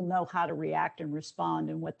 and people know how to react and respond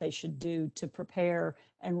and what they should do to prepare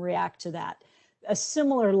and react to that. A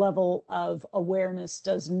similar level of awareness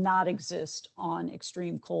does not exist on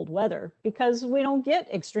extreme cold weather, because we don't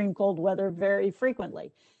get extreme cold weather very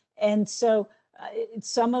frequently. And so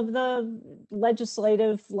some of the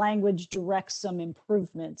legislative language directs some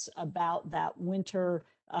improvements about that winter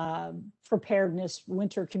preparedness,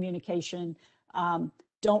 winter communication.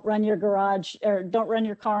 Don't run your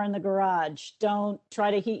car in the garage. Don't try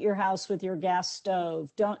to heat your house with your gas stove.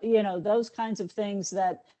 Those kinds of things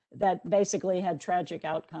that that basically had tragic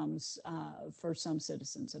outcomes for some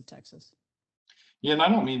citizens of Texas. Yeah, and I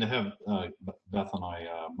don't mean to have Beth and I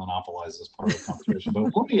monopolize this part of the conversation,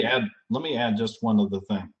 but let me add just one other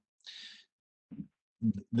thing.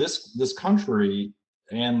 This country,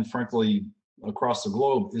 and frankly across the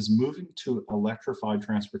globe, is moving to electrified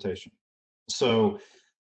transportation. So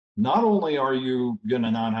not only are you going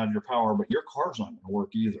to not have your power, but your car's not going to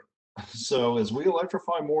work either. So as we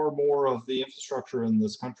electrify more and more of the infrastructure in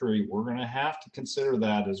this country, we're going to have to consider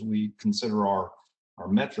that as we consider our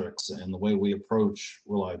metrics and the way we approach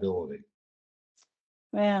reliability.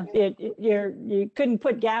 Well, you couldn't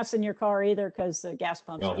put gas in your car either because the gas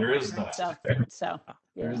pumps. Well, there is that. So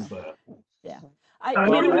There is that. Yeah.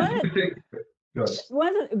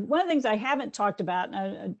 One of the things I haven't talked about,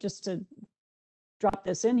 just to drop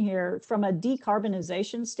this in here, from a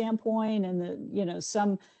decarbonization standpoint, and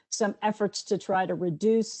some efforts to try to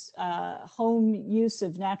reduce home use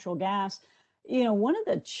of natural gas. One of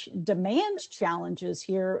the demand challenges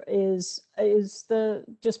here is the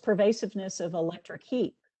just pervasiveness of electric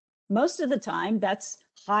heat. Most of the time, that's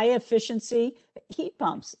high efficiency heat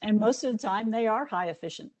pumps, and most of the time they are high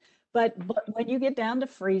efficient. But when you get down to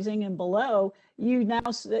freezing and below, you now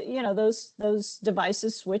those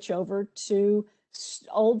devices switch over to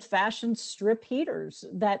old-fashioned strip heaters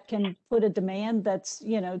that can put a demand that's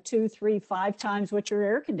 2, 3, 5 times what your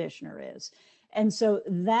air conditioner is. And so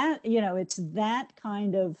that, it's that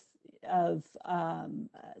kind of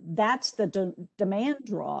that's the demand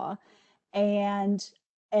draw. And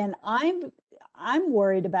I'm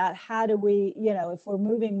worried about how do we, if we're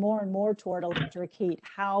moving more and more toward electric heat,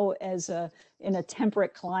 how in a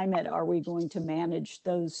temperate climate are we going to manage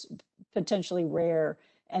those potentially rare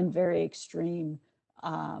and very extreme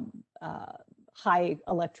high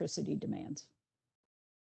electricity demands?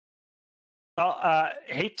 Well,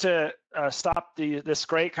 hate to stop this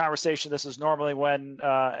great conversation. This is normally when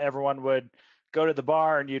everyone would go to the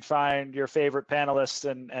bar and you'd find your favorite panelists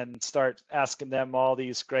and start asking them all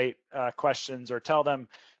these great questions, or tell them,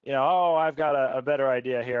 oh, I've got a better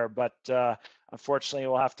idea here. But unfortunately,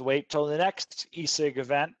 we'll have to wait till the next ESIG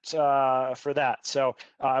event for that. So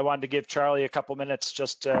I wanted to give Charlie a couple minutes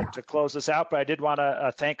just to close this out. But I did want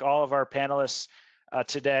to thank all of our panelists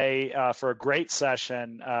today for a great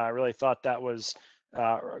session. I really thought that was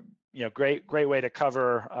great way to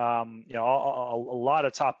cover a lot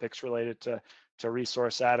of topics related to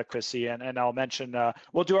resource adequacy. And I'll mention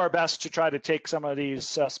we'll do our best to try to take some of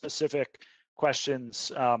these specific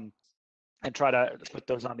questions and try to put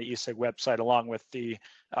those on the ESIG website along with the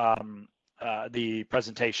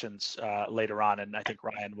presentations later on. And I think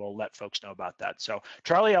Ryan will let folks know about that. So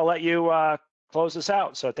Charlie, I'll let you close this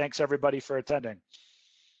out. So thanks everybody for attending.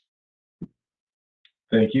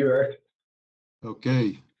 Thank you, Erik.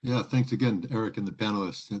 Okay. Yeah, thanks again, Erik and the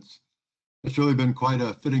panelists. It's really been quite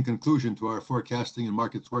a fitting conclusion to our forecasting and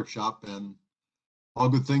markets workshop, and all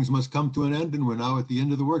good things must come to an end, and we're now at the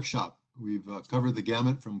end of the workshop. We've covered the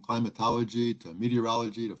gamut from climatology to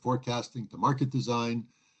meteorology to forecasting to market design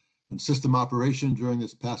and system operation during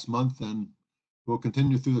this past month, and we'll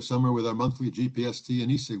continue through the summer with our monthly GPST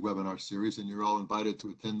and ESIG webinar series, and you're all invited to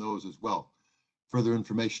attend those as well. Further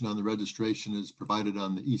information on the registration is provided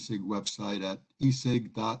on the ESIG website at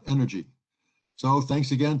esig.energy. So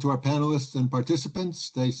thanks again to our panelists and participants.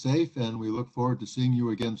 Stay safe, and we look forward to seeing you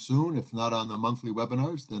again soon, if not on the monthly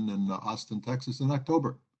webinars, then in Austin, Texas in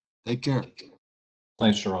October. Take care.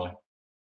 Thanks, Charlie.